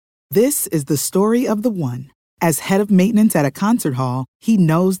This is the story of the one. As head of maintenance at a concert hall, he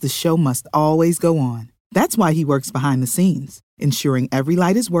knows the show must always go on. That's why he works behind the scenes, ensuring every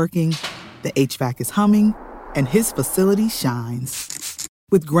light is working, the HVAC is humming, and his facility shines.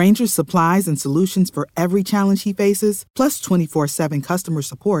 With Grainger's supplies and solutions for every challenge he faces, plus 24/7 customer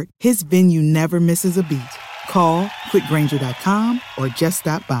support, his venue never misses a beat. Call quickgrainger.com or just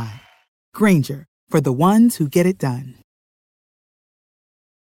stop by. Grainger, for the ones who get it done.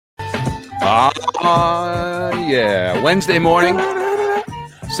 Yeah. Wednesday morning,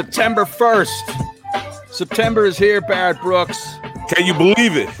 September 1st. September is here, Barrett Brooks. Can you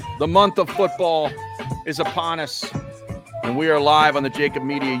believe it? The month of football is upon us, and we are live on the Jacob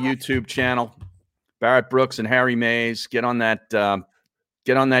Media YouTube channel. Barrett Brooks and Harry Mays. Get on that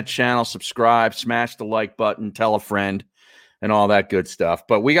channel, subscribe, smash the like button, tell a friend, and all that good stuff.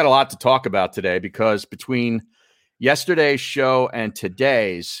 But we got a lot to talk about today because between yesterday's show and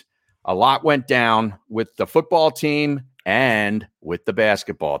today's, a lot went down with the football team and with the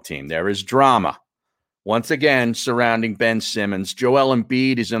basketball team. There is drama once again surrounding Ben Simmons. Joel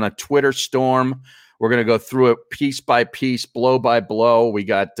Embiid is in a Twitter storm. We're going to go through it piece by piece, blow by blow. We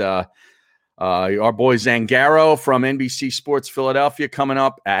got our boy Zangaro from NBC Sports Philadelphia coming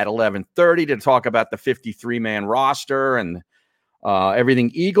up at 11:30 to talk about the 53-man roster and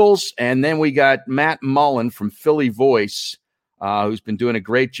everything Eagles. And then we got Matt Mullen from Philly Voice, who's been doing a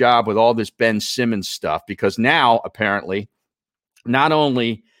great job with all this Ben Simmons stuff, because now apparently not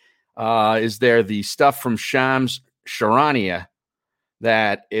only is there the stuff from Shams Charania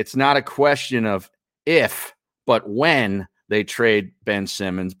that it's not a question of if, but when they trade Ben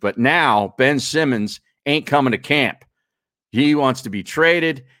Simmons, but now Ben Simmons ain't coming to camp. He wants to be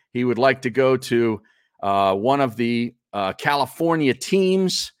traded. He would like to go to one of the California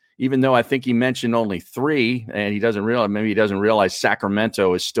teams, even though I think he mentioned only 3, and he doesn't realize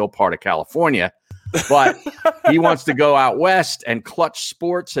Sacramento is still part of California, but he wants to go out west. And Clutch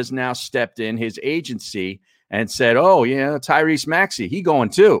Sports has now stepped in, his agency, and said, oh, yeah, Tyrese Maxey, he going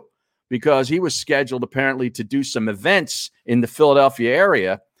too, because he was scheduled apparently to do some events in the Philadelphia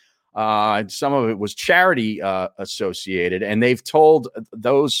area. And some of it was charity associated, and they've told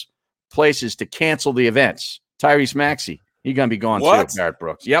those places to cancel the events. Tyrese Maxey, he's going to be gone too, Barrett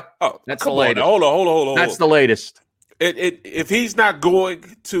Brooks. Yep. Oh, that's the latest. Hold on. That's the latest. If he's not going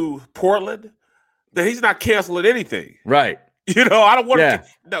to Portland, then he's not canceling anything. Right. You know, I don't want to.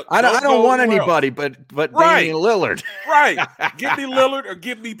 No, I don't want anybody but right. Damian Lillard. Right. Give me Lillard or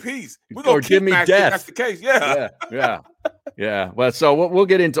give me peace. We're gonna give me Maxey, death. That's the case. Yeah. Well, so we'll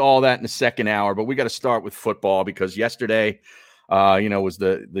get into all that in the second hour, but we got to start with football because yesterday, was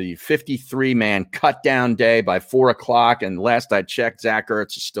the 53-man cut down day by 4:00. And last I checked, Zach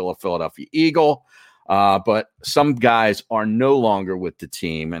Ertz is still a Philadelphia Eagle. But some guys are no longer with the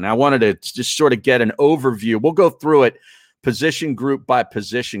team. And I wanted to just sort of get an overview. We'll go through it position group by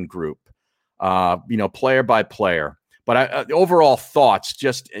position group, player by player. But overall thoughts,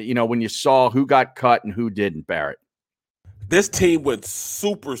 just, when you saw who got cut and who didn't, Barrett. This team went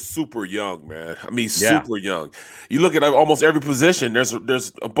super, super young, man. I mean, super young. You look at almost every position, there's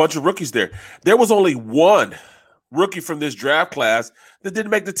a bunch of rookies there. There was only one rookie from this draft class that didn't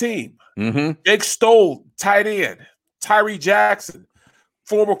make the team. Mm-hmm. Jake Stoll, tight end. Tyree Jackson,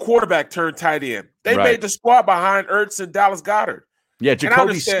 former quarterback turned tight end. They made the squad behind Ertz and Dallas Goedert. Yeah,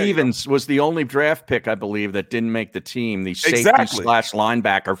 Jacoby Stevens was the only draft pick, I believe, that didn't make the team, the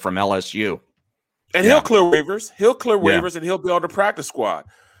safety/linebacker from LSU. And he'll clear waivers. And he'll be on the practice squad.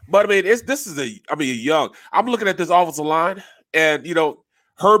 But, I mean, this is a young. I'm looking at this offensive line, and,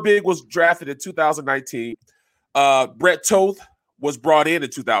 Herbig was drafted in 2019. Brett Toth was brought in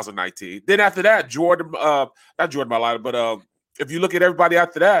 2019. Then after that, not Jordan Mailata, but if you look at everybody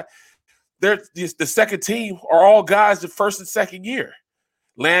after that, the second team are all guys the first and second year.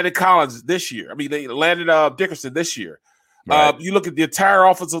 Landon Collins this year. They landed Dickerson this year. Right. You look at the entire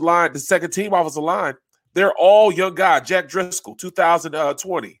offensive line, the second team offensive line, they're all young guys. Jack Driscoll,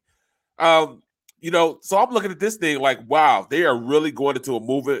 2020. So I'm looking at this thing like, wow, they are really going into a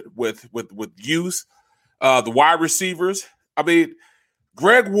movement with youth, the wide receivers.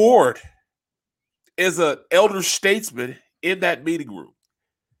 Greg Ward is an elder statesman in that meeting room.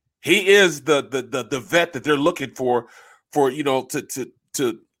 He is the vet that they're looking for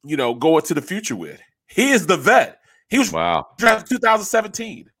to go into the future with. He is the vet. He was drafted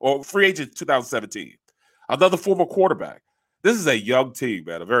 2017 or free agent 2017. Another former quarterback. This is a young team,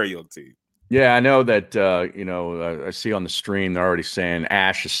 man, a very young team. Yeah, I know that, I see on the stream, they're already saying,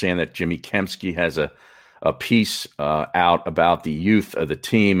 Ash is saying that Jimmy Kempski has a piece out about the youth of the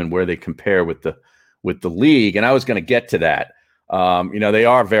team and where they compare with the league. And I was going to get to that. They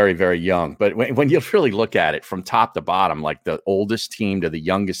are very, very young. But when you really look at it from top to bottom, like the oldest team to the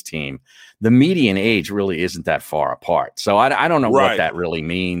youngest team, the median age really isn't that far apart. So I don't know what that really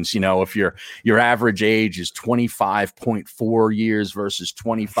means. If your average age is 25.4 years versus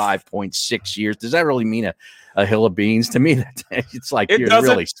 25.6 years, does that really mean a hill of beans? To me, it's like you're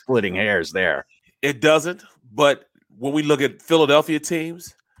really splitting hairs there. It doesn't. But when we look at Philadelphia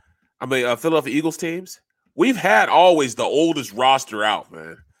Eagles teams, we've had always the oldest roster out,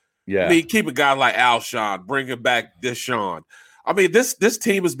 man. Yeah. I mean, keep a guy like Alshon, bringing back Deshaun. I mean, this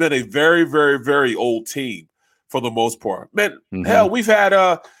team has been a very, very, very old team for the most part. Man, hell, we've had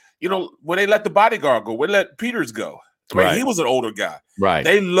when they let the bodyguard go, when they let Peters go. I mean, he was an older guy. Right.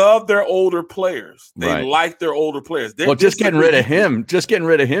 They love their older players. They like their older players. Just getting rid of him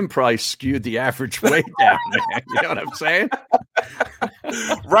probably skewed the average weight down, man. You know what I'm saying?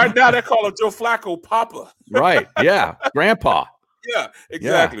 Right now, they're calling Joe Flacco Papa. Right. Yeah. Grandpa. Yeah,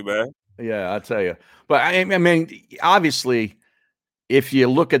 exactly, man. Yeah, I'll tell you. But I mean, obviously, if you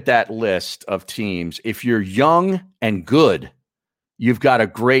look at that list of teams, if you're young and good, you've got a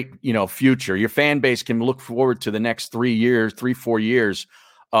great, future. Your fan base can look forward to the next 4 years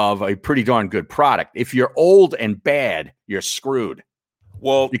of a pretty darn good product. If you're old and bad, you're screwed.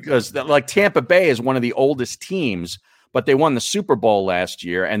 Well, because like Tampa Bay is one of the oldest teams, but they won the Super Bowl last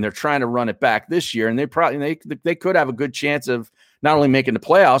year and they're trying to run it back this year. And they could have a good chance of not only making the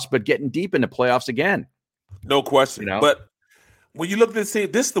playoffs, but getting deep in the playoffs again. No question. But when you look at this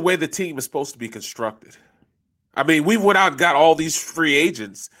team, this is the way the team is supposed to be constructed. I mean, we went out and got all these free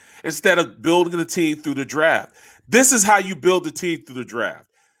agents instead of building the team through the draft. This is how you build the team through the draft.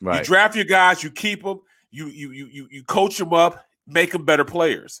 Right. You draft your guys, you keep them, you coach them up, make them better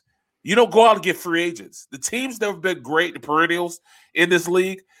players. You don't go out and get free agents. The teams that have been great, the perennials in this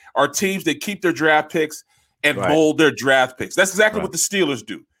league, are teams that keep their draft picks and mold their draft picks. That's exactly what the Steelers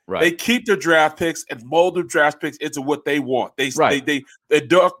do. Right. They keep their draft picks and mold their draft picks into what they want. They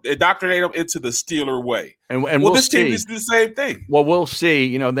indoctrinate them into the Steeler way. And this team needs to do the same thing. Well, we'll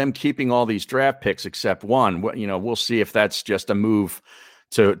see. Them keeping all these draft picks except one. We'll see if that's just a move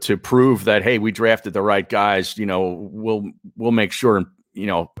to prove that, hey, we drafted the right guys. We'll make sure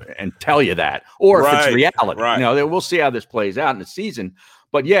and tell you that, or if it's reality. Right. We'll see how this plays out in the season.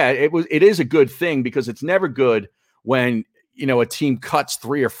 But yeah, it is a good thing because it's never good when a team cuts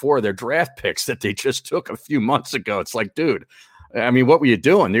 3 or 4 of their draft picks that they just took a few months ago. It's like, dude, I mean, what were you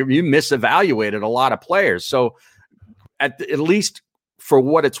doing? You misevaluated a lot of players. So at least for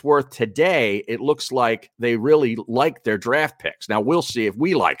what it's worth today, it looks like they really like their draft picks. Now we'll see if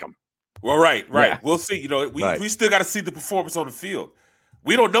we like them. Well, right. Yeah. We'll see. We still got to see the performance on the field.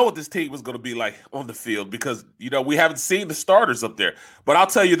 We don't know what this team is going to be like on the field because, we haven't seen the starters up there. But I'll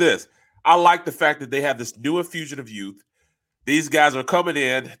tell you this. I like the fact that they have this new infusion of youth. These guys are coming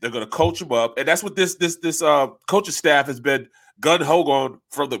in. They're going to coach them up, and that's what this coaching staff has been gun-ho on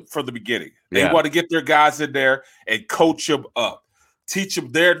from the beginning. They want to get their guys in there and coach them up, teach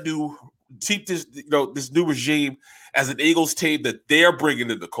them this new regime as an Eagles team that they're bringing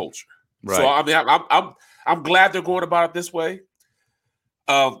in the culture. Right. So I mean, I'm glad they're going about it this way.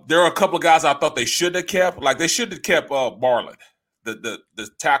 There are a couple of guys I thought they should have kept. Like they should have kept Marlon, the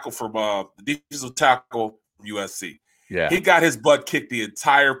tackle from the defensive tackle from USC. Yeah, he got his butt kicked the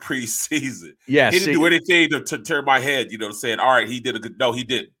entire preseason. Yeah, he didn't do anything to turn my head. Saying, all right, he did a good. No, he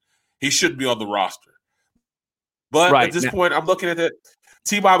didn't. He shouldn't be on the roster. But at this point, I'm looking at it.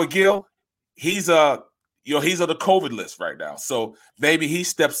 T.Y. McGill, he's on the COVID list right now. So maybe he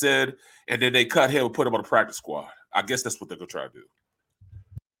steps in and then they cut him and put him on the practice squad. I guess that's what they're gonna try to do.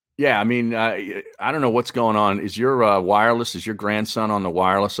 Yeah, I mean, I don't know what's going on. Is your wireless? Is your grandson on the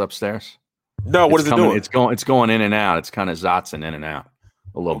wireless upstairs? No, what is it doing? It's going in and out. It's kind of zotzing in and out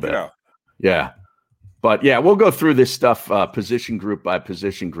a little bit. Yeah. But yeah, we'll go through this stuff position group by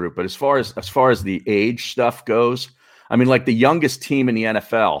position group. But as far as the age stuff goes, I mean, like the youngest team in the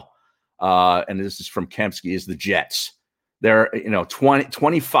NFL, and this is from Kempsky, is the Jets. They're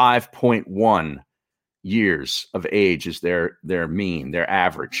 25.1 years of age is their mean, their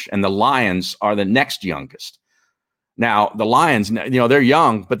average, and the Lions are the next youngest. Now, the Lions, they're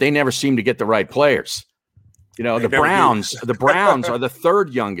young, but they never seem to get the right players. The Browns are the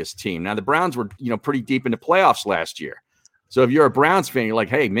third youngest team. Now, the Browns were, pretty deep in the playoffs last year. So if you're a Browns fan, you're like,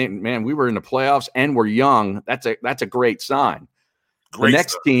 hey, man, we were in the playoffs and we're young. That's a great sign. The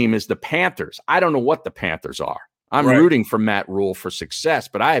next team is the Panthers. I don't know what the Panthers are. I'm rooting for Matt Rule for success,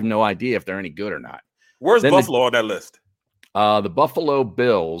 but I have no idea if they're any good or not. Where's Buffalo on that list? The Buffalo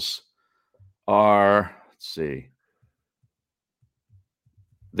Bills are, let's see.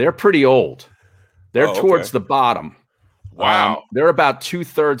 They're pretty old. They're towards the bottom. Wow. They're about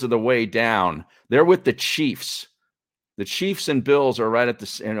 2/3 of the way down. They're with the Chiefs. The Chiefs and Bills are right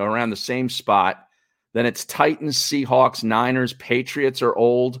at around the same spot. Then it's Titans, Seahawks, Niners, Patriots are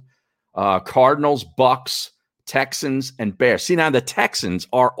old. Cardinals, Bucks, Texans, and Bears. See, now the Texans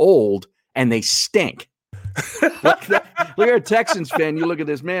are old and they stink. Look at a Texans fan. You look at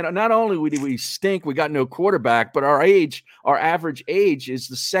this, man. Not only do we stink, we got no quarterback, but our average age is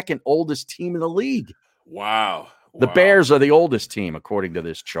the second oldest team in the league. Wow. The Bears are the oldest team, according to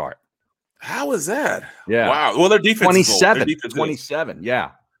this chart. How is that? Yeah. Wow. Well, their defense 27. is old. 27.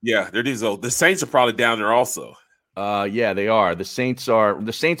 Yeah. Yeah, their defense is old. The Saints are probably down there also. Yeah, they are. The Saints are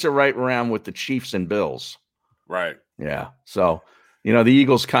right around with the Chiefs and Bills. Right. Yeah. So, the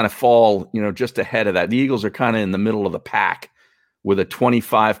Eagles kind of fall, just ahead of that. The Eagles are kind of in the middle of the pack with a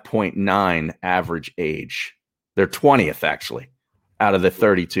 25.9 average age. They're 20th, actually, out of the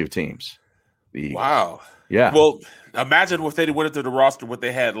 32 teams. Wow. Yeah. Well, imagine if they went into the roster what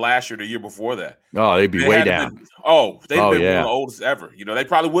they had last year, the year before that. Oh, they'd be way down. They'd been one of yeah. the oldest ever. They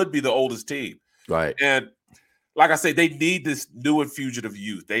probably would be the oldest team. Right. And like I say, they need this new infusion of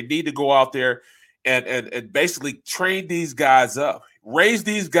youth. They need to go out there and basically train these guys up, raise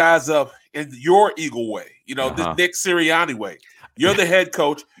these guys up in your Eagle way, the Nick Sirianni way. You're the head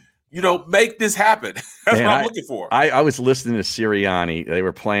coach. Make this happen. That's what I'm looking for. I was listening to Sirianni. They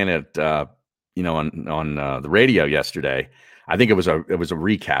were playing it, on the radio yesterday. I think it was a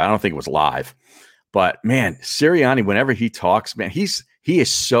recap. I don't think it was live. But man, Sirianni, whenever he talks, man, he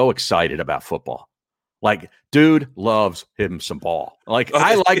is so excited about football. Like, dude loves him some ball. Like,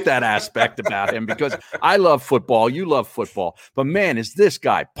 I like that aspect about him because I love football. You love football. But man, is this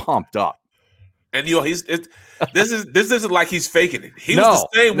guy pumped up? And this isn't like he's faking it. He was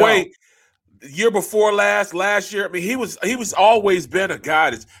the same way year before last year. I mean, he was always been a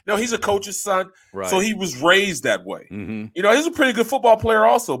guy he's a coach's son. Right. So he was raised that way. Mm-hmm. He's a pretty good football player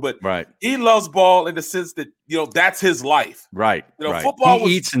also, but he loves ball in the sense that, that's his life. Right. Football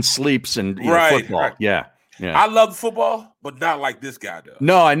he eats and sleeps and football. Right. Yeah. I love football, but not like this guy does.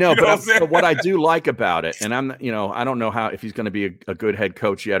 No, I know. But what I do like about it, and I don't know if he's going to be a good head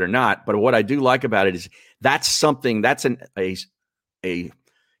coach yet or not, but what I do like about it is that's a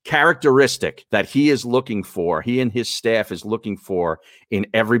characteristic that he is looking for. He and his staff is looking for in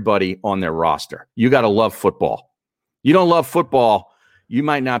everybody on their roster. You got to love football. You don't love football, you're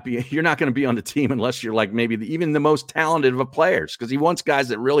not going to be on the team unless you're like maybe even the most talented of players, because he wants guys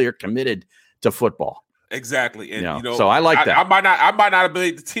that really are committed to football. Exactly. And so I like that. I might not have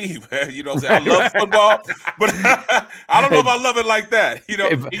made the team. I love football, but I don't know if I love it like that.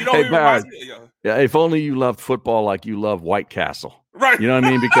 If only you loved football like you love White Castle. Right. You know what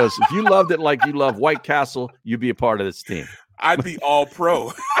I mean? Because if you loved it like you love White Castle, you'd be a part of this team. I'd be all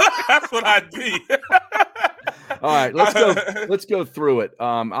pro. That's what I'd be. All right, let's go through it.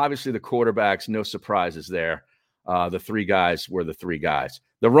 Obviously the quarterbacks, no surprises there. The three guys were the three guys.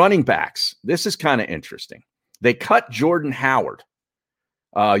 The running backs, this is kind of interesting. They cut Jordan Howard.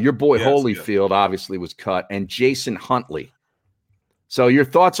 Your boy Holyfield obviously was cut, and Jason Huntley. So your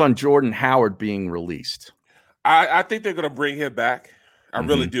thoughts on Jordan Howard being released? I think they're going to bring him back. I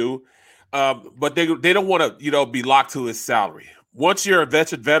really do. But they don't want to, be locked to his salary. Once you're a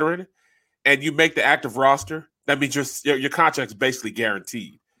veteran and you make the active roster, that means your contract's basically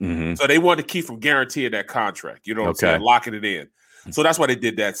guaranteed. Mm-hmm. So they wanted to keep from guaranteeing that contract. You know what I'm saying? Locking it in. So that's why they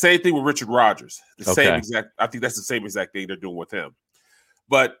did that. Same thing with Richard Rodgers. I think that's the same exact thing they're doing with him.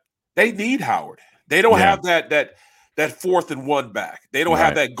 But they need Howard. They don't have that 4th and 1 back. They don't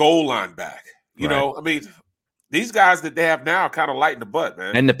have that goal line back. You know, I mean, these guys that they have now kind of light in the butt,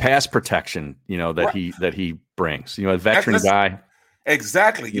 man. And the pass protection, that he brings. A veteran guy.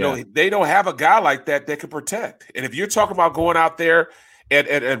 Exactly. You know, they don't have a guy like that can protect. And if you're talking about going out there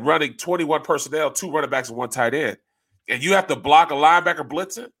and running 21 personnel, 2 running backs and 1 tight end, and you have to block a linebacker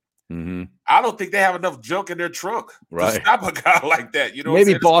blitzing, I don't think they have enough junk in their trunk to stop a guy like that. You know,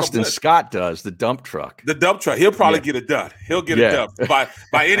 maybe Boston Scott does, the dump truck. The dump truck. He'll probably get it done. He'll get it done by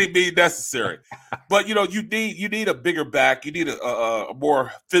any means necessary. But you need a bigger back. You need a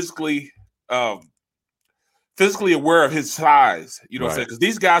more physically aware of his size. You know what I'm saying? Because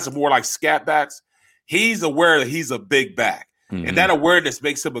these guys are more like scat backs. He's aware that he's a big back. And that awareness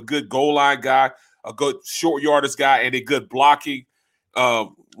makes him a good goal line guy, a good short yardage guy, and a good blocking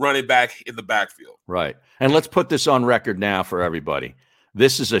running back in the backfield. Right. And let's put this on record now for everybody.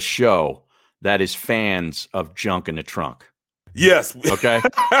 This is a show that is fans of junk in the trunk. Yes. Okay.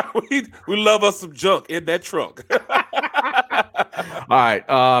 we love us some junk in that trunk. All right.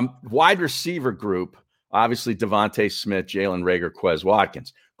 Wide receiver group, obviously Devontae Smith, Jalen Reagor, Quez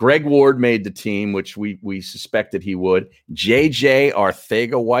Watkins. Greg Ward made the team, which we suspected he would. J.J.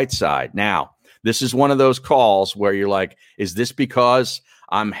 Arcega-Whiteside. Now, this is one of those calls where you're like, is this because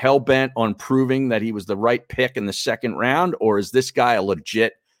I'm hell-bent on proving that he was the right pick in the second round, or is this guy a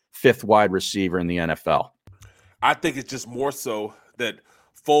legit fifth wide receiver in the NFL? I think it's just more so that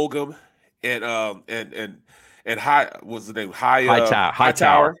Fulgham and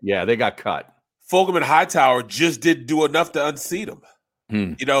Hightower. Yeah, they got cut. Fulgham and Hightower just didn't do enough to unseat him.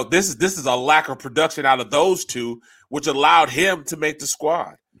 You know, this is a lack of production out of those two, which allowed him to make the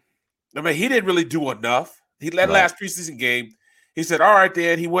squad. I mean, he didn't really do enough. He led last preseason game. He said, all right,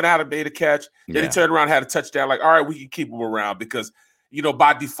 then. He went out and made a catch. Then he turned around and had a touchdown. Like, all right, we can keep him around because, you know,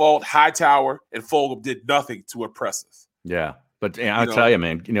 by default, Hightower and Fulgham did nothing to impress us. Yeah. But I'll tell you,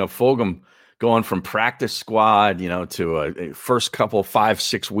 man, you know, Fulgham going from practice squad, you know, to a first couple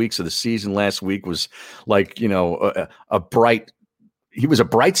 5-6 weeks of the season last week was like, you know, he was a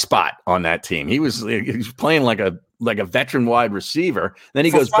bright spot on that team. He was playing like a veteran wide receiver. Then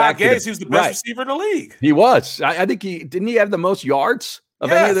he goes back. He was the best receiver in the league. He was. I think didn't he have the most yards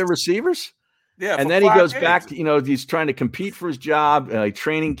of any of their receivers? Yeah. And then he goes back to, you know, he's trying to compete for his job,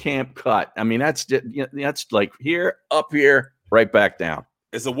 training camp cut. I mean, that's like here, up here, right back down.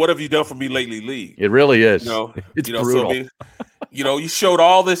 It's a what have you done for me lately league. It really is. It's brutal. So I mean, you showed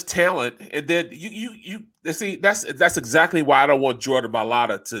all this talent, and then you see that's exactly why I don't want Jordan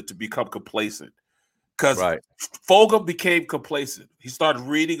Mailata to become complacent. Because Fulgham became complacent. He started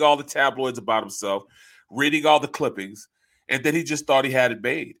reading all the tabloids about himself, reading all the clippings, and then he just thought he had it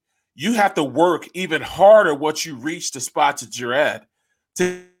made. You have to work even harder once you reach the spot that you're at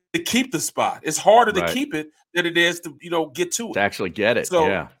to keep the spot. It's harder to keep it than it is to, get to it. To actually get it.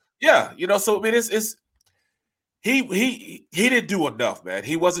 So, yeah. So I mean, it's he didn't do enough, man.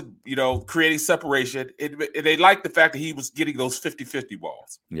 He wasn't, creating separation. And they liked the fact that he was getting those 50-50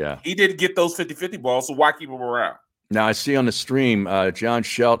 balls. Yeah. He didn't get those 50-50 balls, so why keep him around? Now, I see on the stream, John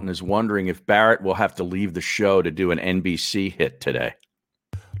Shelton is wondering if Barrett will have to leave the show to do an NBC hit today.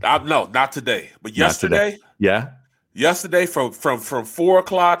 No, not today. But yesterday. Yeah. Yesterday from 4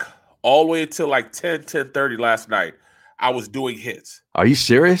 o'clock all the way until like 10:30 last night, I was doing hits. Are you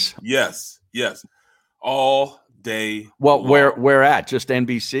serious? Yes. All day. Well, long. where at? Just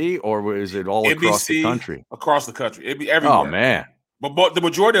NBC, or is it all NBC, across the country? Across the country. It'd be everywhere. Oh man. But the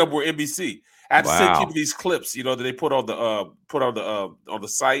majority of them were NBC. I had to send people these clips, that they put on the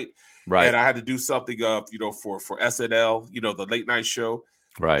site. Right. And I had to do something for SNL, the late night show.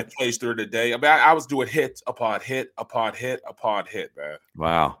 Right. It plays during the day. I mean, I was doing hit upon hit upon hit upon hit, man.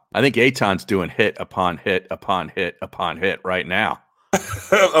 Wow. I think Eytan's doing hit upon hit upon hit upon hit right now.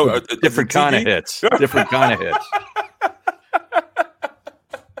 Different kind of hits. Different kind of hits.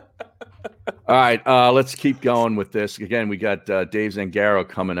 All right, let's keep going with this. Again, we got Dave Zangaro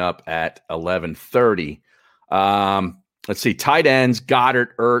coming up at 11:30. Let's see. Tight ends,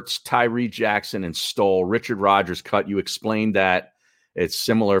 Goddard, Ertz, Tyree Jackson, and Stoll. Richard Rodgers cut. You explained that. It's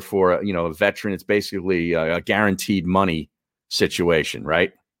similar for a veteran. It's basically a guaranteed money situation,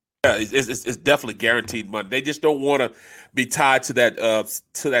 right? Yeah, it's definitely guaranteed money. They just don't want to be tied to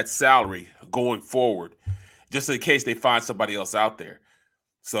that salary going forward, just in case they find somebody else out there.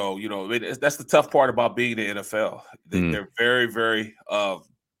 So that's the tough part about being in the NFL. They're very, very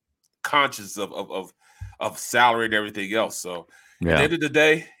conscious of salary and everything else. So at the end of the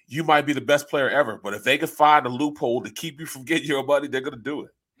day, you might be the best player ever, but if they can find a loophole to keep you from getting your money, they're going to do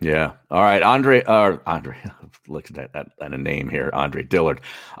it. Yeah. All right. Andre, look at that a name here. Andre Dillard.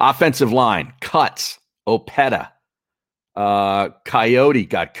 Offensive line, cuts. Opeta. Coyote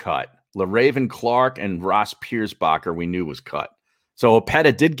got cut. LaRaven Clark and Ross Piersbacher we knew was cut. So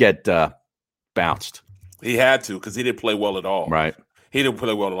Opeta did get bounced. He had to because he didn't play well at all. Right. He didn't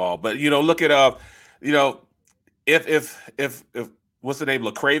play well at all. But, look at, if what's the name?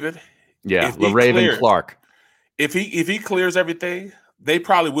 LaCraven? Yeah, LaRaven Clark. If he clears everything, they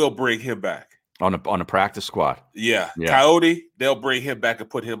probably will bring him back. On a practice squad. Yeah. Coyote, they'll bring him back and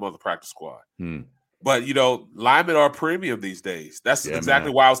put him on the practice squad. But, linemen are a premium these days. That's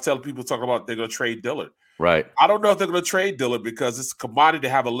exactly why I was telling people talking about they're going to trade Dillard. Right. I don't know if they're going to trade Dillard because it's a commodity to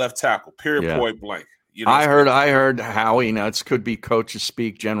have a left tackle, period, point blank. I heard Howie, it could be coaches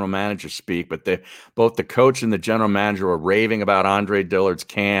speak, general managers speak, but both the coach and the general manager were raving about Andre Dillard's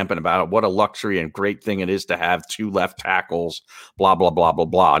camp and about what a luxury and great thing it is to have two left tackles, blah, blah, blah, blah,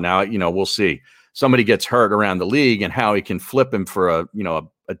 blah. Now, we'll see. Somebody gets hurt around the league and Howie can flip him for a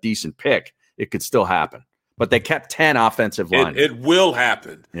decent pick. It could still happen. But they kept 10 offensive linemen. It will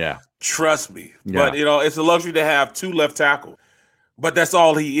happen. Yeah. Trust me. Yeah. But, it's a luxury to have two left tackles. But that's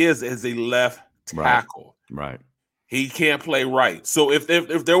all he is a left tackle. Right. He can't play right. So if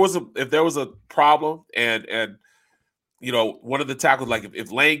there was a problem and one of the tackles, like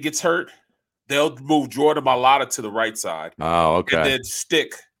if Lane gets hurt, they'll move Jordan Mailata to the right side. Oh, okay. And then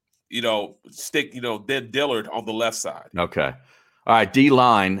stick then Dillard on the left side. Okay. All right,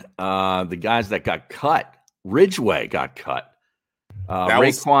 D-line, the guys that got cut. Ridgeway got cut.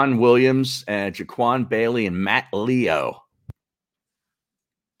 Raekwon Williams and Jaquan Bailey and Matt Leo.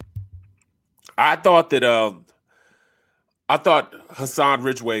 I thought Hassan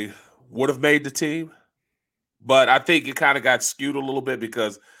Ridgeway would have made the team, but I think it kind of got skewed a little bit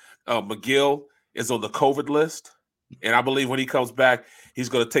because McGill is on the COVID list, and I believe when he comes back, he's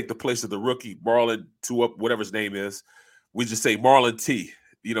going to take the place of the rookie Marlon whatever his name is. We just say Marlon T.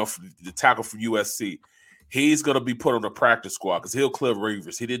 The tackle from USC. He's going to be put on the practice squad because he'll clear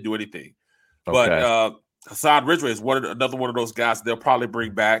waivers. He didn't do anything, but Hassan Ridgeway is another one of those guys they'll probably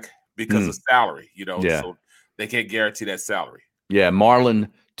bring back because of salary. So they can't guarantee that salary. Yeah, Marlon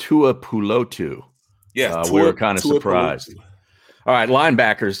Tuipulotu. Yeah, we were kind of surprised. All right,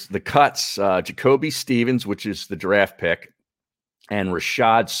 linebackers, the cuts, Jacoby Stevens, which is the draft pick, and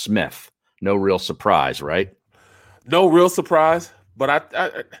Rashad Smith. No real surprise, right? No real surprise, but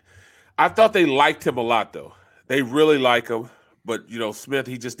I thought they liked him a lot, though. They really like him, but, Smith,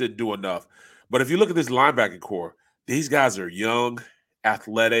 he just didn't do enough. But if you look at this linebacking core, these guys are young,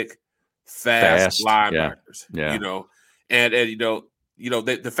 athletic, fast linebackers. Yeah.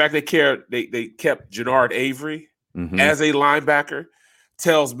 The fact they kept Jannard Avery as a linebacker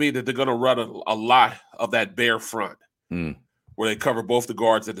tells me that they're going to run a lot of that bare front where they cover both the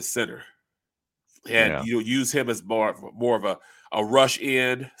guards and the center, and use him as more of a rush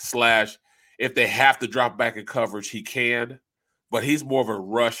in / if they have to drop back in coverage, he can, but he's more of a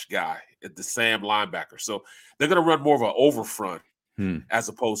rush guy at the Sam linebacker. So they're going to run more of an over front as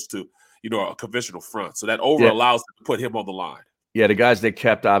opposed to a conventional front. So that over allows them to put him on the line. Yeah, the guys they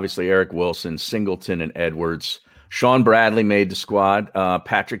kept, obviously, Eric Wilson, Singleton, and Edwards. Sean Bradley made the squad.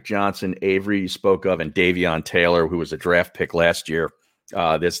 Patrick Johnson, Avery you spoke of, and Davion Taylor, who was a draft pick last year.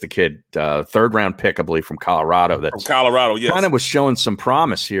 That's the kid, third-round pick, I believe, from Colorado. From Colorado, yes. Kind of was showing some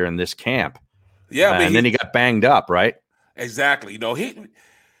promise here in this camp. Yeah, and then he got banged up, right? Exactly. He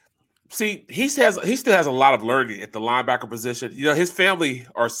still has a lot of learning at the linebacker position. His family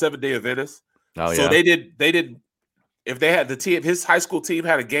are Seventh-day Adventists. Oh, so they did. If they had if his high school team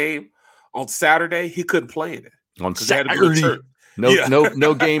had a game on Saturday, he couldn't play in it. On Saturday.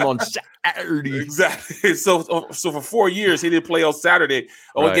 No game on Saturday. Exactly. So for 4 years he didn't play on Saturday.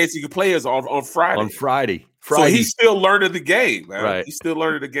 Only games he could play is on Friday. On Friday. So he's still learning the game, man. Right. He's still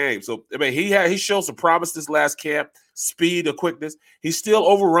learning the game. So he showed some promise this last camp, speed or quickness. He still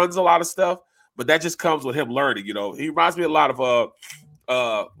overruns a lot of stuff, but that just comes with him learning. He reminds me a lot of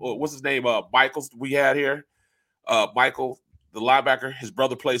what's his name? Michaels we had here. Michael, the linebacker, his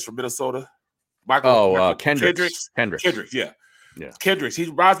brother plays for Minnesota. Kendricks. Yeah. Kendricks. He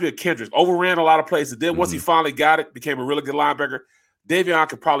reminds me of Kendricks. Overran a lot of places. Then once he finally got it, became a really good linebacker. Davion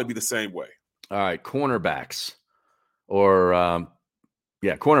could probably be the same way. All right, cornerbacks.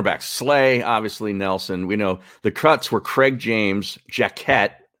 Cornerbacks. Slay, obviously Nelson. We know the cuts were Craig James,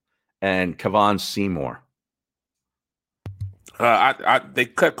 Jaquette, and Kavon Seymour. They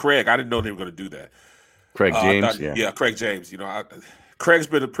cut Craig. I didn't know they were going to do that. Craig James, Craig James. Craig's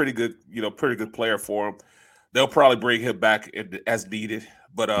been a pretty good player for him. They'll probably bring him back as needed,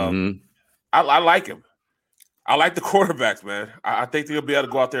 but I like him. I like the quarterbacks, man. I think they'll be able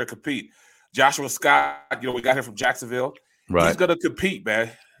to go out there and compete. Joshua Scott, we got him from Jacksonville. Right. He's going to compete, man.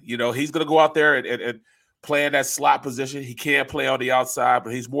 He's going to go out there and play in that slot position. He can play on the outside,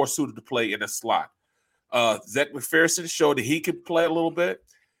 but he's more suited to play in the slot. Zach McPherson showed that he could play a little bit.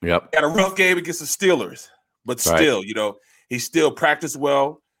 Yep. Had a rough game against the Steelers, but still, he still practiced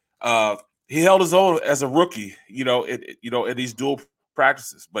well. He held his own as a rookie, in these dual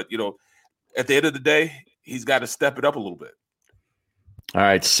practices. But, at the end of the day, he's got to step it up a little bit. All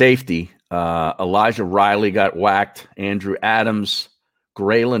right, safety. Elijah Riley got whacked. Andrew Adams,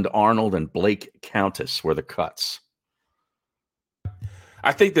 Grayland Arnold, and Blake Countess were the cuts.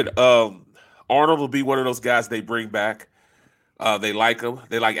 I think that Arnold will be one of those guys they bring back. They like him.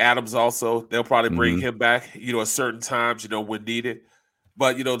 They like Adams also. They'll probably bring him back, at certain times, when needed.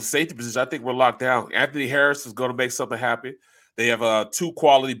 But, the safety position, I think we're locked down. Anthony Harris is going to make something happen. They have two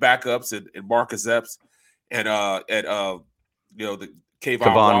quality backups in Marcus Epps and the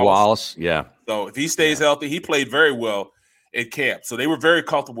Kayvon Wallace. Yeah. So if he stays healthy, he played very well in camp. So they were very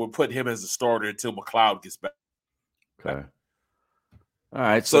comfortable with putting him as a starter until McLeod gets back. Okay. All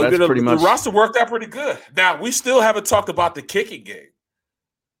right, so that's pretty much the roster worked out pretty good. Now we still haven't talked about the kicking game.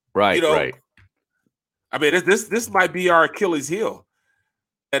 Right, right. I mean, this might be our Achilles heel.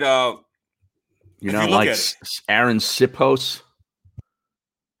 And you don't like Aaron Sipos?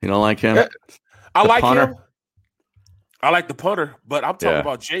 You don't like him? I like him. I like the punter, but I'm talking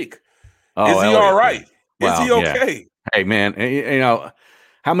about Jake. Oh, is he Elliott, all right? Well, is he okay? Yeah. Hey, man, you know,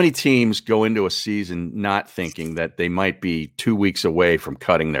 how many teams go into a season not thinking that they might be 2 weeks away from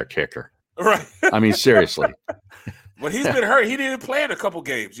cutting their kicker? Right. I mean, seriously. But he's been hurt. He didn't play in a couple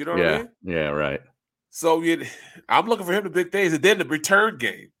games. You know what I mean? Yeah, right. So I'm looking for him to big things. And then the return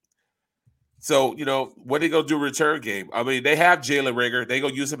game. So, you know, what are they going to do return game? I mean, they have Jalen Reagor. They're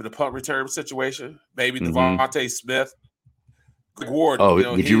going to use him in the punt return situation. Maybe Devontae Smith. Greg Ward. Oh,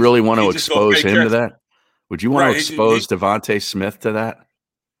 would you really want to expose him to that? Would you want to expose Devontae Smith to that?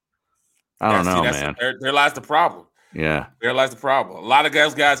 I don't know, man. There lies the problem. Yeah. There lies the problem. A lot of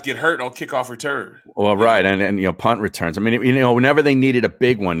guys get hurt on kickoff return. Well, right. And you know, punt returns. I mean, you know, whenever they needed a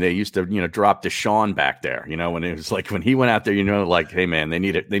big one, they used to, you know, drop Deshaun back there, you know, when it was like when he went out there, you know, like, hey, man, they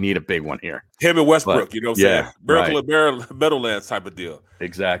need a big one here. Him and Westbrook, you know what I'm saying? Miracle right. and Meadowlands type of deal.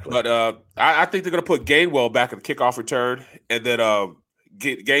 Exactly. But I think they're going to put Gainwell back in the kickoff return and then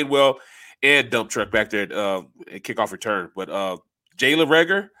Gainwell and Dump Truck back there at kickoff return. But Jalen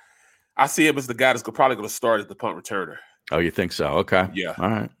Reagor, I see him as the guy that's probably going to start as the punt returner. Oh, you think so? Okay. Yeah.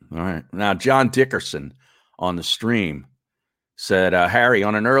 All right. Now, John Dickerson on the stream said, Harry,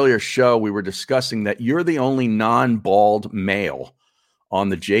 on an earlier show, we were discussing that you're the only non-bald male on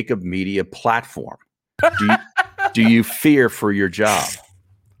the Jacob Media platform. Do you fear for your job?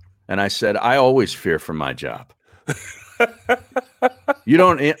 And I said, I always fear for my job. I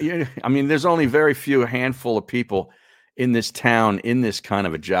mean, there's only a handful of people in this town, in this kind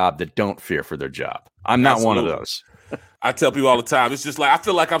of a job that don't fear for their job. I'm not one of those. I tell people all the time, it's just like, I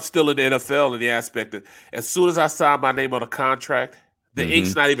feel like I'm still in the NFL in the aspect that as soon as I sign my name on a contract, the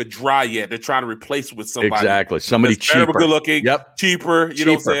ink's not even dry yet. They're trying to replace it with somebody. Exactly. Somebody cheaper. Good looking, cheaper, you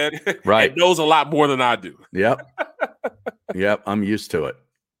know what I'm saying? Right. And knows a lot more than I do. Yep. I'm used to it.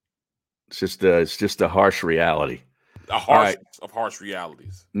 It's just a harsh reality. Of harsh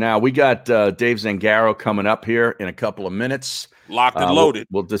realities. Now we got Dave Zangaro coming up here in a couple of minutes. Locked and loaded.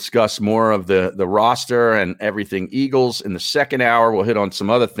 We'll discuss more of the roster and everything Eagles. In the second hour, we'll hit on some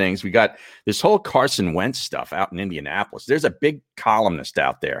other things. We got this whole Carson Wentz stuff out in Indianapolis. There's a big columnist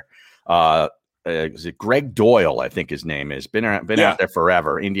out there. Is it Greg Doyle, I think his name is. Been out there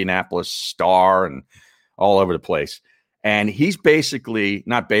forever. Indianapolis Star and all over the place. And he's he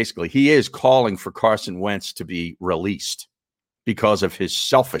is calling for Carson Wentz to be released because of his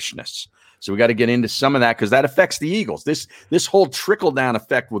selfishness. So we got to get into some of that because that affects the Eagles. This whole trickle-down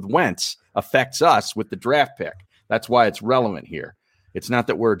effect with Wentz affects us with the draft pick. That's why it's relevant here. It's not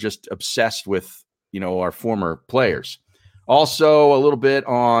that we're just obsessed with, you know, our former players. Also, a little bit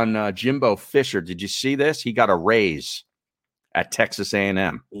on Jimbo Fisher. Did you see this? He got a raise at Texas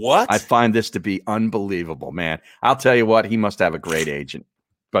A&M. What? I find this to be unbelievable, man. I'll tell you what, he must have a great agent.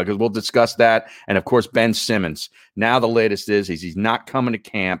 Because we'll discuss that. And, of course, Ben Simmons. Now the latest is he's not coming to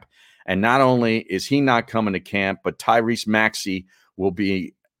camp. And not only is he not coming to camp, but Tyrese Maxey will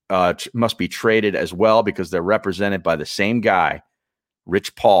be must be traded as well because they're represented by the same guy,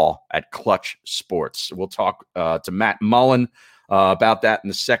 Rich Paul, at Clutch Sports. We'll talk to Matt Mullen about that in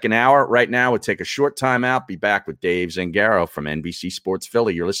the second hour. Right now, we'll take a short time out. Be back with Dave Zangaro from NBC Sports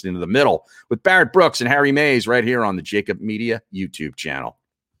Philly. You're listening to The Middle with Barrett Brooks and Harry Mays right here on the Jacob Media YouTube channel.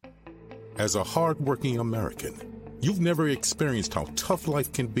 As a hardworking American, you've never experienced how tough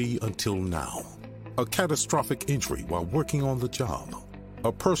life can be until now. A catastrophic injury while working on the job.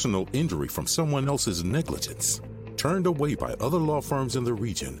 A personal injury from someone else's negligence. Turned away by other law firms in the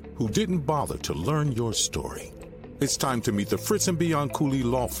region who didn't bother to learn your story. It's time to meet the Fritz & Bianculli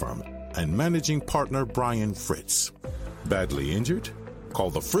Law Firm and managing partner Brian Fritz. Badly injured?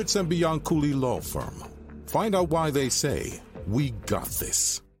 Call the Fritz & Bianculli Law Firm. Find out why they say, we got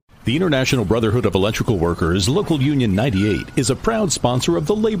this. The International Brotherhood of Electrical Workers, Local Union 98, is a proud sponsor of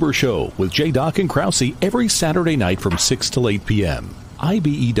The Labor Show with J. Doc and Krause every Saturday night from 6 till 8 p.m.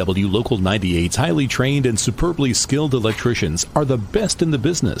 IBEW Local 98's highly trained and superbly skilled electricians are the best in the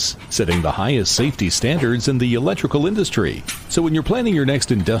business, setting the highest safety standards in the electrical industry. So when you're planning your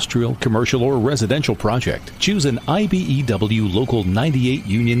next industrial, commercial, or residential project, choose an IBEW Local 98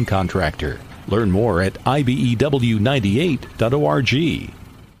 union contractor. Learn more at IBEW98.org.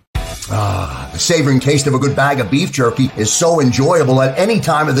 The savoring taste of a good bag of beef jerky is so enjoyable at any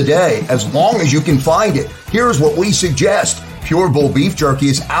time of the day, as long as you can find it. Here's what we suggest. Pure Bull beef jerky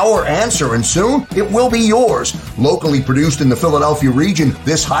is our answer, and soon it will be yours. Locally produced in the Philadelphia region,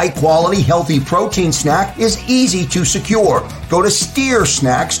 this high-quality, healthy protein snack is easy to secure. Go to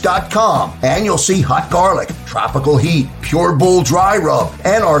steersnacks.com, and you'll see hot garlic, tropical heat, Pure Bull dry rub,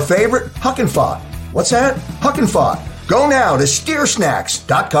 and our favorite, Huck and Fod. What's that? Huck and Fod. Go now to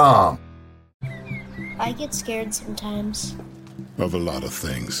steersnacks.com. I get scared sometimes. Of a lot of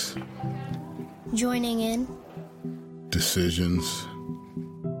things. Joining in. Decisions.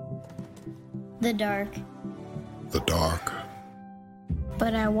 The dark. The dark.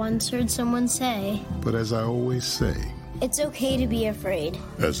 But I once heard someone say, But as I always say, it's okay to be afraid.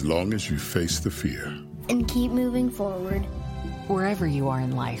 as long as you face the fear. And keep moving forward. Wherever you are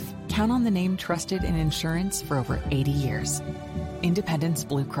in life, count on the name trusted in insurance for over 80 years. Independence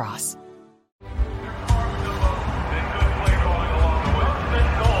Blue Cross.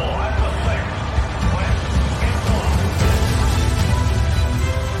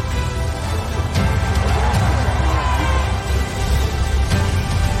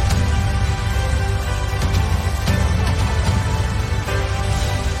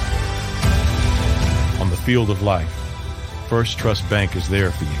 On the field of life, First Trust Bank is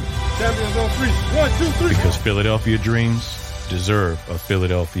there for you. Champions on three. 1, 2, 3. Because Philadelphia dreams deserve a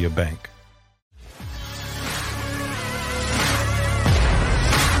Philadelphia bank.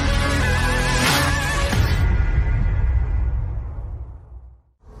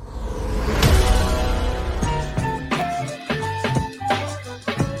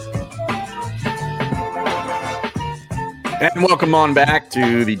 And welcome on back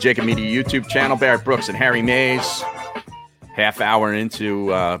to the Jacob Media YouTube channel. Barrett Brooks and Harry Mays. Half hour into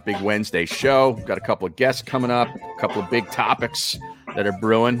Big Wednesday show. Got a couple of guests coming up, a couple of big topics that are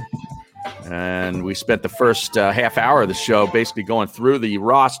brewing. And we spent the first half hour of the show basically going through the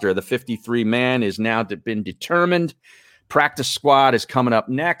roster. The 53-man is now been determined. Practice squad is coming up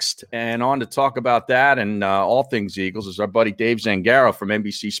next. And on to talk about that and all things Eagles is our buddy Dave Zangaro from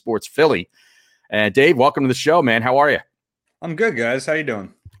NBC Sports Philly. And Dave, welcome to the show, man. How are you? I'm good, guys. How you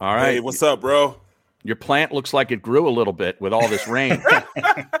doing? All right. Hey, what's up, bro? Your plant looks like it grew a little bit with all this rain.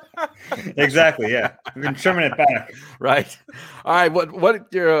 Exactly. Yeah, we've been trimming it back. Right. All right. What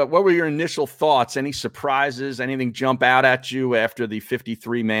were your initial thoughts? Any surprises? Anything jump out at you after the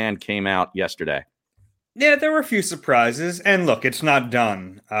 53-man came out yesterday? Yeah, there were a few surprises. And look, it's not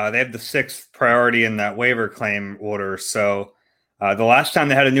done. They have the 6th priority in that waiver claim order. So the last time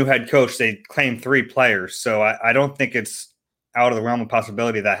they had a new head coach, they claimed 3 players. So I don't think it's out of the realm of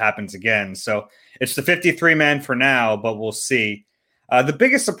possibility that happens again. So it's the 53-man for now, but we'll see. The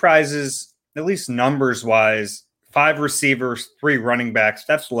biggest surprises, at least numbers-wise, 5 receivers, 3 running backs.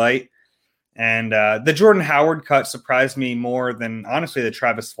 That's light. And the Jordan Howard cut surprised me more than, honestly, the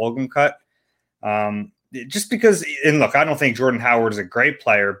Travis Fulgham cut. Just because, and look, I don't think Jordan Howard is a great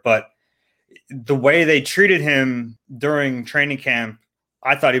player, but the way they treated him during training camp,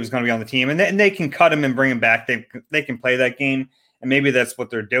 I thought he was going to be on the team. And they can cut him and bring him back. They can play that game, and maybe that's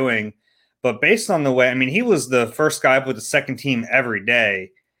what they're doing. But based on the way, I mean, he was the first guy with the second team every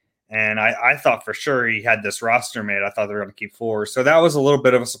day. And I thought for sure he had this roster made. I thought they were going to keep 4. So that was a little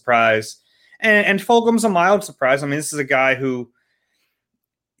bit of a surprise. And Fulgham's a mild surprise. I mean, this is a guy who,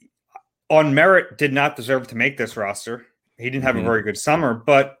 on merit, did not deserve to make this roster. He didn't have a very good summer.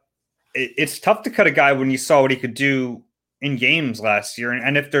 But it's tough to cut a guy when you saw what he could do in games last year.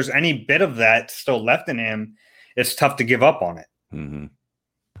 And if there's any bit of that still left in him, it's tough to give up on it. Mm-hmm.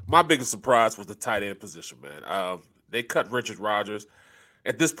 My biggest surprise was the tight end position, man. They cut Richard Rodgers.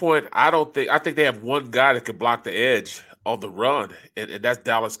 At this point, I think they have one guy that can block the edge on the run, and that's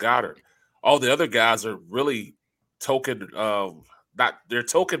Dallas Goedert. All the other guys are really token they're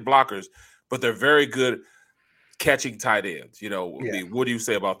token blockers, but they're very good catching tight ends. Yeah. I mean, what do you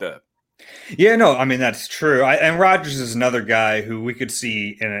say about that? Yeah, no, I mean, that's true. And Rodgers is another guy who we could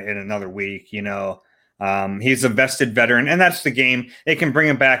see in another week. He's a vested veteran, and that's the game. They can bring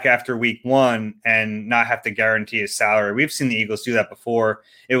him back after week 1 and not have to guarantee his salary. We've seen the Eagles do that before.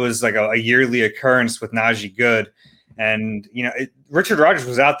 It was like a yearly occurrence with Najee Good. And, Richard Rodgers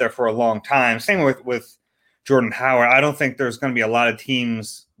was out there for a long time. Same with Jordan Howard. I don't think there's going to be a lot of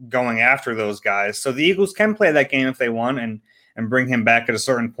teams going after those guys. So the Eagles can play that game if they want and bring him back at a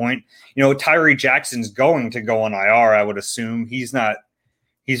certain point. Tyree Jackson's going to go on IR, I would assume. He's not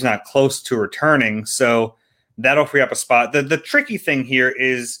close to returning, so that'll free up a spot. The tricky thing here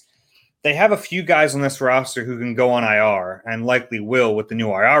is they have a few guys on this roster who can go on IR and likely will with the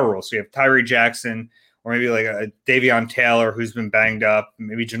new IR rule. So you have Tyree Jackson or maybe like a Davion Taylor who's been banged up,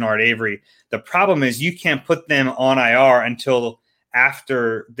 maybe Jannard Avery. The problem is you can't put them on IR until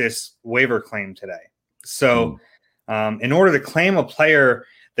after this waiver claim today. So In order to claim a player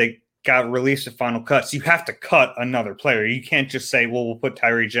that got released to final cuts, you have to cut another player. You can't just say, well, we'll put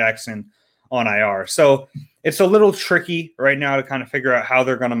Tyree Jackson on IR. So it's a little tricky right now to kind of figure out how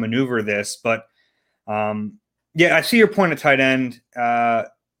they're going to maneuver this. But yeah, I see your point at tight end.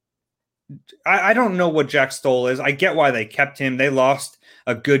 I don't know what Jack Stoll is. I get why they kept him. They lost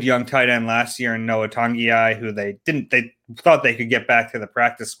a good young tight end last year in Noah Tongiai, who they thought they could get back to the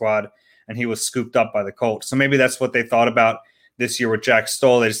practice squad, and he was scooped up by the Colts. So maybe that's what they thought about this year with Jack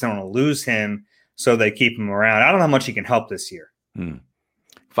Stoll. They just don't want to lose him, so they keep him around. I don't know how much he can help this year.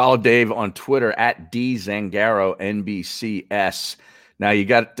 Follow Dave on Twitter at DZangaro NBCS. Now, you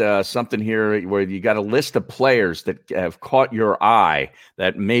got something here where you got a list of players that have caught your eye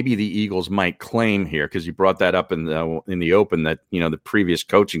that maybe the Eagles might claim here, because you brought that up in the open that, the previous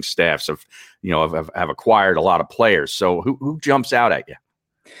coaching staffs have acquired a lot of players. So who jumps out at you?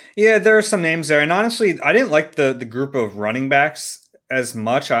 Yeah, there are some names there. And honestly, I didn't like the group of running backs as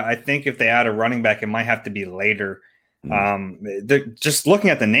much. I think if they add a running back, it might have to be later. Just looking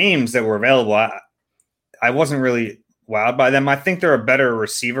at the names that were available, I wasn't really wowed by them. I think there are better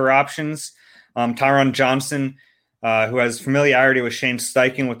receiver options. Tyron Johnson, who has familiarity with Shane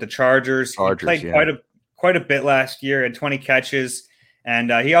Steichen with the Chargers. He played quite a bit last year, had 20 catches,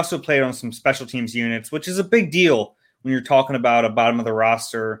 and he also played on some special teams units, which is a big deal when you're talking about a bottom of the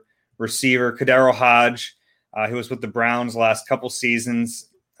roster receiver. Kadero Hodge, who was with the Browns the last couple seasons.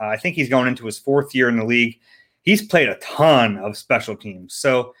 I think he's going into his fourth year in the league. He's played a ton of special teams.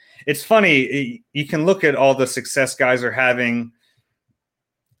 So it's funny. You can look at all the success guys are having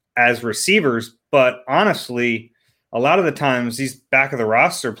as receivers, but honestly, a lot of the times these back of the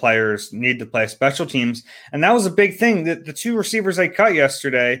roster players need to play special teams. And that was a big thing. The two receivers they cut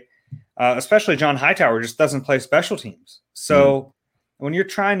yesterday, especially John Hightower, just doesn't play special teams. So when you're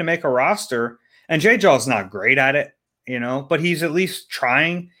trying to make a roster, and J-Jaw's not great at it, but he's at least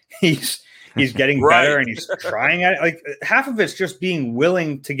trying. He's getting better, and he's trying at it. Like, half of it's just being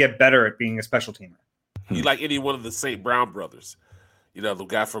willing to get better at being a special teamer. You like any one of the St. Brown brothers, the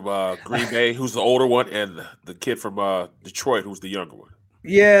guy from Green Bay, who's the older one, and the kid from Detroit, who's the younger one.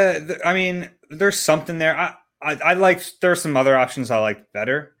 Yeah, there's something there. I like. There's some other options I like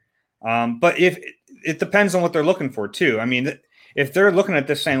better, but if it depends on what they're looking for too. If they're looking at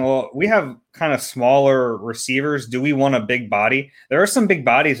this saying, well, we have kind of smaller receivers, do we want a big body? There are some big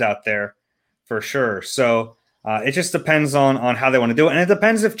bodies out there for sure. So it just depends on how they want to do it. And it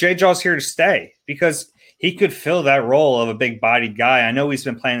depends if J-Jaw's here to stay, because he could fill that role of a big bodied guy. I know he's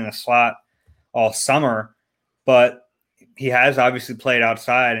been playing in the slot all summer, but he has obviously played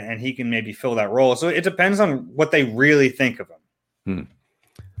outside, and he can maybe fill that role. So it depends on what they really think of him.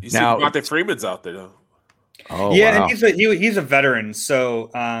 You see Devontae Freeman's out there, though. Oh, yeah, wow. And he's a veteran, so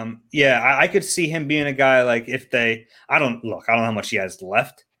I could see him being a guy like I don't know how much he has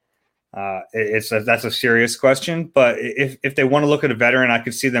left. That's a serious question, but if they want to look at a veteran, I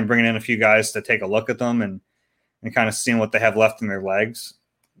could see them bringing in a few guys to take a look at them and kind of seeing what they have left in their legs.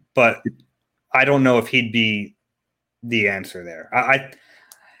 But I don't know if he'd be the answer there. I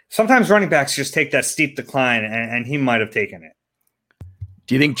sometimes running backs just take that steep decline, and he might have taken it.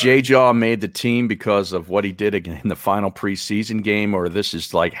 Do you think J-Jaw made the team because of what he did again in the final preseason game, or this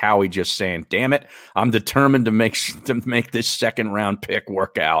is like Howie just saying, damn it, I'm determined to make this second round pick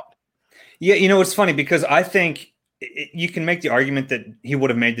work out? Yeah, it's funny because I think you can make the argument that he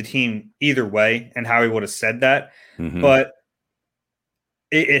would have made the team either way, and Howie would have said that. Mm-hmm. But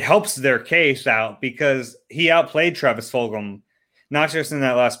it helps their case out because he outplayed Travis Fulgham, not just in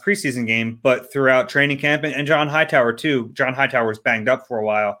that last preseason game, but throughout training camp, and John Hightower too. John Hightower was banged up for a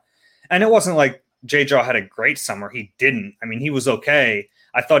while, and it wasn't like J-Jaw had a great summer. He didn't. He was okay.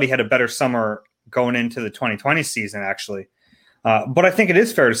 I thought he had a better summer going into the 2020 season, actually. But I think it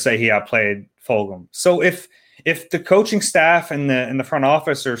is fair to say he outplayed Fulgham. So if the coaching staff and the front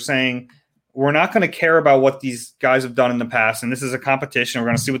office are saying, we're not going to care about what these guys have done in the past, and this is a competition, we're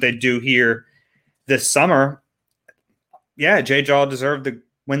going to see what they do here this summer, yeah, J-Jaw deserved to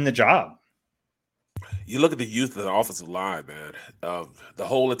win the job. You look at the youth of the offensive line, man. The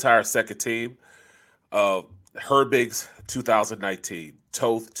whole entire second team, Herbig's 2019,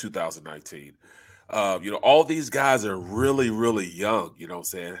 Toth 2019. All these guys are really, really young, you know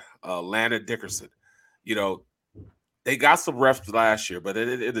what I'm saying? Landon Dickerson, they got some reps last year, but at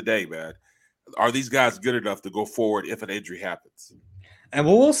the end of the day, man, are these guys good enough to go forward if an injury happens? And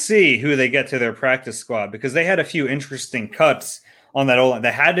we'll see who they get to their practice squad, because they had a few interesting cuts on that O-line.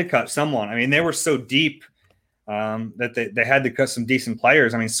 They had to cut someone. They were so deep that they had to cut some decent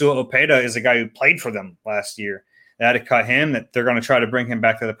players. Sua Opeda is a guy who played for them last year. They had to cut him. That they're going to try to bring him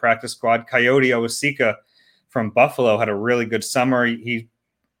back to the practice squad. Coyote Owasika from Buffalo had a really good summer. He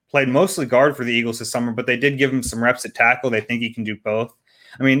played mostly guard for the Eagles this summer, but they did give him some reps at tackle. They think he can do both.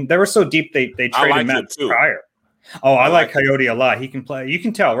 I mean, they were so deep they traded Matt Pryor. Oh, I like Coyote a lot. He can play. You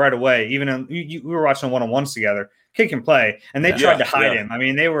can tell right away. Even we were watching one-on-ones together. Kid can play, and they tried to hide him. I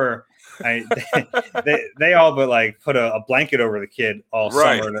mean, they were they all but like put a blanket over the kid all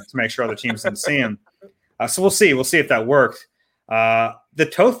summer to make sure other teams didn't see him. So we'll see. We'll see if that worked. The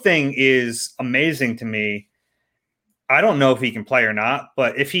Toth thing is amazing to me. I don't know if he can play or not,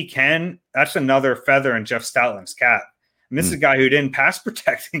 but if he can, that's another feather in Jeff Stoutland's cap. And this is a guy who didn't pass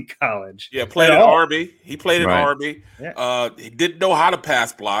protect in college. Yeah, played in Army. He played in Army. Yeah. He didn't know how to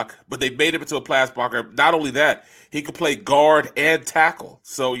pass block, but they made him into a pass blocker. Not only that, he could play guard and tackle.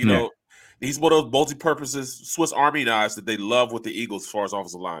 So, you know, he's one of those multi-purposes Swiss Army knives that they love with the Eagles as far as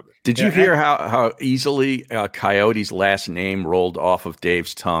offensive linemen. Did you hear how easily Coyote's last name rolled off of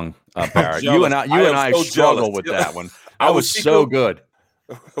Dave's tongue, Barrett? You and I so struggle with that one. That was so good.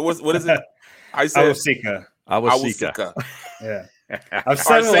 What is it? I said Awosika. Yeah. I've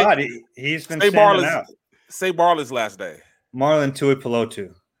said a lot. He's been standing out. Say Marlon's last name. Marlon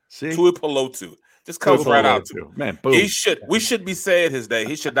Tuipulotu. Tuipulotu. Just comes right out to him. Man, boom. We should be saying his name.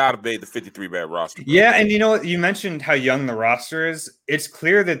 He should not have made the 53-man roster. Yeah, and you know what? You mentioned how young the roster is. It's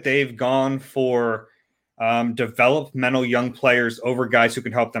clear that they've gone for developmental young players over guys who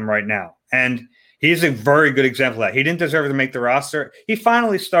can help them right now. And he's a very good example of that. He didn't deserve to make the roster. He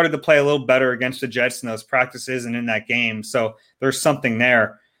finally started to play a little better against the Jets in those practices and in that game. So there's something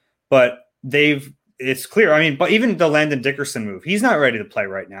there. But it's clear. I mean, but even the Landon Dickerson move, he's not ready to play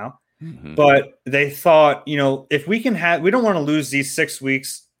right now. Mm-hmm. But they thought, you know, if we can we don't want to lose these 6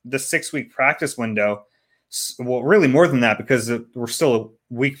 weeks, the 6-week practice window. Well, really more than that, because we're still a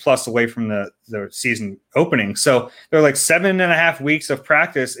week plus away from the season opening. So they're like 7.5 weeks of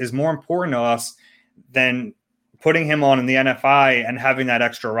practice is more important to us than putting him on in the NFI and having that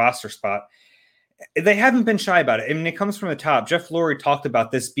extra roster spot. They haven't been shy about it. I mean, it comes from the top. Jeff Lurie talked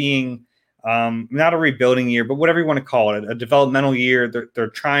about this being not a rebuilding year, but whatever you want to call it, a developmental year. They're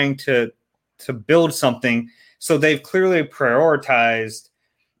trying to build something. So they've clearly prioritized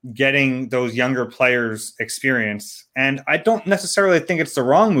getting those younger players experience. And I don't necessarily think it's the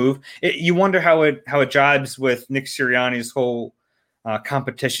wrong move. You wonder how it jives with Nick Sirianni's whole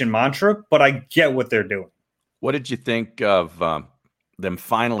competition mantra, but I get what they're doing. What did you think of them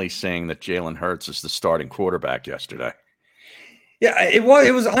finally saying that Jalen Hurts is the starting quarterback yesterday? Yeah, it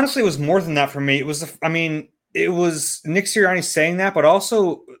was honestly, it was more than that for me. It was Nick Sirianni saying that, but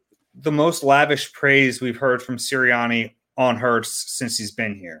also the most lavish praise we've heard from Sirianni on Hurts since he's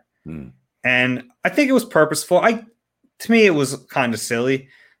been here. And I think it was purposeful. To me, it was kind of silly,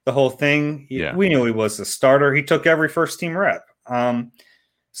 the whole thing. We knew he was a starter. He took every first team rep.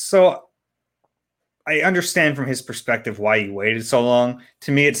 So I understand from his perspective why he waited so long.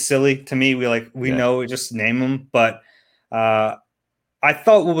 To me, it's silly. To me, we know, we just name him. But I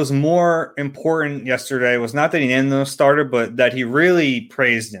thought what was more important yesterday was not that he named him a starter, but that he really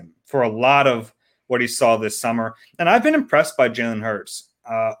praised him for a lot of what he saw this summer. And I've been impressed by Jalen Hurts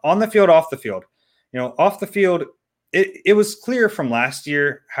on the field, off the field. You know, off the field, it was clear from last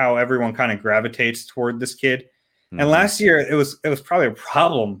year how everyone kind of gravitates toward this kid. Mm-hmm. And last year it was probably a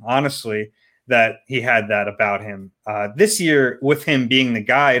problem, honestly, that he had that about him. This year, with him being the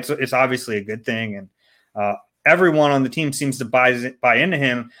guy, it's obviously a good thing. And everyone on the team seems to buy into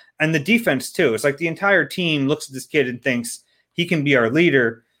him, and the defense too. It's like the entire team looks at this kid and thinks he can be our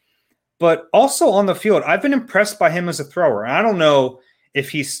leader. But also on the field, I've been impressed by him as a thrower. And I don't know if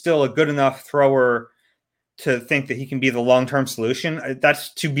he's still a good enough thrower to think that he can be the long-term solution.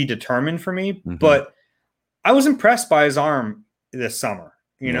 That's to be determined for me. Mm-hmm. But I was impressed by his arm this summer,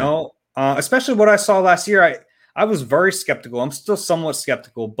 you know, especially what I saw last year. I was very skeptical. I'm still somewhat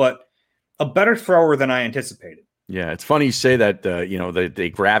skeptical, but a better thrower than I anticipated. Yeah, it's funny you say that, they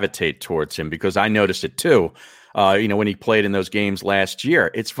gravitate towards him, because I noticed it too. When he played in those games last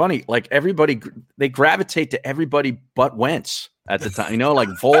year, it's funny. Like they gravitate to everybody but Wentz at the time. Like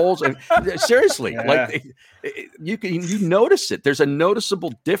Voles. And seriously, like you notice it. There's a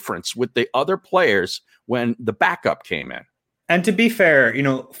noticeable difference with the other players when the backup came in. And to be fair,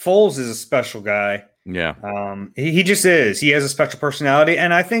 Foles is a special guy. Yeah, he just is. He has a special personality,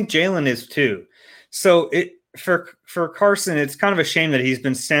 and I think Jalen is too. So for Carson, it's kind of a shame that he's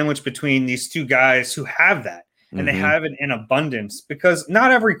been sandwiched between these two guys who have that. And they have it in abundance, because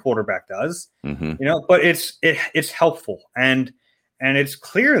not every quarterback does, but it's helpful. And it's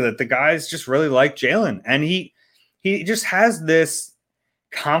clear that the guys just really like Jalen, and he just has this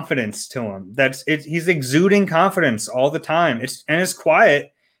confidence to him. He's exuding confidence all the time. It's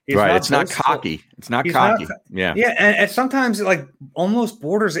quiet. He's right. Not it's not boastful. cocky. It's not He's cocky. Not, yeah. Yeah. And sometimes it like almost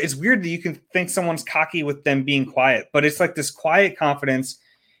borders. It's weird that you can think someone's cocky with them being quiet, but it's like this quiet confidence.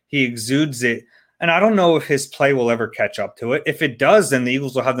 He exudes it. And I don't know if his play will ever catch up to it. If it does, then the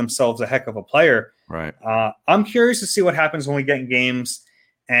Eagles will have themselves a heck of a player. Right. I'm curious to see what happens when we get in games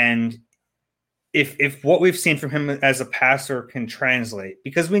and if what we've seen from him as a passer can translate,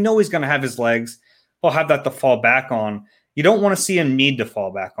 because we know he's going to have his legs. He'll have that to fall back on. You don't want to see him need to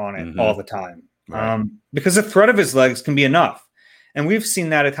fall back on it all the time, right. Because the threat of his legs can be enough. And we've seen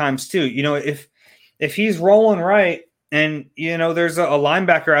that at times too. If he's rolling right, and, there's a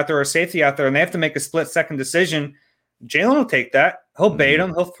linebacker out there or a safety out there and they have to make a split-second decision, Jalen will take that. He'll bait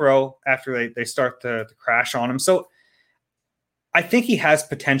him. He'll throw after they start to crash on him. So I think he has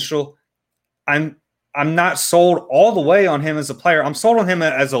potential. I'm not sold all the way on him as a player. I'm sold on him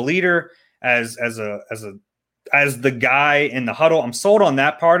as a leader, as the guy in the huddle. I'm sold on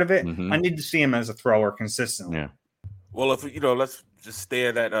that part of it. I need to see him as a thrower consistently. Yeah. Well, if let's just stay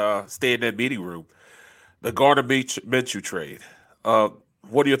in that meeting room. The Gardner Minshew trade.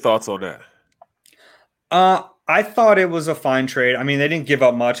 What are your thoughts on that? I thought it was a fine trade. I mean, they didn't give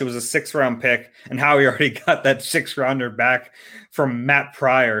up much. It was a 6th-round pick, and Howie already got that 6th-rounder back from Matt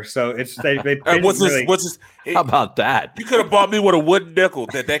Pryor. So they How about that? You could have bought me with a wooden nickel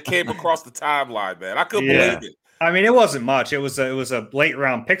that came across the timeline, man. I couldn't believe it. I mean, it wasn't much. It was a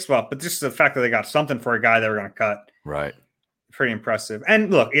late-round pick swap, but just the fact that they got something for a guy they were going to cut. Right. Pretty impressive.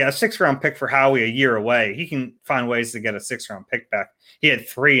 And look, a 6th-round pick for Howie a year away. He can find ways to get a 6th-round pick back. He had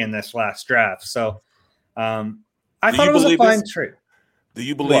 3 in this last draft. So I thought it was a fine trade. Do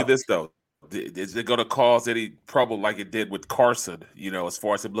you believe this, though? Is it going to cause any trouble like it did with Carson, as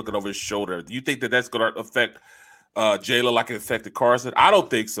far as him looking over his shoulder? Do you think that's going to affect Jalen like it affected Carson? I don't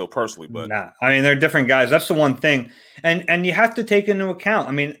think so personally. But nah. I mean, they're different guys. That's the one thing. And you have to take into account.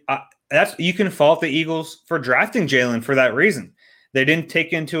 I mean, you can fault the Eagles for drafting Jalen for that reason. They didn't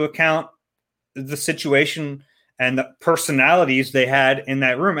take into account the situation and the personalities they had in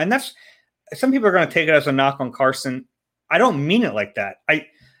that room. And that's some people are going to take it as a knock on Carson. I don't mean it like that.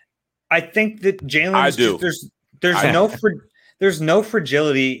 I think that Jalen, there's no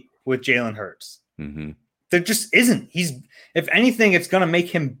fragility with Jalen Hurts. There just isn't. If anything, it's going to make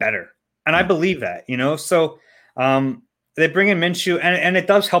him better. And I believe that, so they bring in Minshew, and it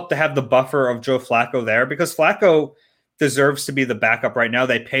does help to have the buffer of Joe Flacco there, because Flacco deserves to be the backup right now.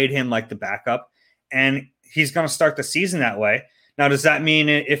 They paid him like the backup, and he's going to start the season that way. Now, does that mean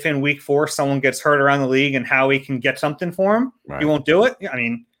if in week 4 someone gets hurt around the league and Howie can get something for him, he won't do it? I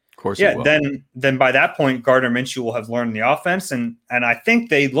mean, of course, then by that point, Gardner Minshew will have learned the offense, and I think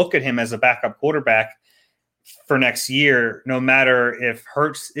they look at him as a backup quarterback for next year, no matter if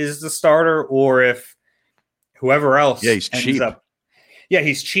Hurts is the starter or if whoever else. Yeah, he's cheap.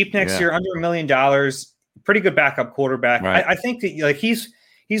 He's cheap next year, under $1 million. Pretty good backup quarterback. Right. I think that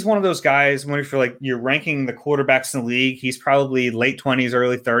he's one of those guys. When you're ranking the quarterbacks in the league, he's probably late 20s,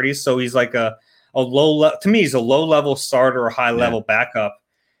 early 30s. So he's like a low to me, he's a low level starter or high level backup,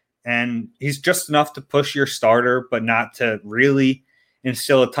 and he's just enough to push your starter, but not to really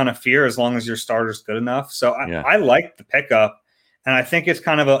instill a ton of fear as long as your starter's good enough. So I like the pickup, and I think it's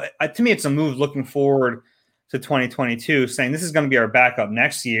kind of to me, it's a move looking forward to 2022, saying this is going to be our backup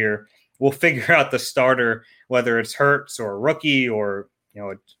next year. We'll figure out the starter, whether it's Hurts or a rookie or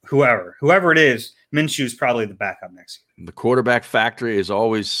whoever it is. Minshew's probably the backup next year. The quarterback factory is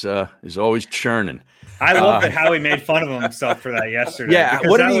always churning. I love that Howie made fun of himself for that yesterday. Yeah,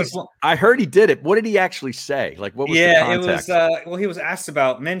 I heard he did it. What did he actually say? Like, what was the context? It was he was asked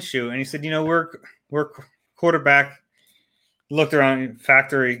about Minshew, and he said, we're quarterback. Looked around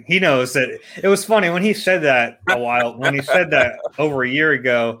factory. He knows that. It was funny when he said that when he said that over a year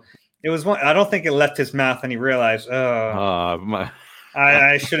ago. It was one. I don't think it left his mouth, and he realized, I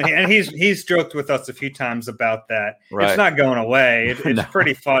should. And he's joked with us a few times about that. Right. It's not going away. It's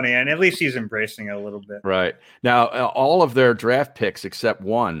pretty funny, and at least he's embracing it a little bit. Right now, all of their draft picks except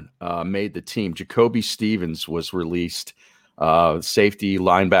one made the team. Jacoby Stevens was released, safety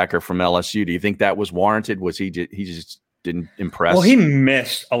linebacker from LSU. Do you think that was warranted? Was he just didn't impress? Well, he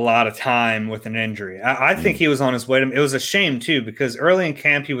missed a lot of time with an injury. I think he was on his way to. It was a shame too, because early in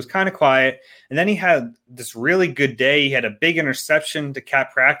camp he was kind of quiet, and then he had this really good day. He had a big interception to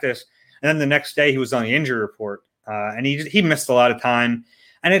cap practice, and then the next day he was on the injury report, and he missed a lot of time.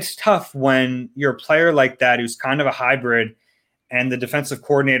 And it's tough when you're a player like that who's kind of a hybrid, and the defensive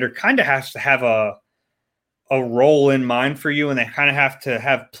coordinator kind of has to have a role in mind for you, and they kind of have to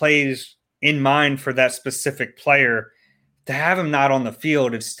have plays in mind for that specific player. To have him not on the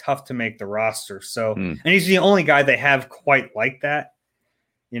field, it's tough to make the roster. So, and he's the only guy they have quite like that.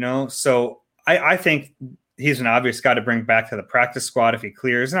 So I think he's an obvious guy to bring back to the practice squad if he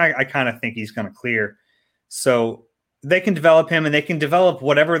clears. And I kind of think he's going to clear. So they can develop him and they can develop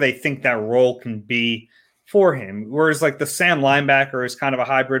whatever they think that role can be for him. Whereas like the Sam linebacker is kind of a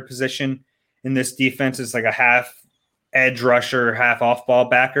hybrid position in this defense. It's like a half edge rusher, half off ball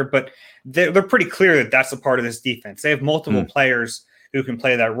backer, but they're pretty clear that that's a part of this defense. They have multiple players who can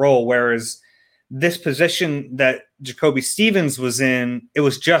play that role. Whereas this position that Jacoby Stevens was in, it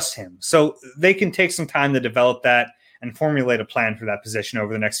was just him. So they can take some time to develop that and formulate a plan for that position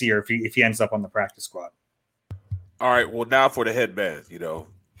over the next year if he ends up on the practice squad. All right. Well, now for the headband,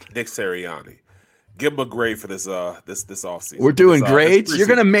 Nick Sirianni. Give him a grade for this offseason. We're doing grades. You're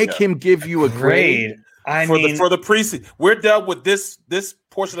going to make him give you a grade. For the preseason. We're done with this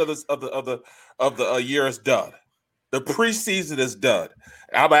portion of the year is done. The preseason is done.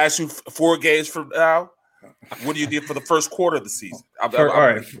 I'm gonna ask you 4 games from now. What do you do for the first quarter of the season? All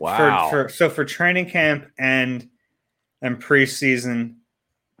right. Wow. For training camp and preseason,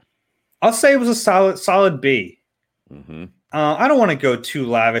 I'll say it was a solid B. Mm-hmm. I don't want to go too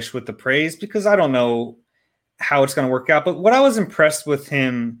lavish with the praise because I don't know how it's going to work out. But what I was impressed with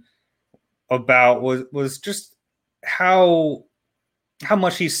him about was just how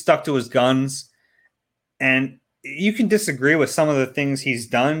much he stuck to his guns. And you can disagree with some of the things he's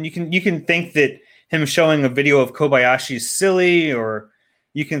done. You can think that him showing a video of Kobayashi is silly, or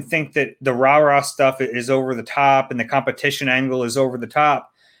you can think that the rah-rah stuff is over the top and the competition angle is over the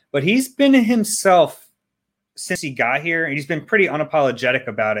top. But he's been himself since he got here, and he's been pretty unapologetic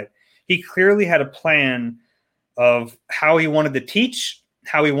about it. He clearly had a plan of how he wanted to teach,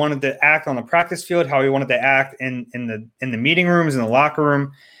 how he wanted to act on the practice field, how he wanted to act in the meeting rooms, in the locker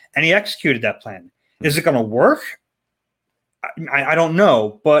room, and he executed that plan. Is it going to work? I don't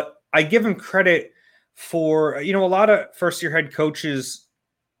know, but I give him credit for, a lot of first-year head coaches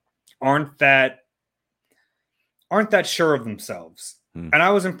aren't that sure of themselves. And I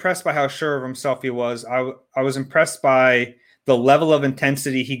was impressed by how sure of himself he was. I was impressed by the level of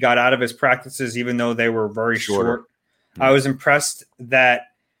intensity he got out of his practices, even though they were very short. I was impressed that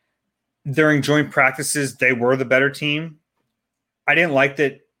during joint practices, they were the better team. I didn't like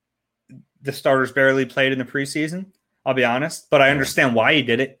that the starters barely played in the preseason, I'll be honest, but I understand why he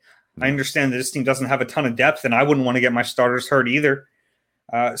did it. I understand that this team doesn't have a ton of depth, and I wouldn't want to get my starters hurt either.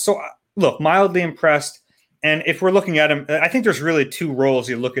 So, look, mildly impressed. And if we're looking at him, I think there's really 2 roles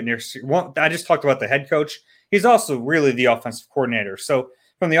you look at near. One, I just talked about the head coach. He's also really the offensive coordinator. So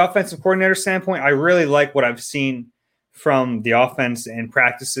from the offensive coordinator standpoint, I really like what I've seen from the offense in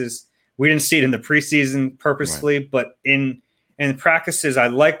practices. We didn't see it in the preseason purposefully, but in practices, I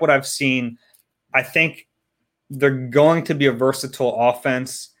like what I've seen. I think they're going to be a versatile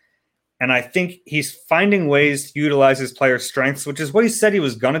offense. And I think he's finding ways to utilize his players' strengths, which is what he said he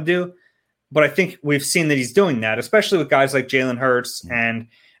was going to do. But I think we've seen that he's doing that, especially with guys like Jalen Hurts and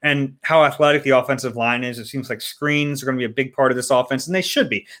how athletic the offensive line is. It seems like screens are going to be a big part of this offense, and they should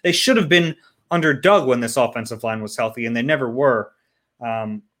be. They should have been under Doug when this offensive line was healthy, and they never were.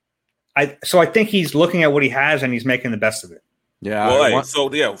 So I think he's looking at what he has, and he's making the best of it. Yeah. Well,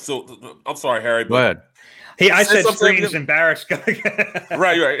 so I'm sorry, Harry. Go ahead. I said screens and Barrett's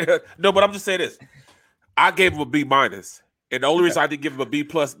right. No, but I'm just saying this. I gave him a B-. And the only reason I didn't give him a B+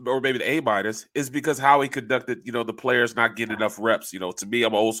 or maybe the A- is because how he conducted, the players not getting enough reps. To me,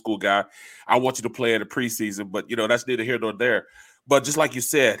 I'm an old school guy. I want you to play in the preseason, but, that's neither here nor there. But just like you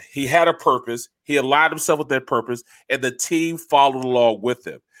said, he had a purpose. He aligned himself with that purpose, and the team followed along with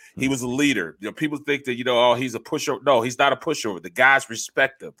him. He was a leader. People think that, he's a pushover. No, he's not a pushover. The guys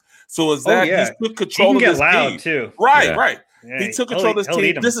respect him. So is that he took control of this team. Too. Right. Yeah, he took control of this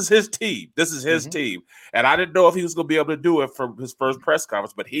team. This is his team. This is his team. And I didn't know if he was going to be able to do it from his first press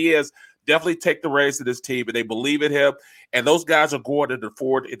conference, but he has definitely taken the reins to this team, and they believe in him. And those guys are going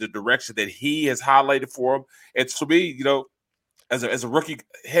forward in the direction that he has highlighted for them. And to me, as a rookie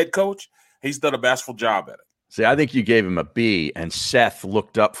head coach, he's done a masterful job at it. See, I think you gave him a B, and Seth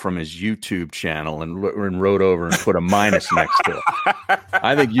looked up from his YouTube channel and wrote over and put a minus next to it.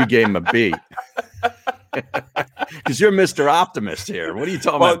 I think you gave him a B. Because you're Mr. Optimist here. What are you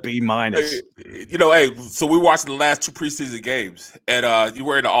talking about, B-? So we watched the last 2 preseason games, and you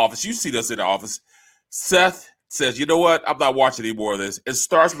were in the office. You see us in the office. Seth says, you know what? I'm not watching any more of this, and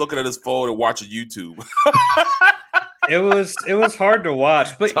starts looking at his phone and watching YouTube. It was hard to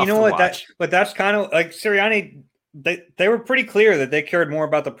watch, but you know what? That's kind of like Sirianni. They were pretty clear that they cared more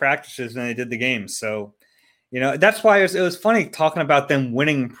about the practices than they did the games. So, that's why it was funny talking about them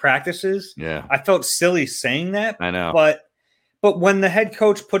winning practices. Yeah, I felt silly saying that. I know, but when the head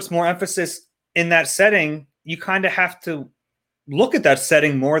coach puts more emphasis in that setting, you kind of have to look at that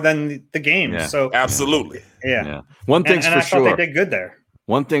setting more than the game. Yeah. So absolutely. Yeah. One thing's and for I sure. thought they did good there.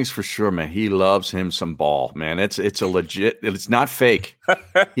 One thing's for sure, man. He loves him some ball, man. It's a legit. It's not fake.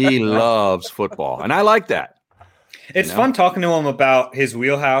 He loves football, and I like that. It's fun talking to him about his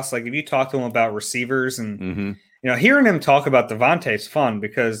wheelhouse. Like if you talk to him about receivers and hearing him talk about Devontae is fun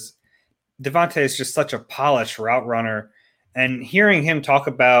because Devontae is just such a polished route runner. And hearing him talk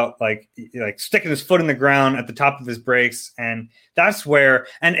about like sticking his foot in the ground at the top of his breaks, and that's where.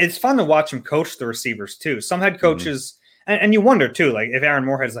 And it's fun to watch him coach the receivers too. Some head coaches, and you wonder too, like if Aaron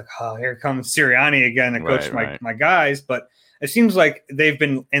Moorhead's like, oh, here comes Sirianni again to coach my guys. But it seems like they've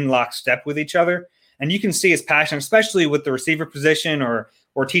been in lockstep with each other, and you can see his passion, especially with the receiver position or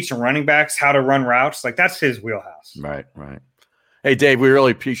teaching running backs how to run routes. Like that's his wheelhouse. Right. Hey, Dave, we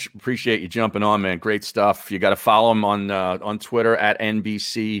really appreciate you jumping on, man. Great stuff. You got to follow him on Twitter at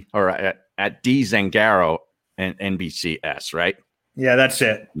NBC or at D Zangaro and NBCS, right? Yeah, that's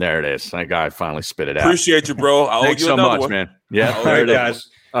it. There it is. That guy finally spit it out. Appreciate you, bro. Thanks so much, man. Yeah, all right, guys.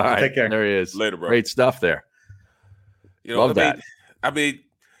 All right, take care. There he is. Later, bro. Great stuff there. Love that. I mean,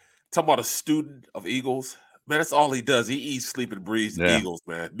 talking about a student of Eagles, man, that's all he does. He eats, sleep, and breathes Eagles,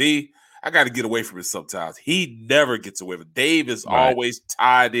 man. Me, I got to get away from it sometimes. He never gets away from it. Dave is always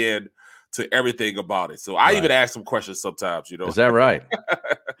tied in to everything about it. So I even ask him questions sometimes, Is that right?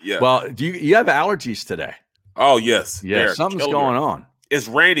 Yeah. Well, do you have allergies today? Oh, yes. Yeah, something's going on. It's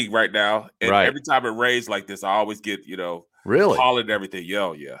raining right now. And every time it rains like this, I always get, really pollen and everything.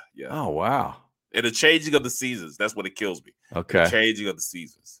 Yeah. Oh, wow. And the changing of the seasons, that's what it kills me. Okay. The changing of the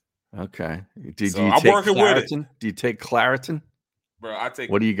seasons. Okay. I'm working with it. Do you take Claritin? Bro, I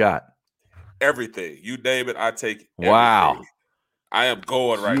take What do you got? everything. You name it, I take everything. Wow. I am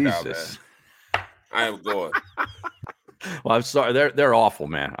going right now, man. I am going. Well, I'm sorry. They're awful,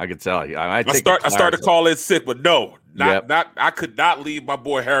 man. I can tell you. I start to call in sick, but no, not. I could not leave my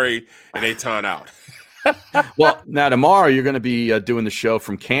boy Harry and Eytan out. Well, now tomorrow you're going to be doing the show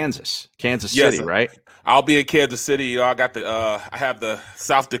from Kansas City, right? I'll be in Kansas City. I got I have the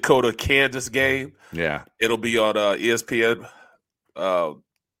South Dakota Kansas game. Yeah, it'll be on ESPN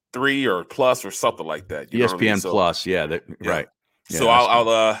 3 or Plus or something like that. ESPN Plus, right. Yeah, so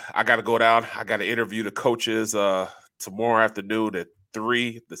I got to go down. I got to interview the coaches tomorrow afternoon at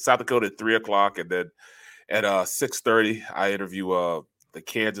 3. The South Dakota at 3:00, and then at 6:30 I interview the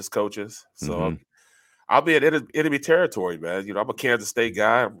Kansas coaches. So I'll be at enemy territory, man. I'm a Kansas State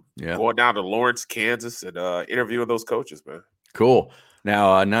guy. I'm going down to Lawrence, Kansas, and interviewing those coaches, man. Cool.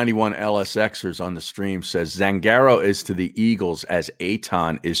 Now, 91 LSXers on the stream says Zangaro is to the Eagles as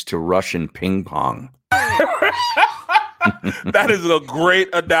Eytan is to Russian ping pong. That is a great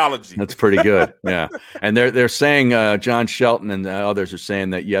analogy. That's pretty good. Yeah. And they're saying John Shelton and the others are saying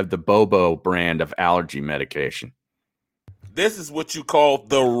that you have the Bobo brand of allergy medication. This is what you call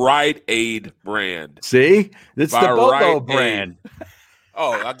the Rite Aid brand. See? It's the Bobo brand.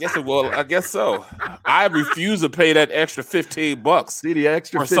 Oh, I guess it will. I guess so. I refuse to pay that extra $15. See, the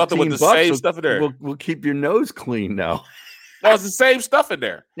extra or something with the same stuff in there. We'll keep your nose clean now. No, it's the same stuff in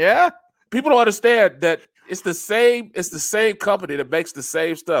there. Yeah. People don't understand that it's the same. It's the same company that makes the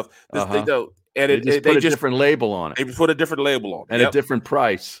same stuff. They put a different label on it. They put a different label on it. And a different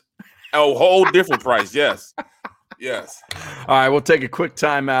price. A whole different price. Yes. Yes. All right, we'll take a quick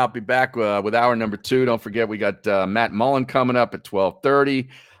time out. Be back with hour number 2. Don't forget, we got Matt Mullen coming up at 12:30.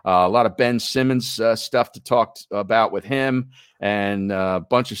 A lot of Ben Simmons stuff to talk about with him, and a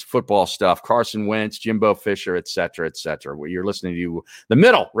bunch of football stuff. Carson Wentz, Jimbo Fisher, et cetera, et cetera. Well, you're listening to The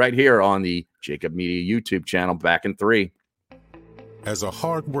Middle right here on the Jacob Media YouTube channel. Back in 3. As a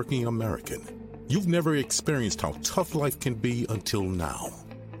hardworking American, you've never experienced how tough life can be until now.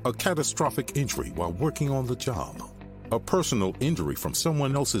 A catastrophic injury while working on the job. A personal injury from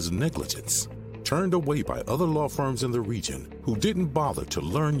someone else's negligence. Turned away by other law firms in the region who didn't bother to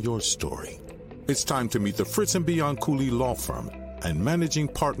learn your story. It's time to meet the Fritz & Bianculli Law Firm and managing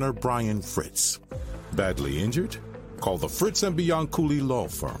partner Brian Fritz. Badly injured? Call the Fritz & Bianculli Law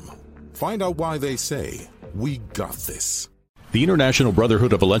Firm. Find out why they say, "We got this." The International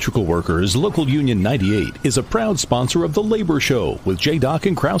Brotherhood of Electrical Workers, Local Union 98, is a proud sponsor of The Labor Show with J. Doc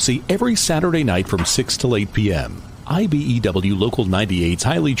and Krause every Saturday night from 6 till 8 p.m. IBEW Local 98's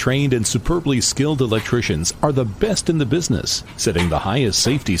highly trained and superbly skilled electricians are the best in the business, setting the highest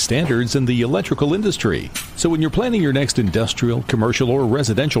safety standards in the electrical industry. So when you're planning your next industrial, commercial, or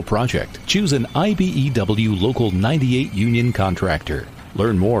residential project, choose an IBEW Local 98 union contractor.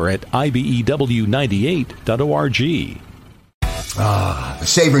 Learn more at IBEW98.org. The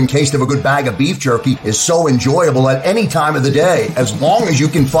savoring taste of a good bag of beef jerky is so enjoyable at any time of the day, as long as you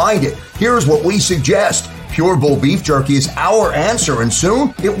can find it. Here's what we suggest. Pure Bull Beef Jerky is our answer, and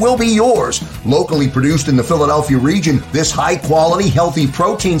soon it will be yours. Locally produced in the Philadelphia region, this high-quality, healthy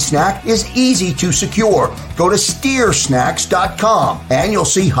protein snack is easy to secure. Go to steersnacks.com, and you'll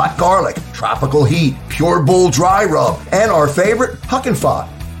see hot garlic, tropical heat, Pure Bull dry rub, and our favorite, Huck and Fod.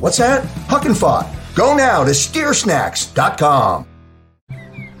 What's that? Huck and Fod. Go now to steersnacks.com.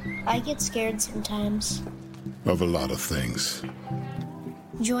 I get scared sometimes. Of a lot of things.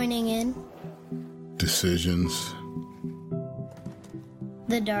 Joining in. Decisions.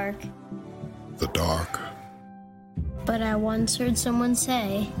 The dark. The dark. But I once heard someone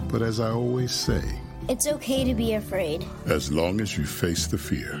say, But as I always say, it's okay to be afraid. as long as you face the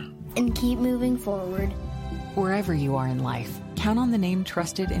fear. And keep moving forward. Wherever you are in life, count on the name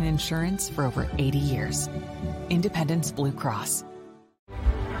trusted in insurance for over 80 years. Independence Blue Cross.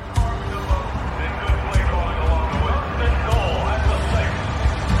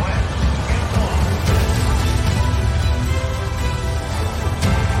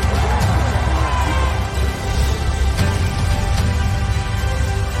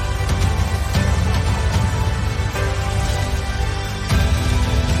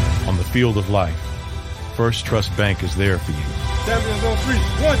 On the field of life, First Trust Bank is there for you. Champions on 3.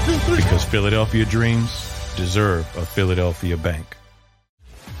 1, 2, 3. Because Philadelphia dreams deserve a Philadelphia bank.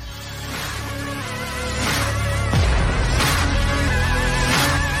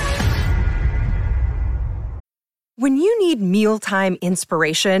 When you need mealtime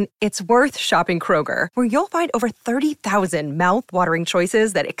inspiration, it's worth shopping Kroger, where you'll find over 30,000 mouth-watering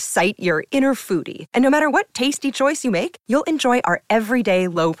choices that excite your inner foodie. And no matter what tasty choice you make, you'll enjoy our everyday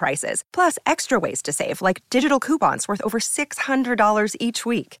low prices, plus extra ways to save, like digital coupons worth over $600 each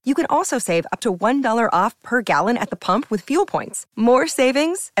week. You can also save up to $1 off per gallon at the pump with fuel points. More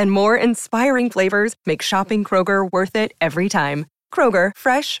savings and more inspiring flavors make shopping Kroger worth it every time. Kroger,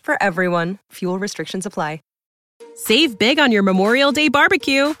 fresh for everyone. Fuel restrictions apply. Save big on your Memorial Day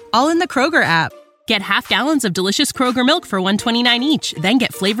barbecue, all in the Kroger app. Get half gallons of delicious Kroger milk for $1.29 each. Then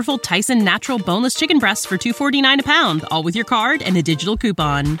get flavorful Tyson natural boneless chicken breasts for $2.49 a pound, all with your card and a digital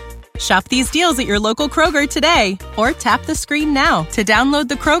coupon. Shop these deals at your local Kroger today, or tap the screen now to download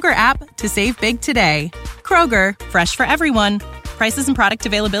the Kroger app to save big today. Kroger, fresh for everyone. Prices and product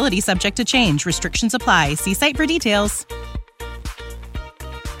availability subject to change. Restrictions apply. See site for details.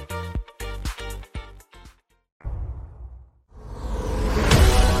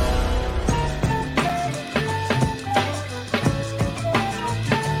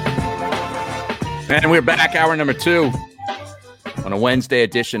 And we're back, hour number 2 on a Wednesday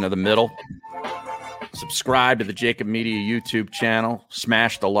edition of The Middle. Subscribe to the Jacob Media YouTube channel.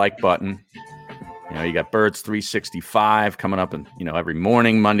 Smash the like button. You know, you got Birds 365 coming up, every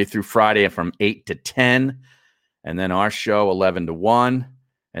morning, Monday through Friday from 8 to 10. And then our show, 11 to 1.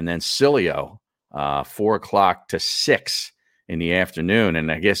 And then Cilio, 4 o'clock to 6 in the afternoon.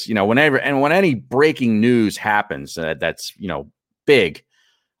 And I guess, when any breaking news happens that's, big,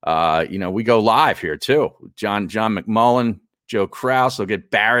 we go live here too. John McMullen, Joe Krause.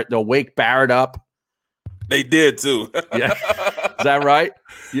 They'll wake Barrett up. They did too. Yeah, is that right?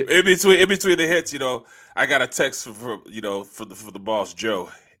 In between the hits, I got a text from the boss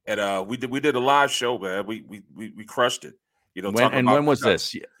Joe, and we did a live show, man. We crushed it. When was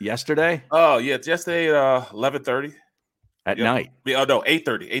this? Yesterday? Oh yeah, it's yesterday 11:30 at night. Oh no,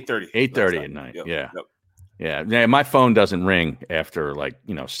 8:30. 8:30 at night. Yep. Yeah. Yep. Yeah, my phone doesn't ring after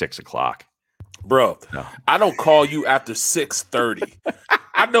 6 o'clock. Bro, no. I don't call you after 6:30.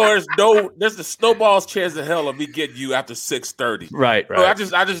 I know there's the snowball's chance in hell of me getting you after 6:30. Right. Bro, I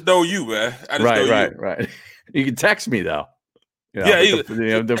just know you, man. Right. You can text me though.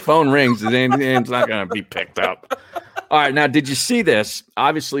 The phone rings, it's not going to be picked up. All right, now did you see this?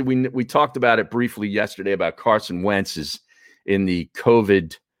 Obviously, we talked about it briefly yesterday about Carson Wentz is in the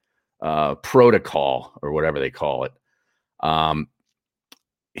COVID protocol or whatever they call it.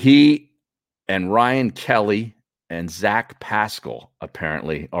 He and Ryan Kelly and Zach Pascal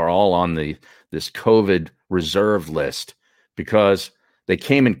apparently are all on this COVID reserve list because they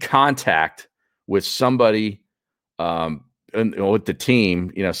came in contact with somebody with the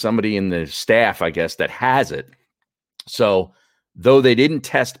team, somebody in the staff, I guess, that has it. So though they didn't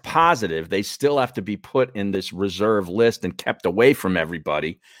test positive, they still have to be put in this reserve list and kept away from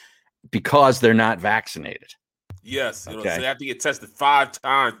everybody because they're not vaccinated. Yes. Okay. So they have to get tested 5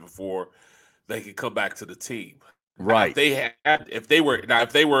 times before they can come back to the team. Right. If they were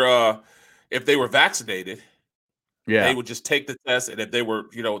vaccinated, they would just take the test, and if they were,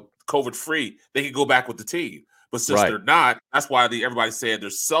 COVID free, they could go back with the team. But since they're not, that's why everybody's saying they're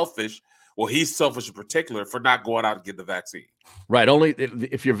selfish. Well, he's selfish in particular for not going out and getting the vaccine. Right. Only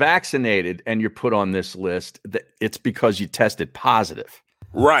if you're vaccinated and you're put on this list, it's because you tested positive.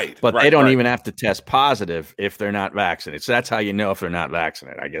 Right. But they don't even have to test positive if they're not vaccinated. So that's how you know if they're not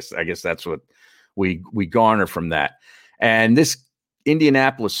vaccinated. I guess that's what we garner from that. And this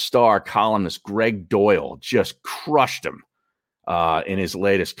Indianapolis Star columnist, Greg Doyle, just crushed him in his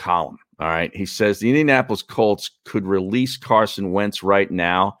latest column. All right. He says the Indianapolis Colts could release Carson Wentz right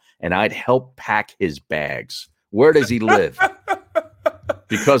now, and I'd help pack his bags. Where does he live?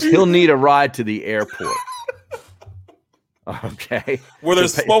 Because he'll need a ride to the airport. Okay. Where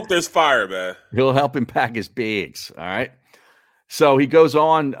there's smoke, there's fire, man. He'll help him pack his bags. All right. So he goes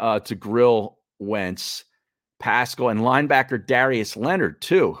on to grill Wentz, Pascal, and linebacker Darius Leonard,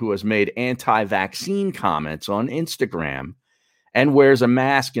 too, who has made anti-vaccine comments on Instagram and wears a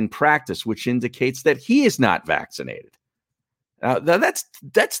mask in practice, which indicates that he is not vaccinated.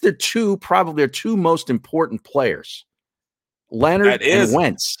 That's their two most important players, Leonard and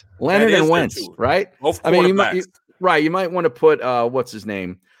Wentz. Leonard and Wentz, right? Both you might want to put what's his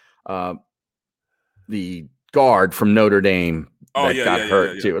name, the guard from Notre Dame that got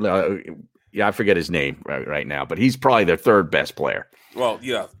hurt too. I forget his name right now, but he's probably their third best player. Well,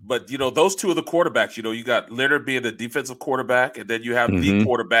 yeah, but those two are the quarterbacks. You got Leonard being the defensive quarterback, and then you have the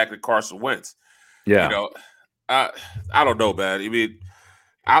quarterback and Carson Wentz. Yeah. I don't know, man. I mean,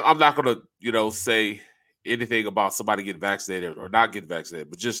 I'm not going to, say anything about somebody getting vaccinated or not getting vaccinated,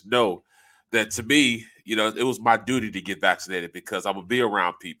 but just know that to me, it was my duty to get vaccinated because I'm going to be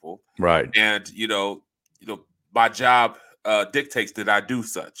around people. Right. And, my job dictates that I do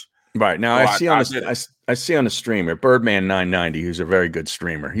such. Right. Now, I see on the streamer, Birdman990, who's a very good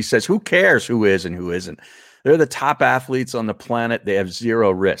streamer. He says, who cares who is and who isn't? They're the top athletes on the planet. They have zero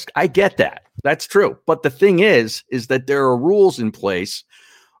risk. I get that. That's true. But the thing is that there are rules in place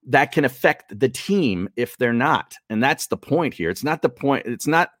that can affect the team if they're not. And that's the point here. It's not the point. It's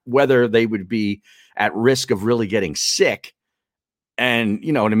not whether they would be at risk of really getting sick and,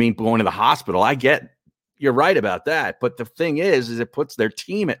 you know what I mean, going to the hospital. I get you're right about that. But the thing is it puts their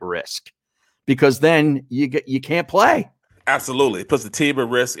team at risk because then you can't play. Absolutely. It puts the team at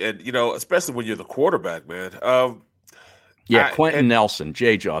risk. And, especially when you're the quarterback, man. Quentin Nelson,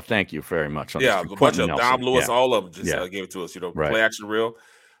 J-Jaw, thank you very much. A bunch of Dom Lewis, all of them just gave it to us, right. Play action real.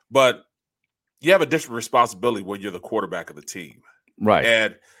 But you have a different responsibility when you're the quarterback of the team. Right.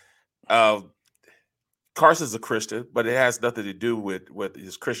 And Carson's a Christian, but it has nothing to do with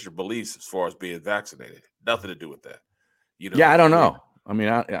his Christian beliefs as far as being vaccinated. Nothing to do with that. I don't know. I mean,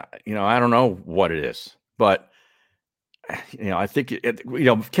 I don't know what it is, but I think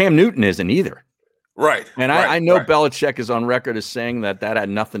Cam Newton isn't either. Right. And I know Belichick is on record as saying that had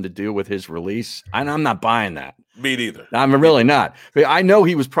nothing to do with his release. I'm not buying that. Me neither. I'm really not. But I know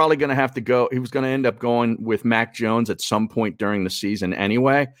he was probably going to have to go. He was going to end up going with Mac Jones at some point during the season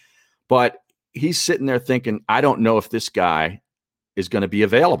anyway. But he's sitting there thinking, I don't know if this guy is going to be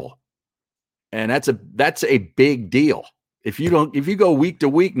available. And that's a big deal. If you go week to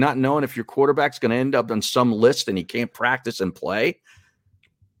week not knowing if your quarterback's going to end up on some list and he can't practice and play,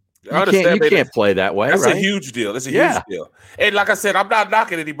 you can't play that way. That's right? a huge deal. That's a huge deal. And like I said, I'm not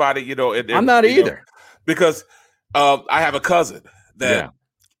knocking anybody. I'm not either because I have a cousin that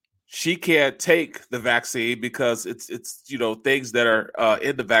she can't take the vaccine because it's things that are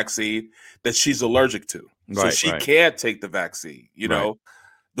in the vaccine that she's allergic to. So she can't take the vaccine.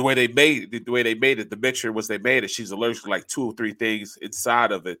 The way they made it, the mixture was they made it. She's allergic to like 2 or 3 things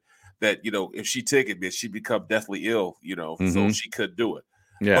inside of it that if she took it, she'd become deathly ill. So she couldn't do it.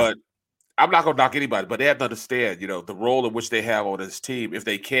 Yeah. But I'm not going to knock anybody, but they have to understand, the role in which they have on this team. If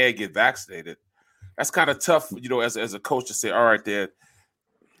they can get vaccinated, that's kind of tough, as a coach to say, all right, then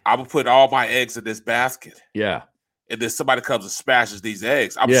I'm going to put all my eggs in this basket. Yeah. And then somebody comes and smashes these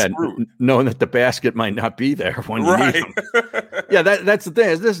eggs. I'm screwed. Knowing that the basket might not be there when you need them. Yeah, that's the thing.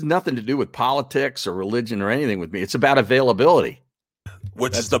 This has nothing to do with politics or religion or anything with me. It's about availability.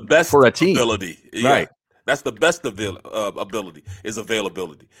 Which is the best for a team. Ability. Yeah. Right. That's the best ability is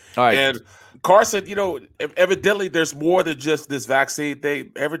availability. All right. And Carson, evidently there's more than just this vaccine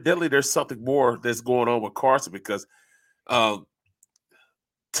thing. Evidently there's something more that's going on with Carson because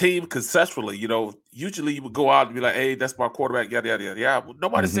team conceptually, usually you would go out and be like, hey, that's my quarterback, yada, yada, yada. Yeah,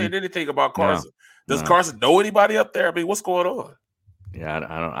 nobody's saying anything about Carson. Does Carson know anybody up there? I mean, what's going on? Yeah,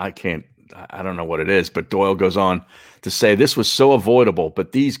 I don't know what it is, but Doyle goes on to say this was so avoidable,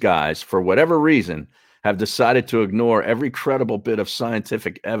 but these guys, for whatever reason, have decided to ignore every credible bit of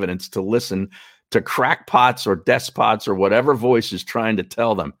scientific evidence to listen to crackpots or despots or whatever voice is trying to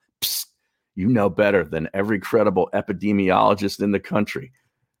tell them, psst, You know better than every credible epidemiologist in the country.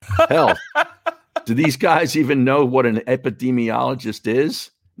 Hell, do these guys even know what an epidemiologist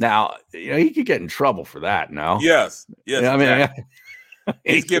is? Now, he could get in trouble for that. No. Yes. I mean, exactly.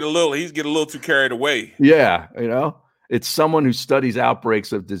 He's getting a little too carried away. Yeah, it's someone who studies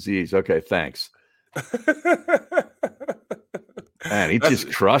outbreaks of disease. Okay, thanks. Man, he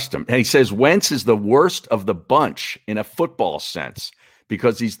just crushed him. And he says Wentz is the worst of the bunch in a football sense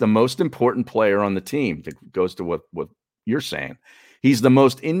because he's the most important player on the team. That goes to what you're saying. He's the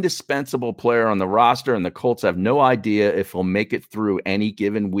most indispensable player on the roster, and the Colts have no idea if he'll make it through any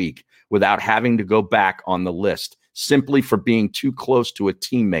given week without having to go back on the list simply for being too close to a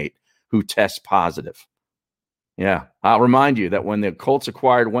teammate who tests positive. Yeah, I'll remind you that when the Colts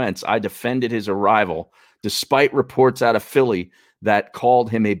acquired Wentz, I defended his arrival despite reports out of Philly that called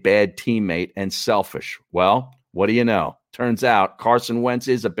him a bad teammate and selfish. Well, what do you know? Turns out Carson Wentz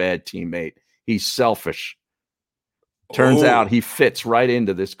is a bad teammate. He's selfish. Turns out he fits right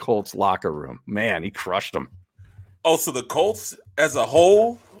into this Colts locker room. Man, he crushed them. Oh, so the Colts as a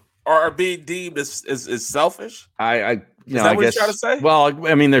whole are being deemed as selfish? I guess what you're trying to say? Well,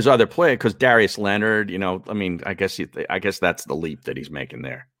 I mean, there's other players because Darius Leonard, I guess that's the leap that he's making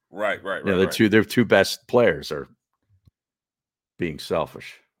there. Right. Their two best players are being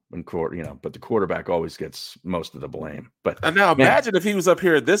selfish. But the quarterback always gets most of the blame. But and now imagine if he was up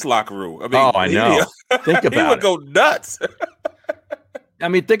here in this locker room. I mean, I know. Think about it. He would go nuts. I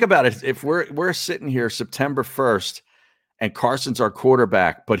mean, think about it. If we're sitting here September 1st and Carson's our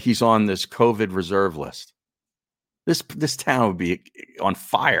quarterback, but he's on this COVID reserve list, this town would be on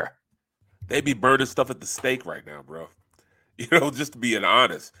fire. They'd be burning stuff at the stake right now, bro. Just being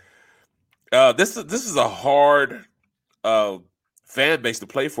honest. This is a hard fan base to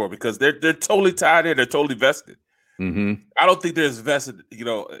play for because they're totally tied in, they're totally vested. Mm-hmm. I don't think they're as vested,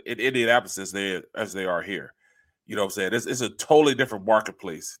 in Indianapolis as they are here. You know what I'm saying? It's a totally different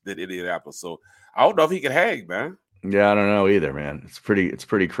marketplace than Indianapolis. So I don't know if he can hang, man. Yeah, I don't know either, man. It's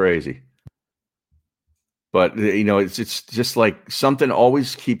pretty crazy. But it's just like something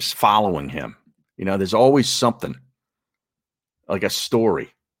always keeps following him. There's always something, like a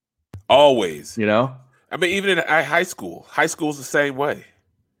story. Always. I mean, even in high school's the same way.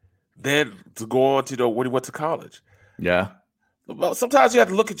 Then to go on to when he went to college. Yeah. Well, sometimes you have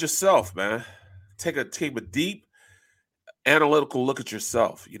to look at yourself, man. Take a deep analytical look at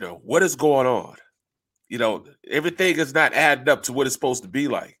yourself. What is going on? Everything is not adding up to what it's supposed to be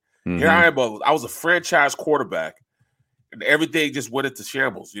like. Mm-hmm. Here I am. I was a franchise quarterback, and everything just went into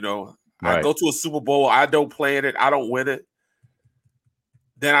shambles. Right. I go to a Super Bowl. I don't play in it. I don't win it.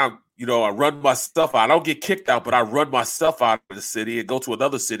 Then I run my stuff out. I don't get kicked out, but I run my stuff out of the city and go to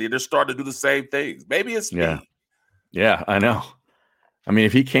another city, and they're starting to do the same things. Maybe it's me. Yeah, I know. I mean,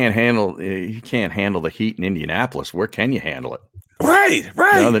 if he can't handle the heat in Indianapolis, where can you handle it? Right.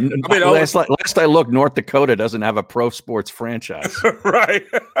 Last I looked, North Dakota doesn't have a pro sports franchise. Right.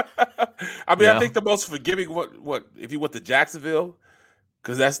 I mean, I think the most forgiving what if you went to Jacksonville,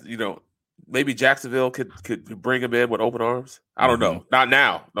 because that's maybe Jacksonville could bring him in with open arms. I don't know. Not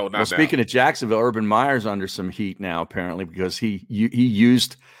now. No, not now. Speaking of Jacksonville, Urban Meyer's under some heat now apparently because he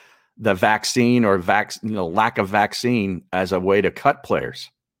used the vaccine or lack of vaccine as a way to cut players.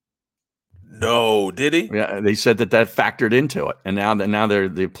 No, did he? Yeah, they said that factored into it, and now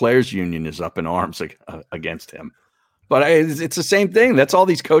the players' union is up in arms against him. But it's the same thing. That's all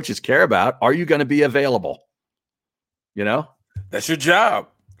these coaches care about. Are you going to be available? That's your job,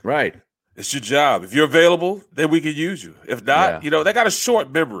 right? It's your job. If you're available, then we can use you. If not, they got a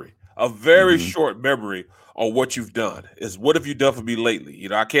short memory, a very short memory on what you've done. Is what have you done for me lately?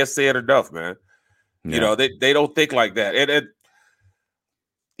 I can't say it enough, man. Yeah. They don't think like that, and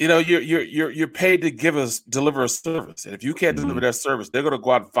you're paid to deliver a service, and if you can't deliver that service, they're going to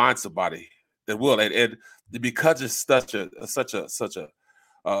go out and find somebody that will. And because it's such a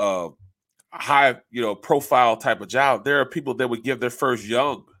high profile type of job, there are people that would give their first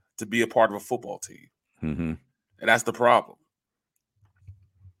young to be a part of a football team, and that's the problem.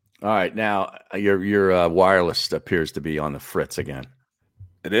 All right, now your wireless appears to be on the fritz again.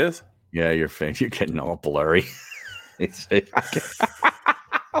 It is. Yeah, you're getting all blurry.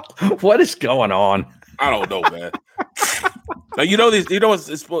 What is going on? I don't know, man. Now,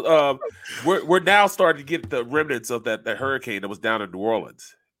 we're now starting to get the remnants of that hurricane that was down in New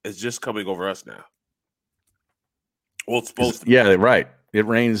Orleans. It's just coming over us now. Well, it's supposed to be. Yeah, right.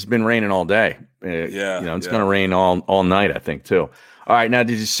 It's been raining all day. It's going to rain all night, I think, too. All right, now,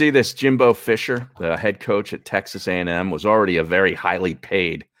 did you see this? Jimbo Fisher, the head coach at Texas A&M, was already a very highly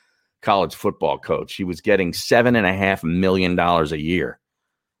paid college football coach. He was getting $7.5 million a year.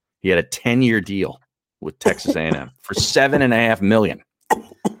 He had a 10-year deal with Texas A&M for $7.5 million.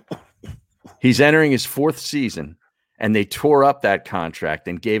 He's entering his 4th season, and they tore up that contract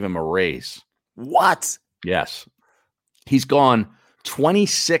and gave him a raise. What? Yes. He's gone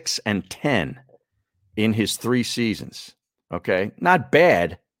 26-10 in his 3 seasons. Okay. Not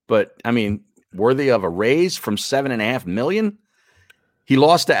bad, but I mean, worthy of a raise from $7.5 million. He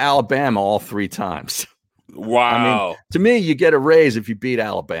lost to Alabama all 3 times. Wow. I mean, to me, you get a raise if you beat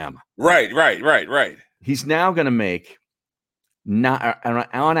Alabama. Right. He's now going to make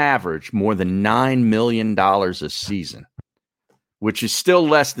on average more than $9 million a season, which is still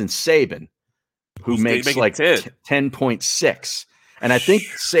less than Saban, who makes like 10.6. And I think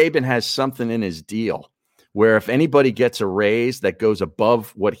Saban has something in his deal where if anybody gets a raise that goes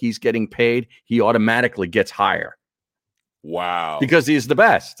above what he's getting paid, he automatically gets higher. Wow. Because he's the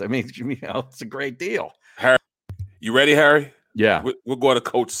best. I mean, it's a great deal. Harry, you ready, Harry? Yeah. We're going to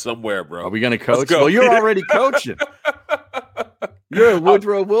coach somewhere, bro. Are we going to coach? Well, you're already coaching. You're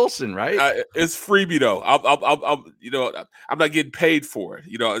Woodrow Wilson, right? It's freebie though. I'm not getting paid for it.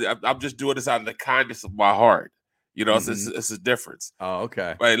 I'm just doing this out of the kindness of my heart. It's a difference. Oh,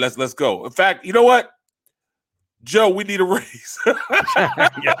 okay. Right, let's go. In fact, you know what, Joe, we need a raise.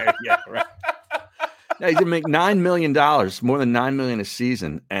 yeah, right. Now, he's gonna make $9 million, more than $9 million a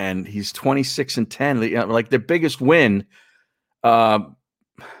season, and he's 26-10. Like the biggest win. I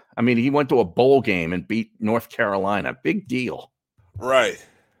mean, he went to a bowl game and beat North Carolina. Big deal. Right.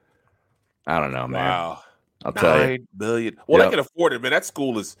 I don't know, man. Wow. I'll tell you. $9 million. Well, they can afford it, man. That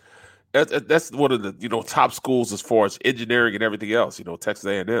school is that's one of the top schools as far as engineering and everything else. Texas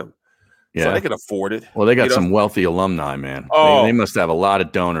A&M. Yeah, so they can afford it. Well, they got some wealthy alumni, man. Oh, they must have a lot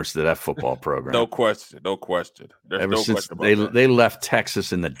of donors to that football program. No question. There's Ever no since question about they left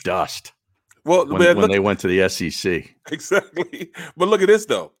Texas in the dust. Well, when they went to the SEC. Exactly. But look at this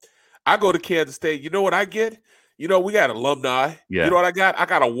though. I go to Kansas State. You know what I get? We got alumni. Yeah. You know what I got? I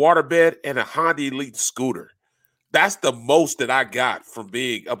got a waterbed and a Honda Elite scooter. That's the most that I got from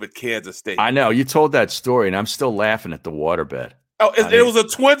being up at Kansas State. I know. You told that story, and I'm still laughing at the waterbed. Oh, it was a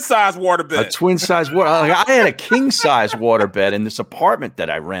twin-size waterbed. A twin-size water. I had a king-size waterbed in this apartment that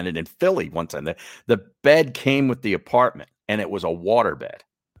I rented in Philly one time. The bed came with the apartment, and it was a waterbed.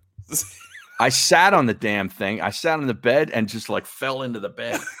 I sat on the damn thing. I sat on the bed and just like fell into the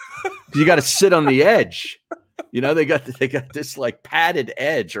bed. You got to sit on the edge. They got this like padded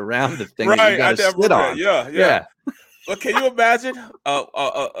edge around the thing that you got to sit on. Yeah. Well, can you imagine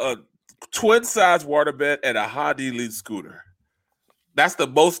a twin-size waterbed and a Honda Elite scooter? That's the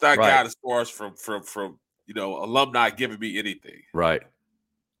most I got as far as from alumni giving me anything. Right.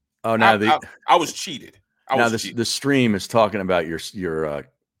 Oh, now I was cheated. The stream is talking about your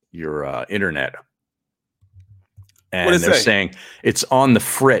internet, and they're saying it's on the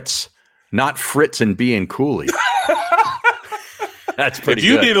Fritz, not Fritz and B and Cooley. That's pretty. If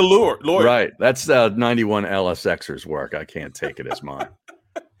you good. need a lawyer, right? That's 91 LSXer's work. I can't take it as mine.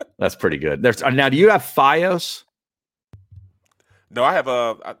 That's pretty good. Now, do you have FiOS? No, I have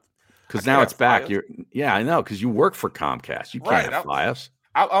because now it's back. I know, because you work for Comcast. You can't have FiOS.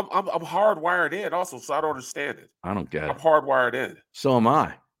 I'm hardwired in also, so I don't understand it. I don't get it. I'm hardwired in. So am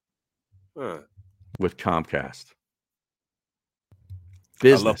I. With Comcast.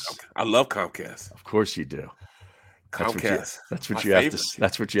 Business. I love Comcast. Of course you do. Comcast. That's what you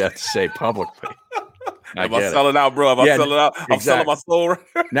have to say publicly. Am I selling out, bro? I'm selling out. I'm selling my soul.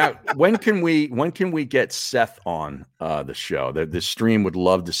 Now, when can we get Seth on the show? The stream would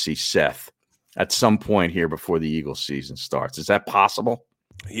love to see Seth at some point here before the Eagles season starts. Is that possible?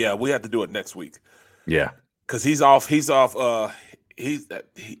 Yeah, we have to do it next week. Yeah, because he's off. He said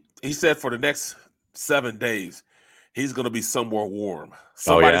for the next 7 days he's going to be somewhere warm.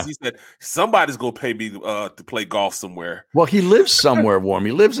 He said somebody's going to pay me to play golf somewhere. Well, he lives somewhere warm.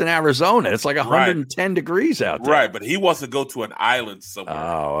 He lives in Arizona. It's like 110 degrees out there. Right, but he wants to go to an island somewhere.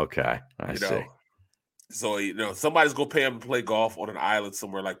 Oh, okay. I see. So, somebody's going to pay him to play golf on an island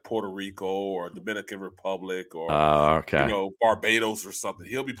somewhere like Puerto Rico or Dominican Republic or Barbados or something.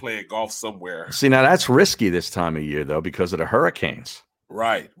 He'll be playing golf somewhere. See, now that's risky this time of year though because of the hurricanes.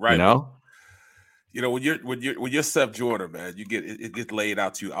 Right. When you're Seth Joyner, man, it gets laid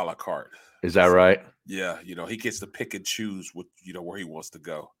out to you a la carte. Is that right? Yeah, he gets to pick and choose with where he wants to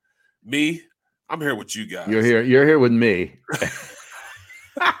go. Me, I'm here with you guys. You're here with me.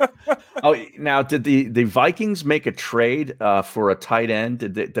 Oh, now did the Vikings make a trade for a tight end?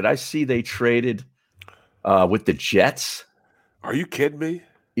 Did I see they traded with the Jets? Are you kidding me?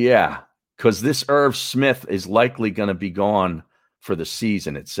 Yeah, because this Irv Smith is likely going to be gone for the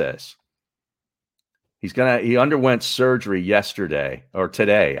season. It says. He underwent surgery yesterday or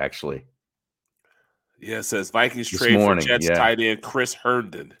today, actually. Yeah, it says Vikings This trade morning, for Jets yeah. tight end Chris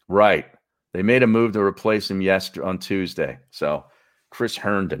Herndon. Right. They made a move to replace him on Tuesday. So Chris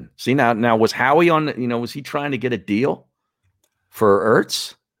Herndon. See now was Howie on? Was he trying to get a deal for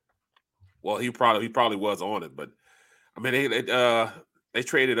Ertz? Well, he probably was on it, but I mean they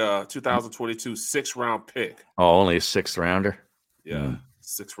traded a 2022 6th-round pick. Oh, only a 6th rounder. Yeah,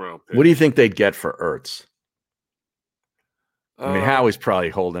 6th-round pick. What do you think they'd get for Ertz? I mean, Howie's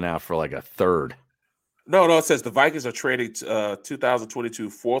probably holding out for like a 3rd. No, it says the Vikings are trading 2022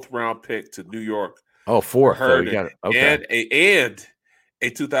 4th-round pick to New York. Oh, 4th. Herndon, Okay. And a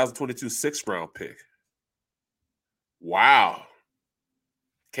 2022 6th-round pick. Wow.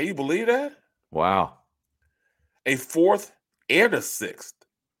 Can you believe that? Wow. A 4th and a 6th.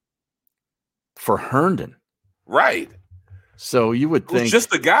 For Herndon. Right. So you would think. Who's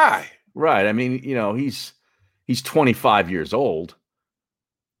just a guy. Right. I mean, he's 25 years old.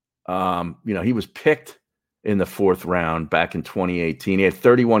 He was picked in the 4th round back in 2018. He had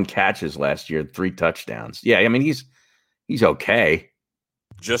 31 catches last year, 3 touchdowns. Yeah, I mean, he's okay.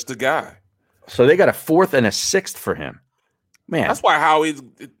 Just a guy. So they got a 4th and a 6th for him. Man. That's why Howie's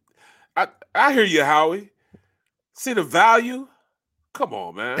I hear you, Howie. See the value? Come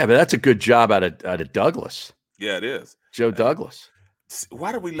on, man. Yeah, but that's a good job out of Douglas. Yeah, it is. Joe Douglas.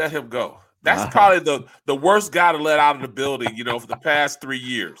 Why did we let him go? That's probably the worst guy to let out of the building, for the past 3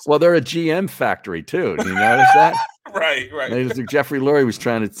 years. Well, they're a GM factory too. Do you notice that? Right. Jeffrey Lurie was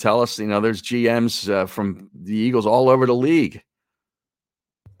trying to tell us, there's GMs from the Eagles all over the league.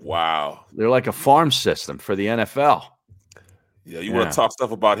 Wow. They're like a farm system for the NFL. Yeah, you want to talk stuff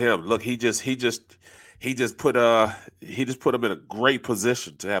about him. Look, he just put him in a great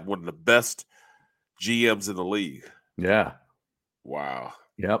position to have one of the best GMs in the league. Yeah. Wow.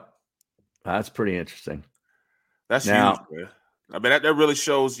 Yep. That's pretty interesting. That's huge, man. I mean, that really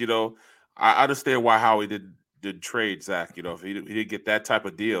shows, I understand why Howie didn't trade Zach, if he didn't get that type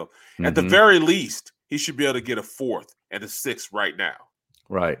of deal. Mm-hmm. At the very least, he should be able to get a 4th and a 6th right now.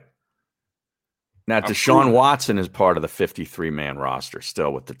 Right. Now, Deshaun Watson is part of the 53-man roster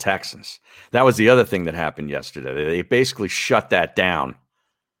still with the Texans. That was the other thing that happened yesterday. They basically shut that down,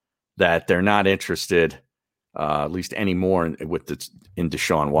 that they're not interested, at least anymore, in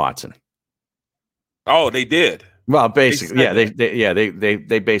Deshaun Watson. Oh, they did. Well, basically,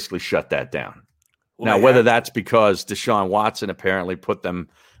 they basically shut that down. Well, now, whether that's because Deshaun Watson apparently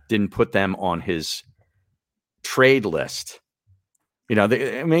didn't put them on his trade list, with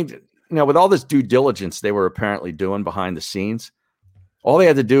all this due diligence they were apparently doing behind the scenes, all they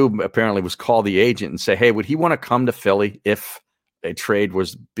had to do apparently was call the agent and say, "Hey, would he want to come to Philly if a trade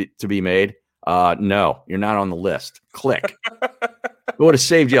was to be made?" No, you're not on the list. Click. It would have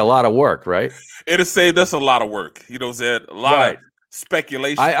saved you a lot of work, right? It has saved us a lot of work. You know what I'm saying? A lot of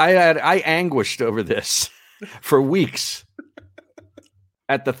speculation. I anguished over this for weeks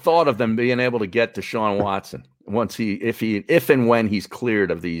at the thought of them being able to get Deshaun Watson if and when he's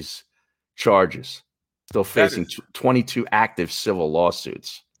cleared of these charges, still facing 22 active civil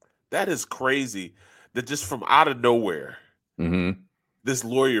lawsuits. That is crazy. That just from out of nowhere, this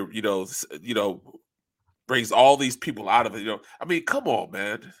lawyer, brings all these people out of it. I mean, come on,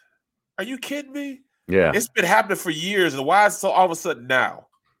 man. Are you kidding me? Yeah. It's been happening for years. And why is it so all of a sudden now?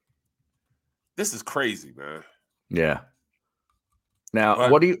 This is crazy, man. Yeah. Now,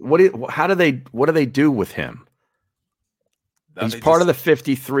 what do they do with him? He's part of the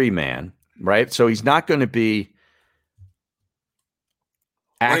 53-man, right? So he's not going to be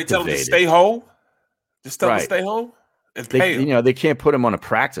activated. Tell him to stay home? Just tell him to stay home and pay him. They can't put him on a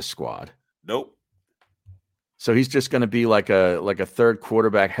practice squad. Nope. So he's just going to be like a third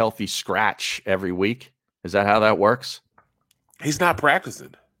quarterback healthy scratch every week. Is that how that works? He's not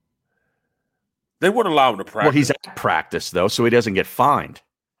practicing. They wouldn't allow him to practice. Well, he's at practice, though, so he doesn't get fined.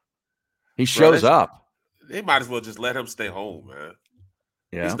 He shows up. They might as well just let him stay home, man.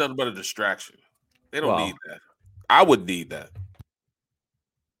 Yeah. He's nothing but a distraction. They don't need that. I would need that.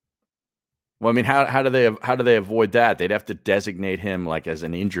 Well, I mean, how do they avoid that? They'd have to designate him like as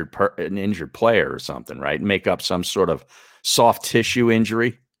an injured player or something, right? Make up some sort of soft tissue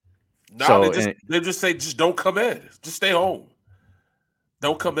injury. No, they just say, just don't come in. Just stay home.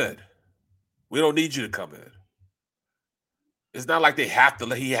 Don't come in. We don't need you to come in. It's not like he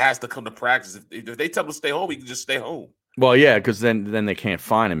has to come to practice. If they tell him to stay home, he can just stay home. Well, yeah, because then they can't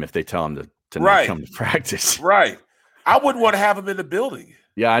fine him if they tell him to not come to practice. Right. I wouldn't want to have him in the building.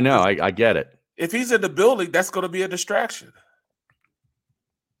 Yeah, I know. I get it. If he's in the building, that's going to be a distraction.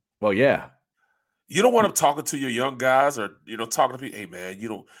 Well, yeah. You don't want him talking to your young guys or, talking to people. Hey, man,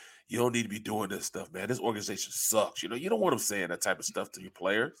 you you don't need to be doing this stuff, man. This organization sucks. You know, you don't want them saying that type of stuff to your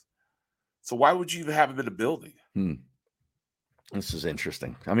players. So why would you even have them in the building? This is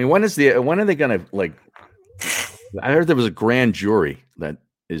interesting. I mean, when are they going to, like, I heard there was a grand jury that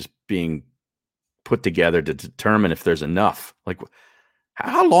is being put together to determine if there's enough. Like,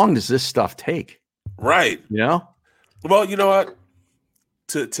 how long does this stuff take? Right. You know? Well, you know what?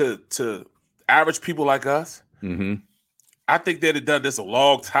 To average people like us, I think they'd have done this a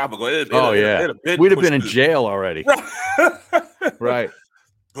long time ago. We'd have been in jail already. Right.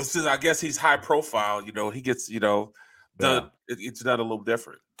 But since I guess he's high profile, you know, he gets, you know, done. It's done a little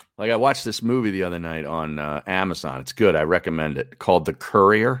different. Like, I watched this movie the other night on Amazon. It's good. I recommend it. Called The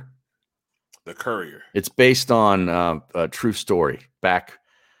Courier. The Courier. It's based on a true story back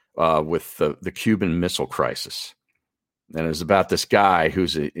with the Cuban Missile Crisis. And it was about this guy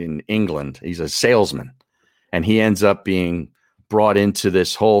who's in England. He's a salesman. And he ends up being brought into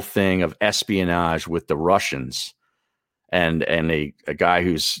this whole thing of espionage with the Russians. And a guy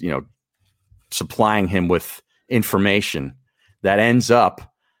who's, you know, supplying him with information that ends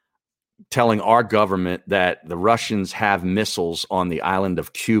up telling our government that the Russians have missiles on the island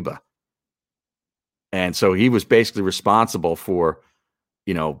of Cuba. And so he was basically responsible for,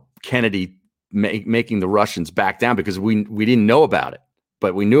 you know, Kennedy making the Russians back down, because we didn't know about it,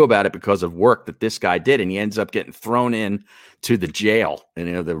 but we knew about it because of work that this guy did. And he ends up getting thrown in to the jail, and,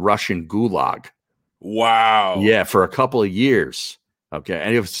 you know, the Russian gulag. Wow. Yeah. For a couple of years. Okay.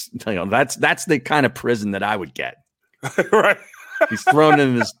 And it was, you know, that's the kind of prison that I would get. Right. He's thrown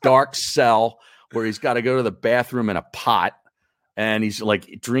in this dark cell where he's got to go to the bathroom in a pot, and he's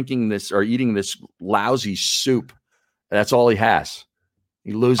like drinking this or eating this lousy soup. That's all he has.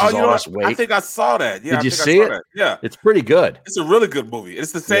 He loses all his weight. I think I saw that. Yeah. Did you see it? Yeah. It's pretty good. It's a really good movie.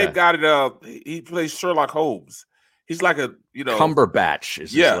 It's the same guy that he plays Sherlock Holmes. He's like a, you know, Cumberbatch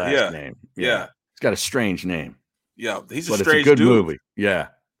is his last name. Yeah. He's got a strange name. Yeah. He's a but strange it's a good dude. movie. Yeah.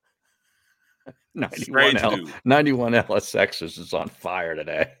 91 LSX is on fire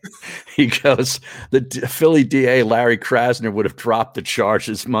today. He goes, the Philly DA Larry Krasner would have dropped the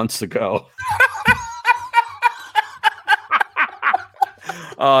charges months ago.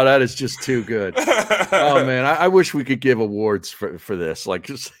 Oh, that is just too good. Oh man, I wish we could give awards for this. Like,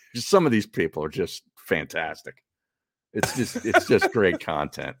 just some of these people are just fantastic. It's just great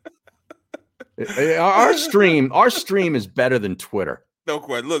content. Our stream is better than Twitter. No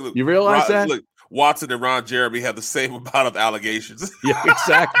question. Look, you realize that? Look, Watson and Ron Jeremy have the same amount of allegations. Yeah,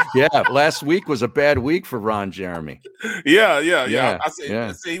 exactly. Yeah, last week was a bad week for Ron Jeremy. Yeah. I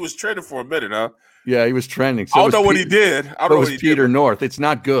say he was trending for a minute, huh? Yeah, he was trending. So I don't know what he did. I don't know what he did. Peter North. It's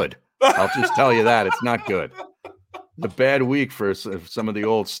not good. I'll just tell you that. It's not good. It's a bad week for some of the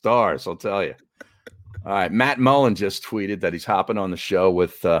old stars, I'll tell you. All right, Matt Mullen just tweeted that he's hopping on the show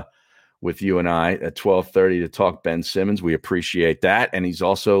with you and I at 12:30 to talk Ben Simmons. We appreciate that, and he's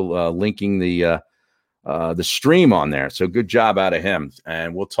also linking the stream on there. So good job out of him,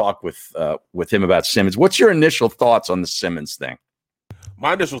 and we'll talk with him about Simmons. What's your initial thoughts on the Simmons thing?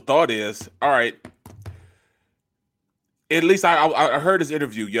 My initial thought is, all right. At least I heard his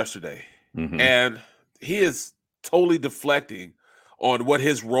interview yesterday, and he is totally deflecting on what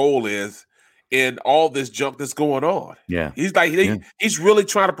his role is in all this junk that's going on. Yeah, he's like he's really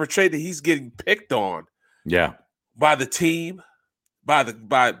trying to portray that he's getting picked on. Yeah, by the team, by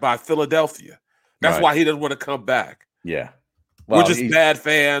Philadelphia. That's why he doesn't want to come back. Yeah, we're just bad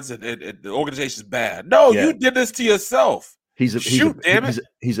fans, and the organization's bad. No, you did this to yourself. He's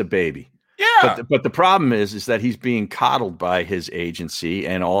a baby. Yeah. But the problem is that he's being coddled by his agency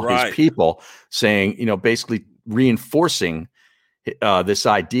and all his people, saying, you know, basically reinforcing this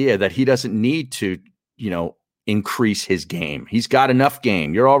idea that he doesn't need to, you know, increase his game. He's got enough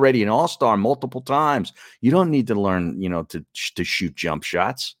game. You're already an all-star multiple times. You don't need to learn, you know, to shoot jump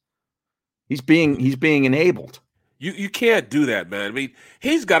shots. He's being enabled. You can't do that, man. I mean,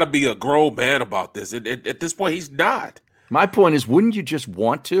 he's got to be a grown man about this. And at this point, he's not. My point is, wouldn't you just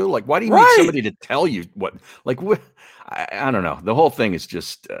want to? Like, why do you need somebody to tell you what? Like, I don't know. The whole thing is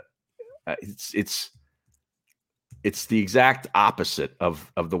just it's the exact opposite of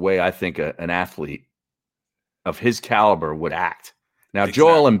the way I think an athlete of his caliber would act. Now,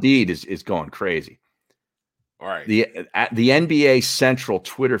 Joel Embiid is going crazy. All right. The NBA Central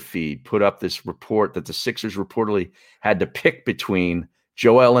Twitter feed put up this report that the Sixers reportedly had to pick between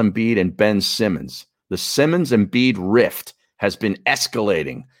Joel Embiid and Ben Simmons. The Simmons-Embiid rift has been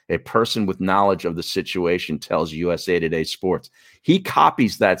escalating, a person with knowledge of the situation tells USA Today Sports. He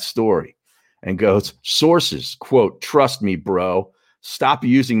copies that story and goes, sources, quote, trust me, bro. Stop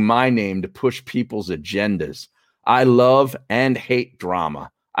using my name to push people's agendas. I love and hate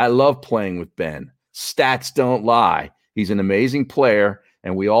drama. I love playing with Ben. Stats don't lie. He's an amazing player,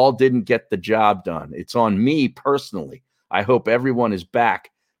 and we all didn't get the job done. It's on me personally. I hope everyone is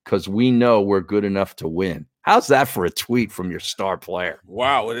back because we know we're good enough to win. How's that for a tweet from your star player?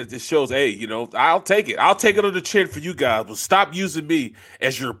 Wow, it shows, hey, I'll take it. I'll take it on the chin for you guys, but stop using me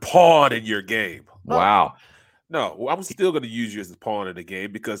as your pawn in your game. Wow. No, I'm still going to use you as a pawn in the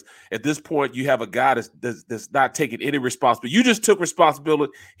game because at this point you have a guy that's not taking any responsibility. You just took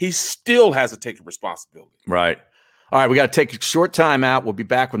responsibility. He still hasn't taken responsibility. Right. All right, we got to take a short time out. We'll be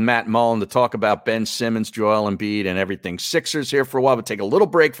back with Matt Mullen to talk about Ben Simmons, Joel Embiid, and everything Sixers here for a while. We'll take a little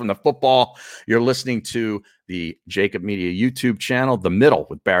break from the football. You're listening to the Jacob Media YouTube channel, The Middle,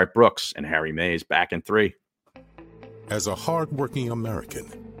 with Barrett Brooks and Harry Mays. Back in 3. As a hardworking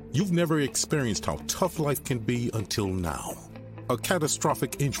American, you've never experienced how tough life can be until now. A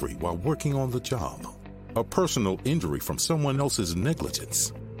catastrophic injury while working on the job. A personal injury from someone else's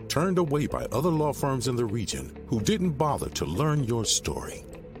negligence. Turned away by other law firms in the region who didn't bother to learn your story.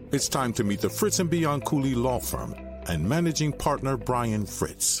 It's time to meet the Fritz & Bianculli Law Firm and managing partner Brian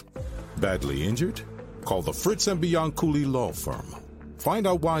Fritz. Badly injured? Call the Fritz & Bianculli Law Firm. Find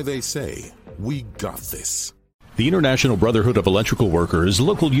out why they say, "We got this." The International Brotherhood of Electrical Workers,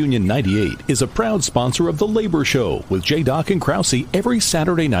 Local Union 98, is a proud sponsor of The Labor Show with J. Doc and Krause every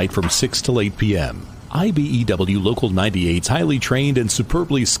Saturday night from 6 till 8 p.m. IBEW Local 98's highly trained and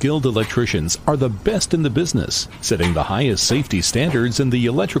superbly skilled electricians are the best in the business, setting the highest safety standards in the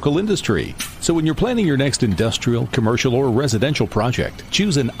electrical industry. So when you're planning your next industrial, commercial, or residential project,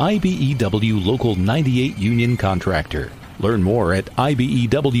 choose an IBEW Local 98 union contractor. Learn more at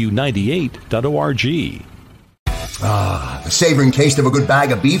IBEW98.org. The savoring taste of a good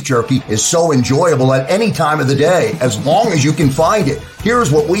bag of beef jerky is so enjoyable at any time of the day, as long as you can find it.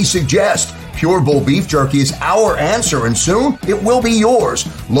 Here's what we suggest. Pure Bull Beef Jerky is our answer, and soon it will be yours.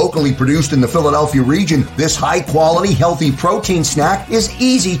 Locally produced in the Philadelphia region, this high-quality, healthy protein snack is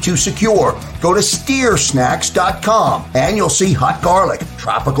easy to secure. Go to steersnacks.com, and you'll see hot garlic,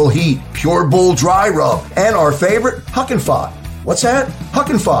 tropical heat, Pure Bull dry rub, and our favorite, Huck and Fod. What's that? Huck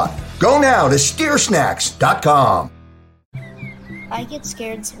and Fod. Go now to steersnacks.com. I get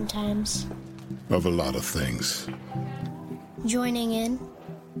scared sometimes. Of a lot of things. Joining in.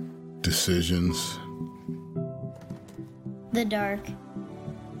 Decisions. The dark.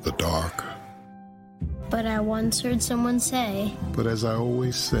 The dark. But I once heard someone say, But as I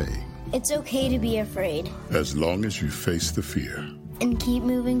always say, it's okay to be afraid. as long as you face the fear. And keep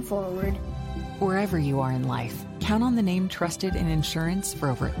moving forward. Wherever you are in life, count on the name trusted in insurance for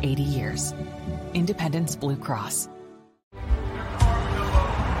over 80 years. Independence Blue Cross.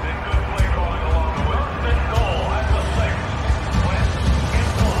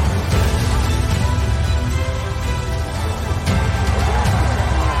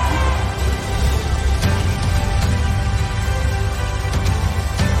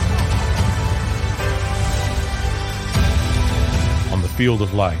 On the field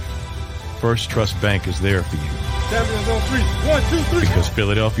of life, First Trust Bank is there for you. Champions on 3. 1, 2, 3. Because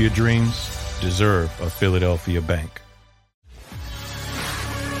Philadelphia dreams deserve a Philadelphia bank.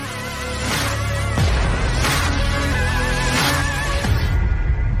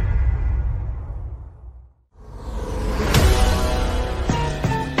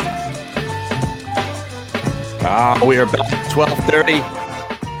 We are back at 12:30.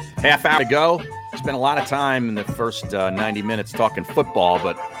 Half hour to go. Spent a lot of time in the first 90 minutes talking football,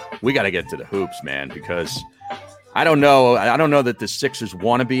 but we got to get to the hoops, man, because I don't know that the Sixers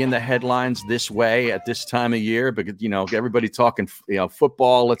want to be in the headlines this way at this time of year, because, everybody talking,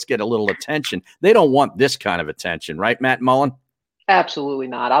 football, let's get a little attention. They don't want this kind of attention, right, Matt Mullen? Absolutely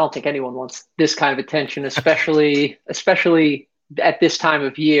not. I don't think anyone wants this kind of attention, especially at this time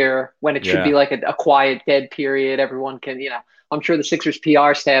of year when it should be like a quiet, dead period. Everyone can, I'm sure the Sixers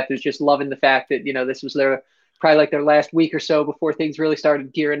PR staff is just loving the fact that, this was probably like their last week or so before things really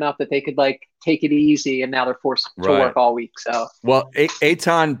started gearing up, that they could take it easy, and now they're forced to work all week. So, well,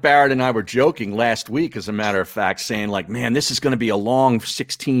 Eytan, Barrett, and I were joking last week, as a matter of fact, saying man, this is going to be a long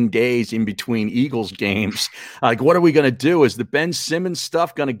 16 days in between Eagles games. What are we going to do? Is the Ben Simmons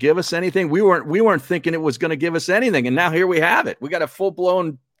stuff going to give us anything? We weren't thinking it was going to give us anything, and now here we have it. We got a full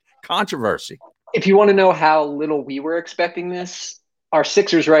blown controversy. If you want to know how little we were expecting this, our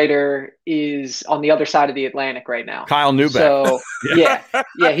Sixers writer is on the other side of the Atlantic right now. Kyle Neubeck. So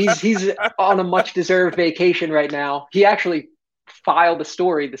he's on a much deserved vacation right now. He actually filed a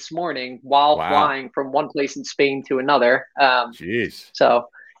story this morning while flying from one place in Spain to another. Jeez. So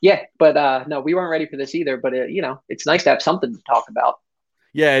no, we weren't ready for this either. But it's nice to have something to talk about.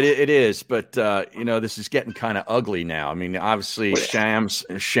 Yeah, it is, but this is getting kind of ugly now. I mean, obviously, Shams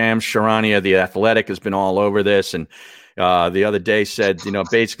Charania, the Athletic, has been all over this, and the other day said,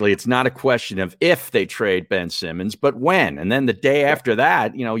 basically, it's not a question of if they trade Ben Simmons, but when. And then the day after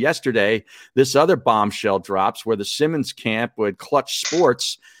that, yesterday, this other bombshell drops where the Simmons camp with Clutch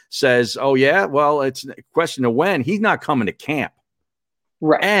Sports says, "Oh yeah, well, it's a question of when. He's not coming to camp."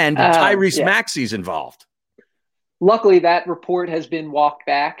 Right. And Tyrese Maxey's involved. Luckily, that report has been walked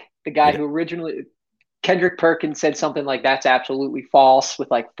back. The guy who originally, Kendrick Perkins, said something like that's absolutely false with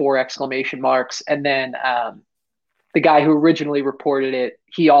like 4 exclamation marks. And then the guy who originally reported it,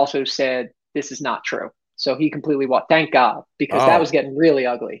 he also said this is not true. So he completely walked. Thank God, because that was getting really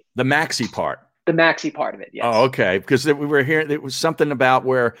ugly. The Maxey part. The Maxey part of it, yes. Oh, okay. Because we were hearing, it was something about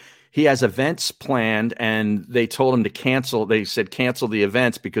where he has events planned and they told him to cancel. They said cancel the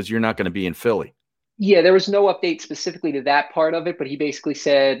events because you're not going to be in Philly. Yeah, there was no update specifically to that part of it, but he basically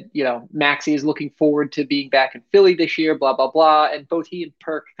said, Maxey is looking forward to being back in Philly this year, blah, blah, blah. And both he and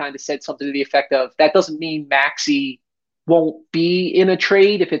Perk kind of said something to the effect of, that doesn't mean Maxey won't be in a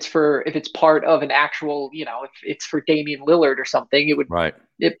trade if it's part of an actual, if it's for Damian Lillard or something, it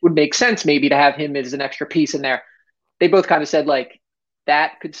would make sense maybe to have him as an extra piece in there. They both kind of said like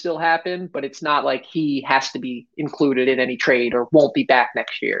that could still happen, but it's not like he has to be included in any trade or won't be back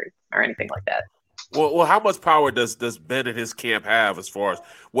next year or anything like that. Well, how much power does Ben and his camp have as far as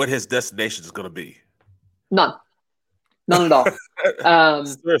what his destination is going to be? None at all.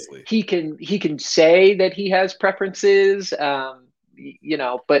 Seriously, he can say that he has preferences,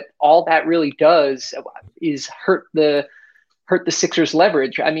 but all that really does is hurt the Sixers'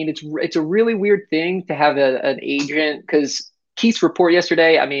 leverage. I mean, it's a really weird thing to have an agent, because Keith's report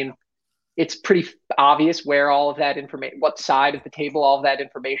yesterday, I mean, it's pretty obvious where all of that information, what side of the table all of that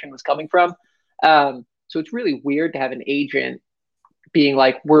information was coming from. So it's really weird to have an agent being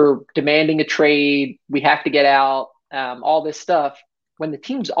like, we're demanding a trade, we have to get out, all this stuff, when the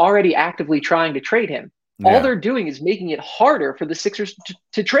team's already actively trying to trade him. Yeah. All they're doing is making it harder for the Sixers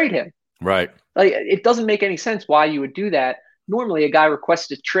to trade him. Right. Like, it doesn't make any sense why you would do that. Normally, a guy requests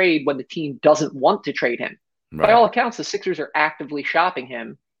a trade when the team doesn't want to trade him. Right. By all accounts, the Sixers are actively shopping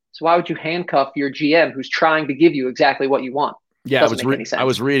him. So why would you handcuff your GM who's trying to give you exactly what you want? Yeah, I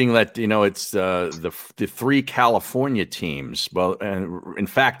was reading that, it's the 3 California teams. Well, and in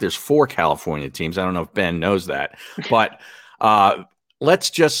fact, there's 4 California teams. I don't know if Ben knows that, but let's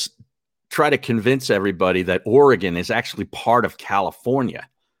just try to convince everybody that Oregon is actually part of California.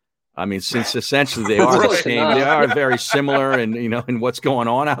 I mean, since essentially they are the same, they are very similar, and in what's going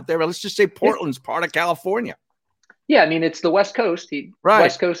on out there. But let's just say Portland's part of California. Yeah, I mean, it's the West Coast.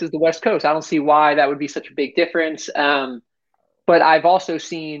 West Coast is the West Coast. I don't see why that would be such a big difference. But I've also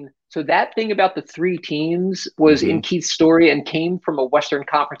seen, so that thing about the 3 teams was in Keith's story and came from a Western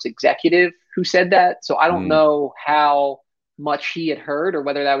Conference executive who said that. So I don't know how much he had heard or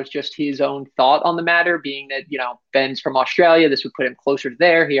whether that was just his own thought on the matter, being that, Ben's from Australia. This would put him closer to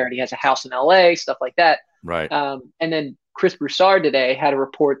there. He already has a house in LA, stuff like that. Right. And then Chris Broussard today had a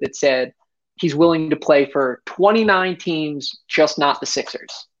report that said he's willing to play for 29 teams, just not the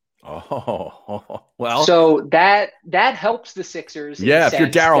Sixers. Oh, well. So that helps the Sixers. Yeah, if you're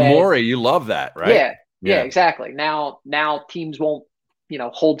Daryl Morey, you love that, right? Yeah, exactly. Now teams won't,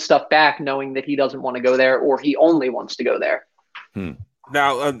 hold stuff back knowing that he doesn't want to go there or he only wants to go there.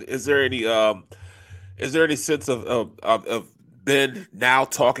 Now, is there any sense of Ben now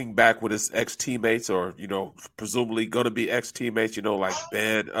talking back with his ex-teammates or, presumably going to be ex-teammates, like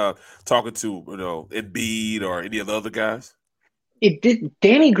Ben talking to, Embiid or any of the other guys?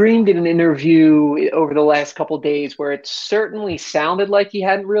 Danny Green did an interview over the last couple of days where it certainly sounded like he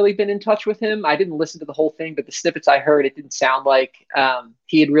hadn't really been in touch with him. I didn't listen to the whole thing, but the snippets I heard, it didn't sound like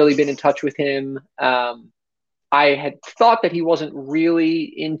he had really been in touch with him. I had thought that he wasn't really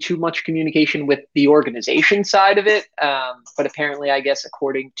in too much communication with the organization side of it. But apparently, I guess,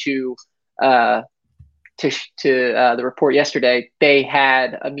 according to the report yesterday, they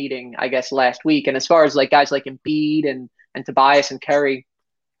had a meeting, I guess, last week. And as far as like guys like Embiid and Tobias and Curry,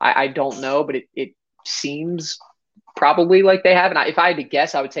 I don't know, but it seems probably like they haven't. If I had to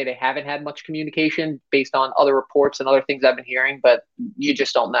guess, I would say they haven't had much communication based on other reports and other things I've been hearing, but you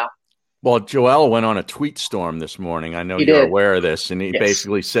just don't know. Well, Joel went on a tweet storm this morning. I know you're aware of this, and he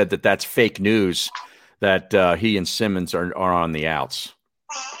basically said that that's fake news, that he and Simmons are on the outs.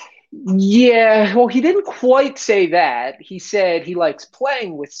 Yeah, well, he didn't quite say that. He said he likes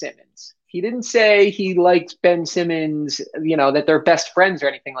playing with Simmons. He didn't say he likes Ben Simmons, that they're best friends or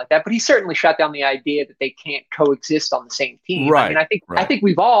anything like that. But he certainly shot down the idea that they can't coexist on the same team. Right. I mean, I think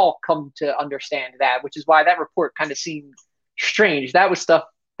we've all come to understand that, which is why that report kind of seemed strange. That was stuff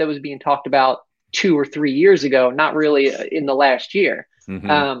that was being talked about 2 or 3 years ago, not really in the last year.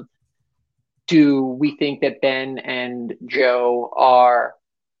 Mm-hmm. Do we think that Ben and Joe are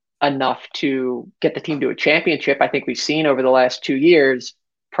enough to get the team to a championship? I think we've seen over the last 2 years,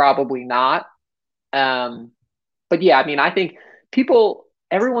 probably not. But yeah, I mean, I think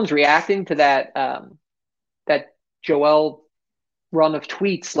everyone's reacting to that Joel run of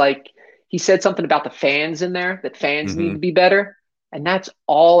tweets. Like, he said something about the fans in there, that fans need to be better. And that's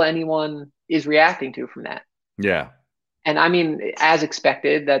all anyone is reacting to from that. Yeah. And I mean, as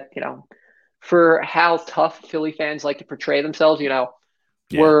expected, that, for how tough Philly fans like to portray themselves, it's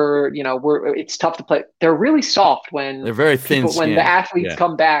tough to play. They're really soft when they're very thin-skinned. When the athletes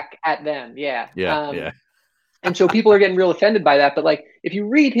come back at them. Yeah. Yeah. And so people are getting real offended by that. But like, if you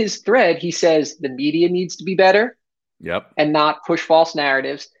read his thread, he says the media needs to be better. Yep. And not push false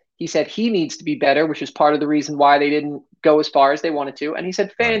narratives. He said he needs to be better, which is part of the reason why they didn't go as far as they wanted to. And he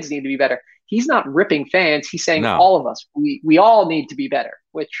said fans need to be better. He's not ripping fans. He's saying all of us, we all need to be better,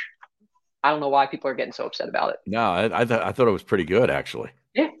 which I don't know why people are getting so upset about it. No, I thought it was pretty good, actually.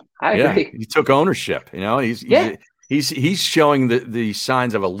 Yeah, I agree. He took ownership. He's showing the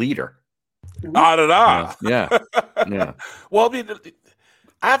signs of a leader. Yeah. Yeah. Well, I mean,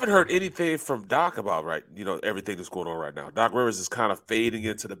 I haven't heard anything from Doc about everything that's going on right now. Doc Rivers is kind of fading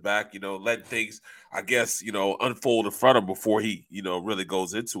into the back, letting things, I guess, unfold in front of him before he, really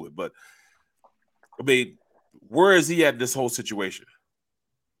goes into it. But I mean, where is he at in this whole situation?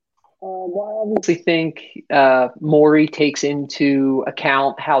 Well, I obviously think Morey takes into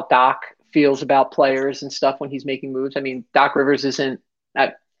account how Doc feels about players and stuff when he's making moves. I mean, Doc Rivers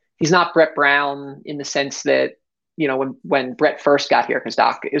he's not Brett Brown in the sense that, when Brett first got here, because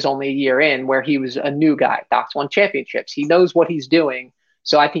Doc is only a year in, where he was a new guy. Doc's won championships. He knows what he's doing.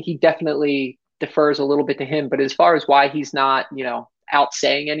 So I think he definitely defers a little bit to him. But as far as why he's not, out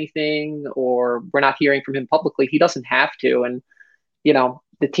saying anything, or we're not hearing from him publicly, he doesn't have to. And,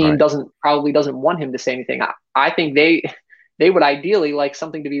 the team probably doesn't want him to say anything. I think they would ideally like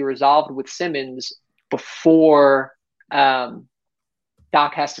something to be resolved with Simmons before Doc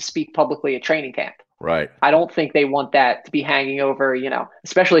has to speak publicly at training camp. Right. I don't think they want that to be hanging over,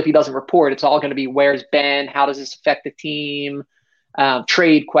 especially if he doesn't report. It's all going to be, where's Ben? How does this affect the team?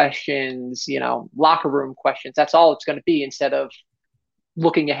 Trade questions, locker room questions. That's all it's going to be, instead of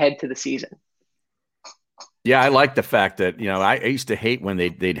looking ahead to the season. Yeah, I like the fact that, I used to hate when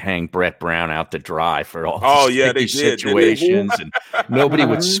they'd hang Brett Brown out to dry for all these situations, and nobody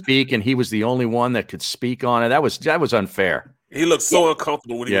would speak, and he was the only one that could speak on it. That was unfair. He looked so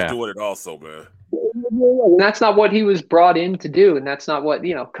uncomfortable when he was doing it also, man. And that's not what he was brought in to do. And that's not what,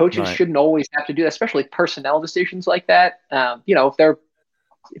 coaches shouldn't always have to do, especially personnel decisions like that.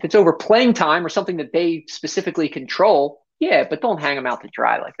 If it's over playing time or something that they specifically control, but don't hang them out to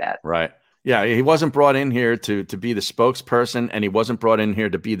dry like that. Right. Yeah. He wasn't brought in here to be the spokesperson, and he wasn't brought in here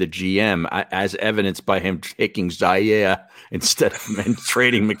to be the GM, as evidenced by him taking Zaire instead of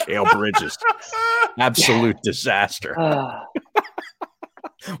trading Mikal Bridges. Absolute disaster.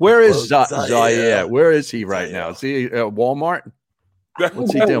 Where is Zaire? Where is he right now? Is he at Walmart?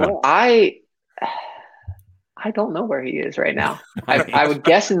 What's he doing? I don't know where he is right now. I would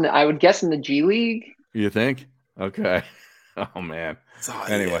guess in the G League. You think? Okay. Oh man.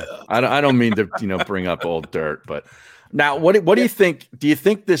 Anyway, I don't mean to bring up old dirt, but now what do you think? Do you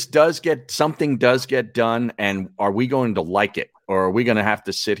think this does get done, and are we going to like it, or are we going to have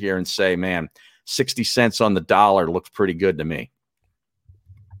to sit here and say, man, 60 cents on the dollar looks pretty good to me?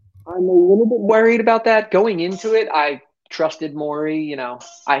 I'm a little bit worried about that. Going into it, I trusted Morey.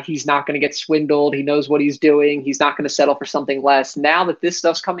 He's not going to get swindled. He knows what he's doing. He's not going to settle for something less. Now that this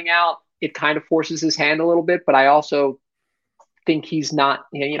stuff's coming out, it kind of forces his hand a little bit, but I also think he's not,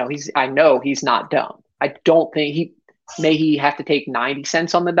 I know he's not dumb. I don't think he have to take 90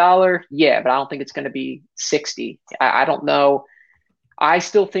 cents on the dollar. Yeah, but I don't think it's going to be 60. I don't know. I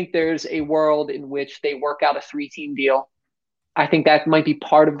still think there's a world in which they work out a 3-team deal. I think that might be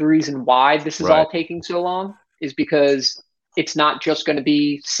part of the reason why this is all taking so long, is because it's not just going to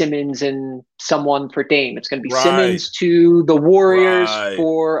be Simmons and someone for Dame. It's going to be Simmons to the Warriors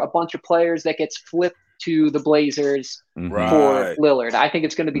for a bunch of players that gets flipped to the Blazers for Lillard. I think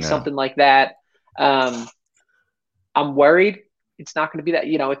it's going to be something like that. I'm worried it's not going to be that.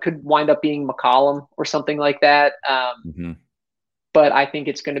 It could wind up being McCollum or something like that. But I think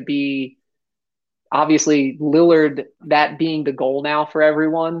it's going to be, obviously, Lillard, that being the goal now for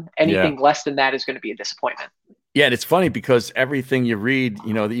everyone. Anything less than that is going to be a disappointment. Yeah, and it's funny because everything you read,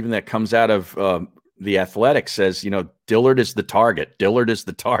 even that comes out of the Athletic says, Dillard is the target. Dillard is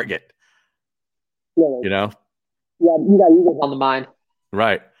the target. Yeah, you got Eagles on the mind.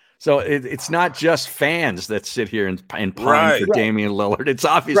 Right. So it's not just fans that sit here and pine Right. for Damian Lillard. It's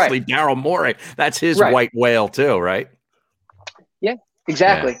obviously Daryl Morey. That's his white whale too, right? Yeah,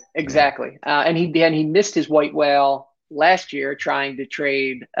 exactly. And he missed his white whale last year trying to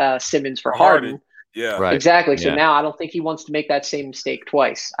trade Simmons for Harden. Yeah, right. Exactly. So now I don't think he wants to make that same mistake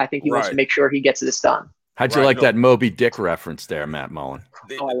twice. I think he wants to make sure he gets this done. How'd you like that Moby Dick reference there, Matt Mullen?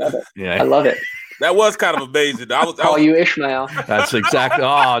 Oh, I love it. Yeah, I love it. That was kind of amazing. I call you Ishmael. That's exactly.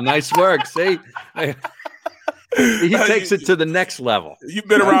 Oh, nice work. See, he takes it to the next level. You've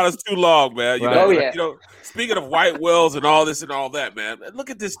been around us too long, man. You know, yeah. You know, speaking of white whales and all this and all that, man. Look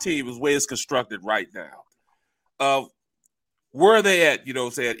at this team, the way it's constructed right now. Where are they at? You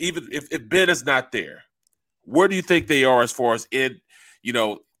know, saying even if Ben is not there, where do you think they are as far as in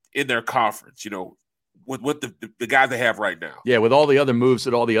their conference? You know, with the guys they have right now. Yeah, with all the other moves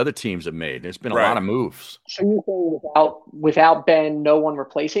that all the other teams have made, there's been a lot of moves. So you're saying without Ben, no one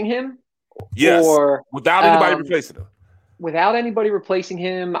replacing him? Yes, or without anybody replacing him. Without anybody replacing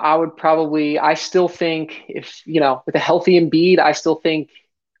him, I still think with a healthy Embiid, I still think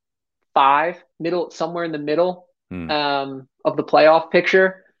 5, somewhere in the middle of the playoff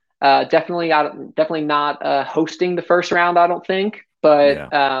picture. Definitely not hosting the first round, I don't think, but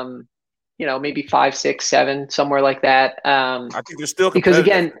maybe 5, 6, 7, somewhere like that. I think they're still competitive.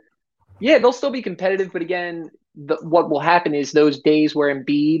 Because again, they'll still be competitive, but again, what will happen is those days where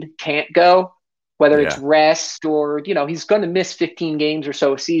Embiid can't go, whether it's rest or he's going to miss 15 games or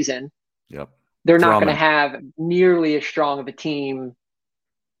so a season. Yep, they're not going to have nearly as strong of a team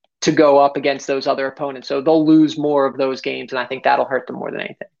to go up against those other opponents, so they'll lose more of those games, and I think that'll hurt them more than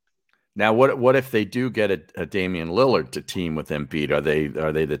anything. Now, what if they do get a Damian Lillard to team with Embiid? Are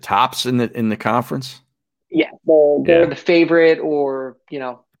they the tops in the conference? Yeah, they're the favorite, or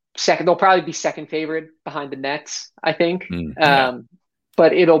second. They'll probably be second favorite behind the Nets, I think.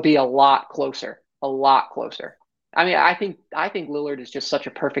 But it'll be a lot closer. I mean, I think Lillard is just such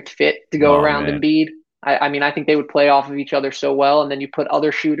a perfect fit to go around Embiid. I think they would play off of each other so well, and then you put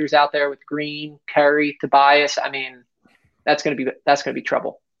other shooters out there with Green, Curry, Tobias. I mean, that's gonna be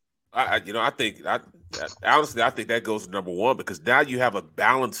trouble. I think that goes to number one, because now you have a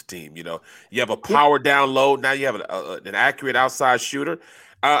balanced team. You have a power down low. Now you have an accurate outside shooter.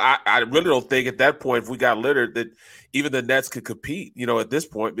 I really don't think at that point, if we got Lillard, that even the Nets could compete. At this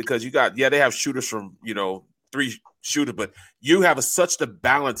point, because they have shooters from 3 shooters, but you have such a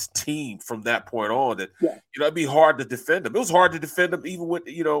balanced team from that point on that it'd be hard to defend them. It was hard to defend them even with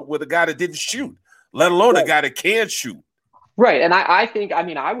with a guy that didn't shoot, let alone a guy that can shoot. Right, and I think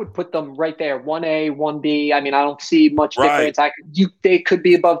I would put them right there, 1A, 1B. I mean, I don't see much difference. They could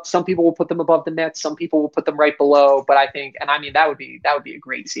be above. Some people will put them above the Nets. Some people will put them right below. But I think, that would be a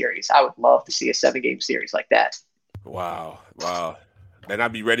great series. I would love to see a 7-game series like that. Wow. Then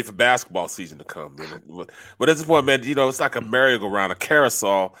I'd be ready for basketball season to come. But at this point, man, it's like a merry-go-round, a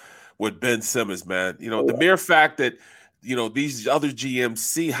carousel with Ben Simmons, man. The mere fact that these other GMs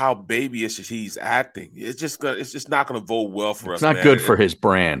see how babyish he's acting, it's just not going to bode well for us. It's not good for his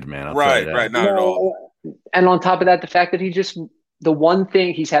brand, man. Right, not at all. And on top of that, the fact that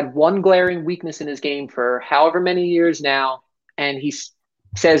he's had one glaring weakness in his game for however many years now, and he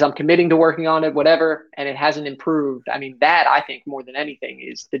says, I'm committing to working on it, whatever, and it hasn't improved. I mean, that, I think, more than anything,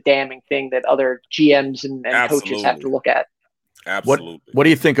 is the damning thing that other GMs and coaches have to look at. Absolutely. What do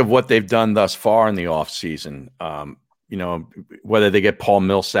you think of what they've done thus far in the offseason? Whether they get Paul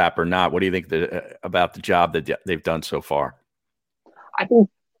Millsap or not, what do you think about the job that they've done so far? I think,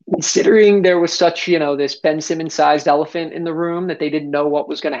 considering there was such, this Ben Simmons-sized elephant in the room that they didn't know what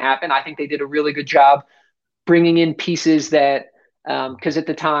was going to happen, I think they did a really good job bringing in pieces that, because at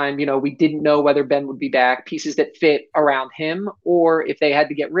the time, we didn't know whether Ben would be back, pieces that fit around him, or if they had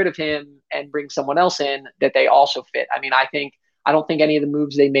to get rid of him and bring someone else in, that they also fit. I mean, I don't think any of the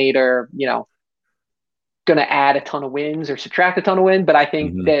moves they made are, going to add a ton of wins or subtract a ton of wins, but I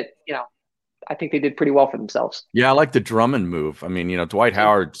think that, I think they did pretty well for themselves. Yeah, I like the Drummond move. I mean, Dwight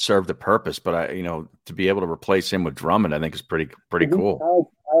Howard served a purpose, but to be able to replace him with Drummond, I think is pretty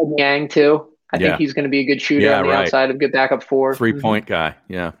cool. Yang too. I think he's going to be a good shooter on the outside, a good backup 4. 3-point guy.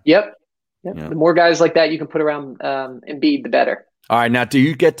 Yeah. Yep. The more guys like that you can put around Embiid, the better. All right. Now, do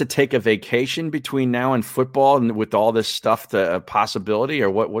you get to take a vacation between now and football, and with all this stuff, the possibility, or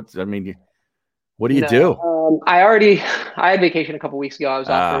what? I mean, what do you do? I had vacation a couple weeks ago. I was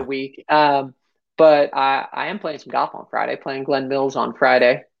out for a week. But I am playing some golf on Friday, playing Glen Mills on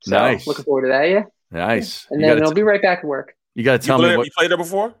Friday. So nice. Looking forward to that. Yeah. Nice. And then I'll be right back to work. You got to tell me you played there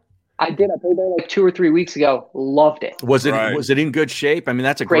before? I did. I played there like 2 or 3 weeks ago. Loved it. Was it in good shape? I mean,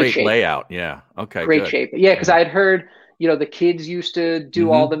 that's a great layout. Yeah. Okay. Great good. shape. Yeah, because I had heard, the kids used to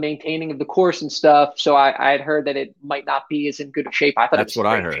do all the maintaining of the course and stuff. So I had heard that it might not be as in good of shape. I thought that's it was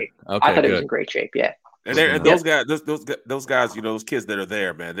what in I great heard. shape. Okay, I thought it was in great shape. Yeah. And those guys, those guys, those kids that are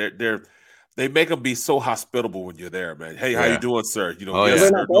there, man, they make them be so hospitable when you're there, man. Hey, how you doing, sir? Yes,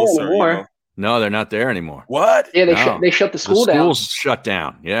 sir, no, sir. No, they're not there anymore. What? Yeah, they shut the school down. The school's shut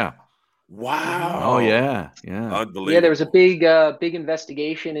down. Yeah. Wow. Oh yeah. Unbelievable. Yeah, there was a big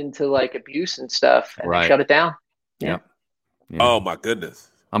investigation into like abuse and stuff, and they shut it down. Yeah. Oh my goodness.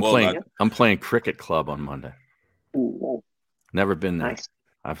 I'm playing cricket club on Monday. Ooh, never been there. Nice.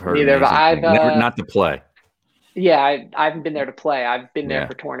 I've heard. Neither have I. Never, not to play. Yeah, I haven't been there to play. I've been there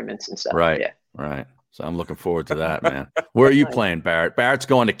for tournaments and stuff. Right. Yeah. Right. So I'm looking forward to that, man. Where are you playing, Barrett? Barrett's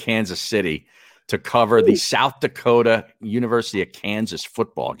going to Kansas City to cover the South Dakota University of Kansas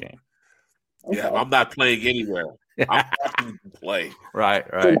football game. Okay. Yeah, I'm not playing anywhere. I'm watching you play. Right.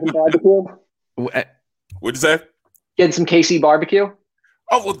 What'd you say? Getting some KC barbecue.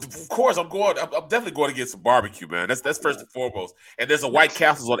 Oh, well, of course, I'm going. I'm definitely going to get some barbecue, man. That's first and foremost. And there's a White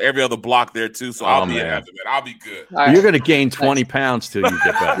Castles on every other block there too, so I'll be in heaven, man. I'll be good. You're going to gain 20 pounds till you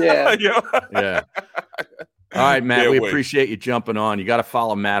get back. Yeah. All right, Matt. We appreciate you jumping on. You got to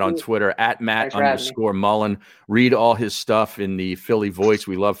follow Matt on Twitter at Matt_Mullen. Read all his stuff in the Philly Voice.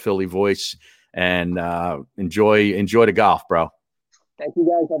 We love Philly Voice, and enjoy the golf, bro. Thank you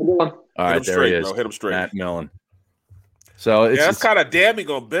guys. Have a good one. All right, there he is. Bro. Hit him straight, Matt Mullen. So that's kind of damning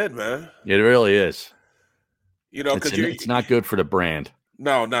on Ben, man. It really is. Because it's not good for the brand.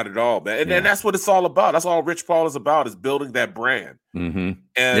 No, not at all, man. And that's what it's all about. That's all Rich Paul is about, is building that brand. Mm-hmm.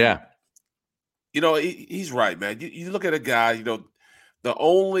 And he's right, man. You look at a guy. The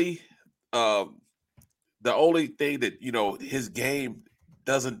only thing that his game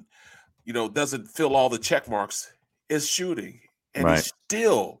doesn't fill all the check marks is shooting, and he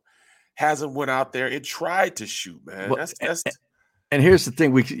still hasn't went out there and tried to shoot, man. Well, that's and here's the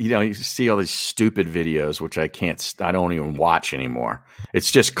thing: you see all these stupid videos, which I don't even watch anymore.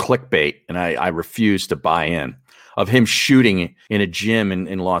 It's just clickbait, and I refuse to buy in, of him shooting in a gym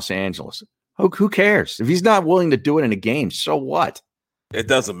in Los Angeles. Who cares if he's not willing to do it in a game? So what? It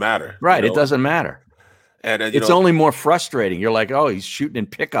doesn't matter, right? It doesn't matter. And it's only more frustrating. You're like, oh, he's shooting in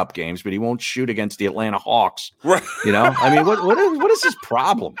pickup games, but he won't shoot against the Atlanta Hawks. Right? I mean, what is his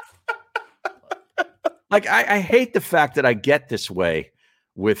problem? Like, I hate the fact that I get this way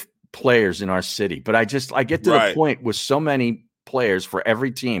with players in our city, but I get to the point with so many players for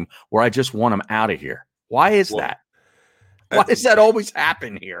every team where I just want them out of here. Why is that? Why does that always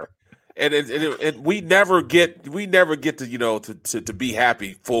happen here? And we never get to to be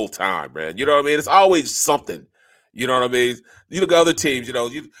happy full time, man. You know what I mean? It's always something. You know what I mean? You look at other teams. You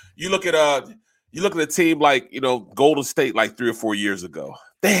look at a team like Golden State like 3 or 4 years ago.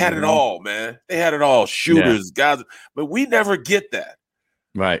 They had it all, man. They had it all. Shooters, guys, but we never get that.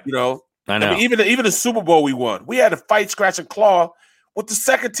 Right. I know. I mean, even the Super Bowl we won, we had to fight, scratch, and claw with the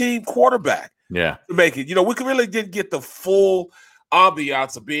second team quarterback. Yeah. To make it. We really didn't get the full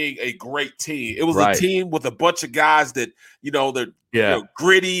ambiance of being a great team. It was a team with a bunch of guys that, they're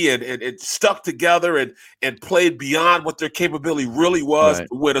gritty and stuck together and played beyond what their capability really was to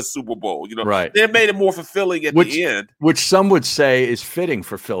win a Super Bowl. They made it more fulfilling at the end. Which some would say is fitting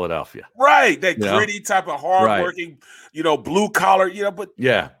for Philadelphia. Right. That gritty type of hardworking, blue collar, but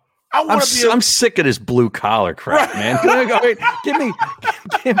yeah. I'm sick of this blue collar crap, man.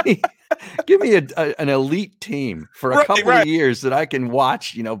 Give me an elite team for a couple of years that I can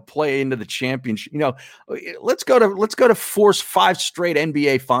watch, play into the championship. Let's go to force 5 straight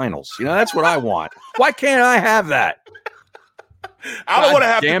NBA finals. That's what I want. Why can't I have that? I don't want to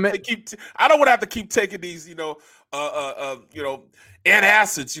have to keep taking these,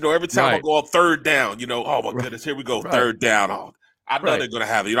 antacids, every time I go on third down, oh my goodness, here we go, third down. I know they're going to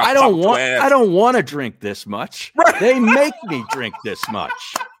have it. I don't want to drink this much. They make me drink this much.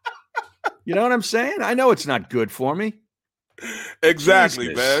 You know what I'm saying? I know it's not good for me. Exactly,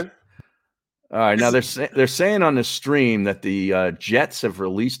 Jesus. Man. All right, now they're saying on the stream that the Jets have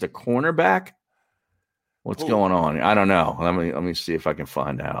released a cornerback. What's going on? I don't know. Let me see if I can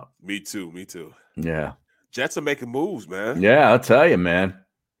find out. Me too. Yeah. Jets are making moves, man. Yeah, I'll tell you, man.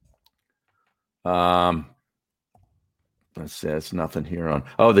 Let's see. There's nothing here on.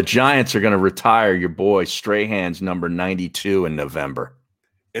 Oh, the Giants are going to retire your boy Strahan's number 92 in November.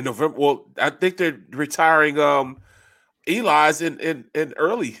 In November, well, I think they're retiring Eli's in the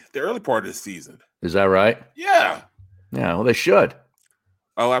early part of the season. Is that right? Yeah. Yeah. Well, they should.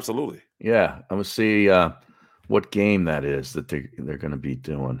 Oh, absolutely. Yeah. I'm gonna see what game that is that they're going to be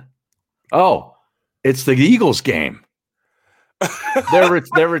doing. Oh, it's the Eagles game.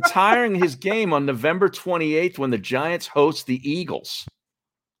 They're retiring his game on November 28th when the Giants host the Eagles.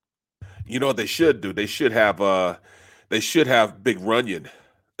 You know what they should do? They should have Big Runyon.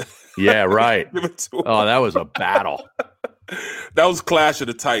 Yeah, right. Oh, that was a battle. That was Clash of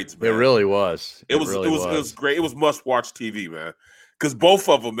the Titans, man. It really was. It was great. It was must-watch TV, man. Because both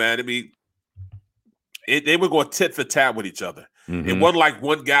of them, man, I mean, they were going tit for tat with each other. Mm-hmm. It wasn't like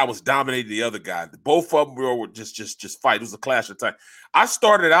one guy was dominating the other guy. Both of them were just fight. It was a clash of time. I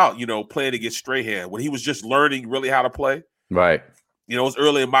started out, playing against Strahan when he was just learning really how to play. Right. It was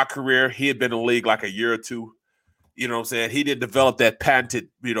early in my career. He had been in the league like a year or two. You know what I'm saying? He didn't develop that patented,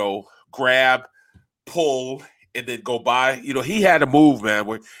 grab, pull, and then go by. He had a move, man,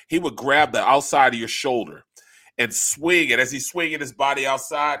 where he would grab the outside of your shoulder and swing. And as he's swinging his body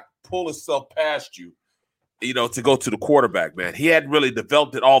outside, pull himself past you, to go to the quarterback, man. He hadn't really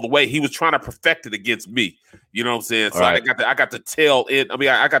developed it all the way. He was trying to perfect it against me. You know what I'm saying? So right. I got the tail end. I mean,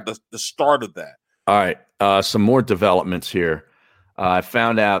 I got the start of that. All right. Some more developments here. I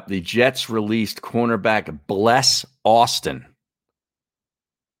found out the Jets released cornerback Bless Austin.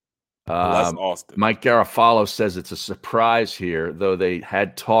 Mike Garafolo says it's a surprise here, though they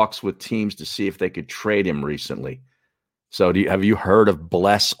had talks with teams to see if they could trade him recently. So have you heard of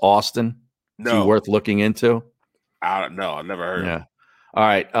Bless Austin? No. Is he worth looking into? I don't know. I've never heard of him. All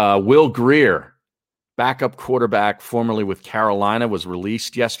right. Will Greer, backup quarterback formerly with Carolina, was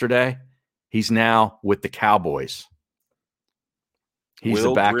released yesterday. He's now with the Cowboys. He's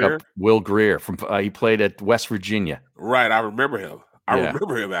the backup. Greer? Will Greer from he played at West Virginia. Right. I remember him. I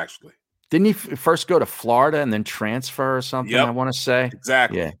remember him, actually. Didn't he first go to Florida and then transfer or something, I want to say?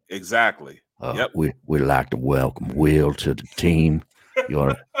 Exactly. Yeah. Exactly. Yep. We'd like to welcome Will to the team,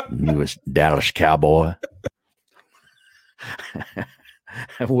 your newest Dallas Cowboy.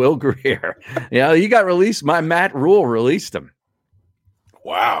 Will Greer. He got released. Matt Rule released him.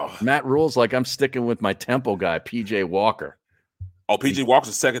 Wow. Matt Rule's like, I'm sticking with my Temple guy, P.J. Walker. Oh, P.J. Walker's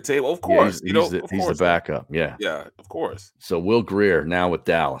the second table? Of course. He's the backup. Yeah. Yeah, of course. So Will Greer now with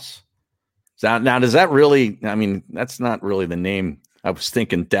Dallas. So now, does that really, that's not really the name I was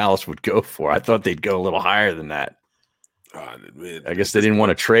thinking Dallas would go for. I thought they'd go a little higher than that. I guess they didn't want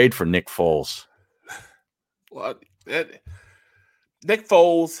to trade for Nick Foles. Well, Nick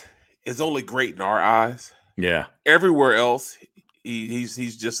Foles is only great in our eyes. Yeah. Everywhere else,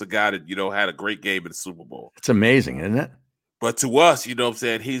 he's just a guy that, had a great game in the Super Bowl. It's amazing, isn't it? But to us, you know what I'm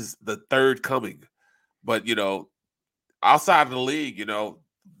saying, he's the third coming. But, outside of the league,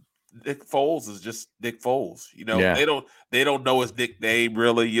 Nick Foles is just Nick Foles. They don't know his nickname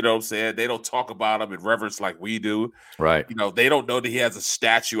really, you know what I'm saying? They don't talk about him in reverence like we do. Right. They don't know that he has a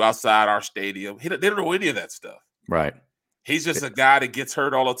statue outside our stadium. They don't know any of that stuff. Right. He's just a guy that gets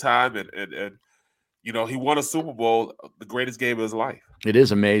hurt all the time and he won a Super Bowl, the greatest game of his life. It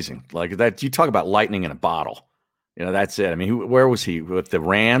is amazing. Like that, you talk about lightning in a bottle. That's it. I mean, where was he? With the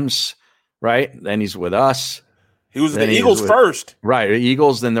Rams, right? Then he's with us. He was the Eagles first. Right,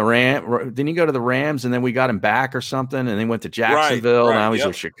 Eagles, then the Rams. Didn't he go to the Rams, and then we got him back or something, and then went to Jacksonville. Right, now he's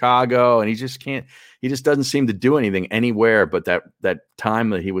with Chicago, and he just doesn't seem to do anything anywhere but that time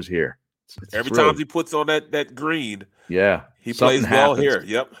that he was here. Every time he puts on that green, he plays well here.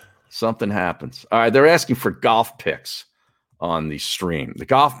 Yep. Something happens. All right, they're asking for golf picks on the stream. The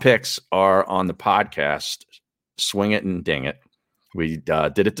golf picks are on the podcast. Swing It and Ding It. We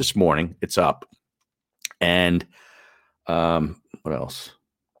did it this morning. It's up. And what else?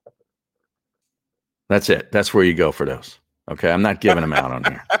 That's it. That's where you go for those. Okay, I'm not giving them out on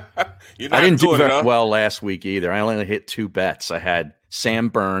here. I didn't do very well last week either. I only hit 2 bets. I had Sam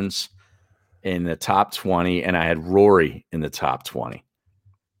Burns in the top 20, and I had Rory in the top 20.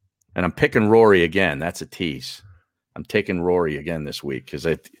 And I'm picking Rory again. That's a tease. I'm taking Rory again this week because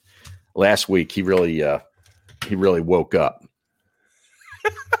last week he really woke up.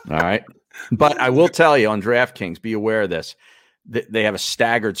 All right. But I will tell you on DraftKings, be aware of this. They have a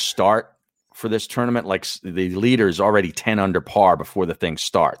staggered start for this tournament. Like the leader is already 10 under par before the thing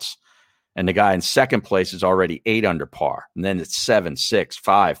starts. And the guy in second place is already 8 under par. And then it's 7, 6,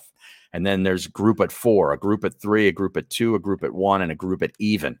 5. And then there's a group at 4, a group at 3, a group at 2, a group at 1, and a group at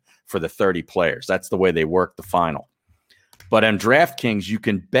even for the 30 players. That's the way they work the final. But on DraftKings, you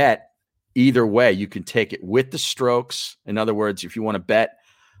can bet either way. You can take it with the strokes. In other words, if you want to bet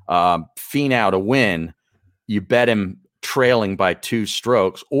Finau to win, you bet him trailing by 2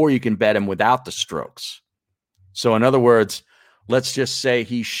 strokes, or you can bet him without the strokes. So in other words, let's just say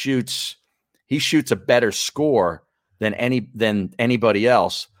he shoots a better score than anybody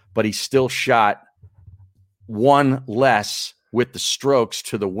else, but he still shot 1 less with the strokes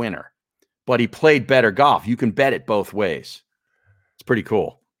to the winner. but he played better golf. You can bet it both ways. It's pretty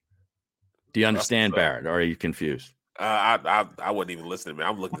cool. Do you understand, Barrett, or are you confused? I wasn't even listening, man.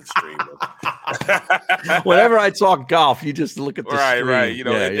 I'm looking at the stream. Whenever I talk golf, you just look at the stream. Right. You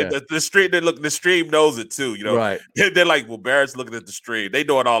know, the stream. The stream knows it too. You know, right? They're like, well, Barrett's looking at the stream. They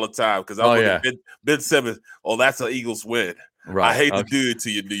know it all the time because I'm looking at Ben Simmons. Oh, that's an Eagles win. Right. I hate to do it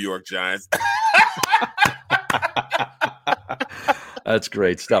to you, New York Giants. That's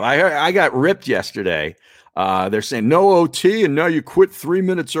great stuff. I got ripped yesterday. They're saying no OT and now you quit 3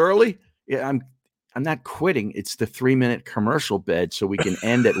 minutes early. Yeah, I'm not quitting. It's the 3-minute commercial bed so we can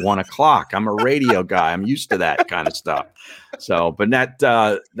end at 1:00. I'm a radio guy. I'm used to that kind of stuff. So, but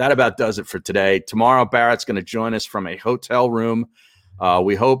that about does it for today. Tomorrow, Barrett's going to join us from a hotel room.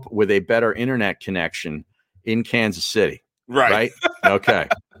 We hope with a better internet connection in Kansas City. Right? Okay.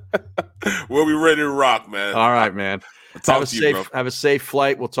 We'll be ready to rock, man. All right, man. Have a safe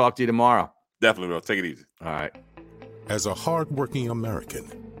flight. We'll talk to you tomorrow. Definitely, bro. Take it easy. All right. As a hardworking American,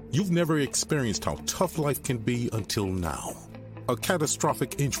 you've never experienced how tough life can be until now. A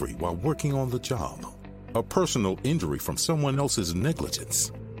catastrophic injury while working on the job. A personal injury from someone else's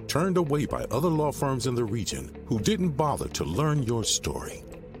negligence. Turned away by other law firms in the region who didn't bother to learn your story.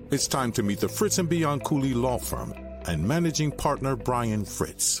 It's time to meet the Fritz & Bianculli Law Firm and managing partner Brian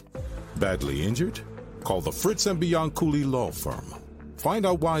Fritz. Badly injured? Call the Fritz & Bianculli Law Firm. Find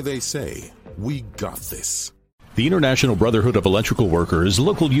out why they say, we got this. The International Brotherhood of Electrical Workers,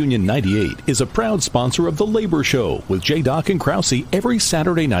 Local Union 98, is a proud sponsor of The Labor Show with J. Doc and Krause every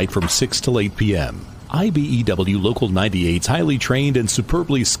Saturday night from 6 till 8 p.m. IBEW Local 98's highly trained and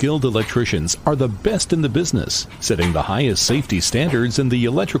superbly skilled electricians are the best in the business, setting the highest safety standards in the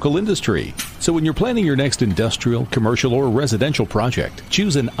electrical industry. So when you're planning your next industrial, commercial, or residential project,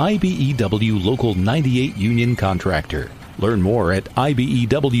 choose an IBEW Local 98 union contractor. Learn more at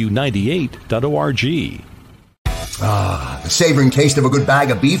IBEW98.org. The savoring taste of a good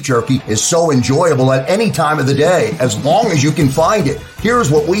bag of beef jerky is so enjoyable at any time of the day, as long as you can find it.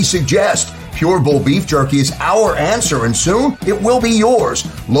 Here's what we suggest. Pure Bull Beef Jerky is our answer, and soon it will be yours.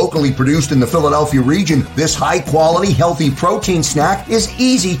 Locally produced in the Philadelphia region, this high-quality, healthy protein snack is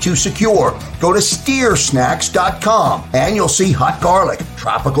easy to secure. Go to steersnacks.com, and you'll see hot garlic,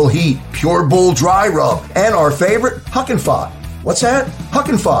 tropical heat, Pure Bull dry rub, and our favorite, Huck and Fod. What's that? Huck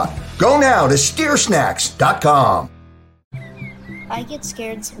and Fod. Go now to steersnacks.com. I get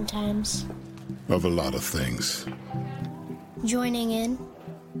scared sometimes. Of a lot of things. Joining in.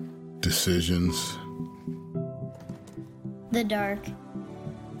 Decisions. The dark.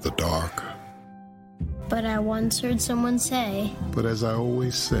 The dark. But I once heard someone say, but as I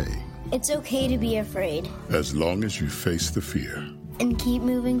always say, it's okay to be afraid. As long as you face the fear. And keep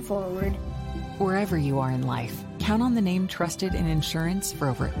moving forward. Wherever you are in life, count on the name trusted in insurance for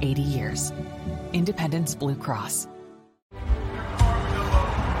over 80 years. Independence Blue Cross.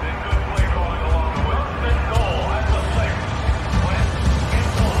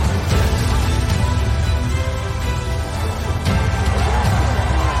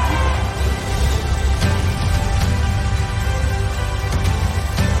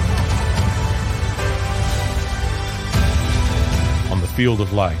 On the field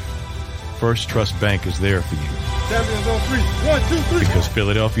of life, First Trust Bank is there for you. Champions on 3. 1, 2, 3. Because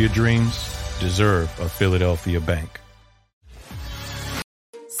Philadelphia dreams deserve a Philadelphia bank.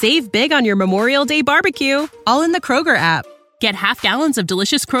 Save big on your Memorial Day barbecue, all in the Kroger app. Get half gallons of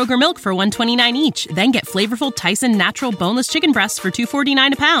delicious Kroger milk for $1.29 each. Then get flavorful Tyson natural boneless chicken breasts for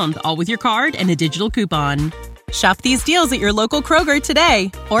 $2.49 a pound, all with your card and a digital coupon. Shop these deals at your local Kroger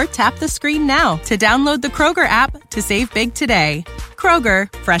today, or tap the screen now to download the Kroger app to save big today.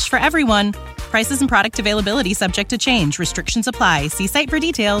 Kroger, fresh for everyone. Prices and product availability subject to change. Restrictions apply. See site for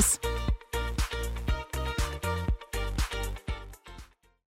details.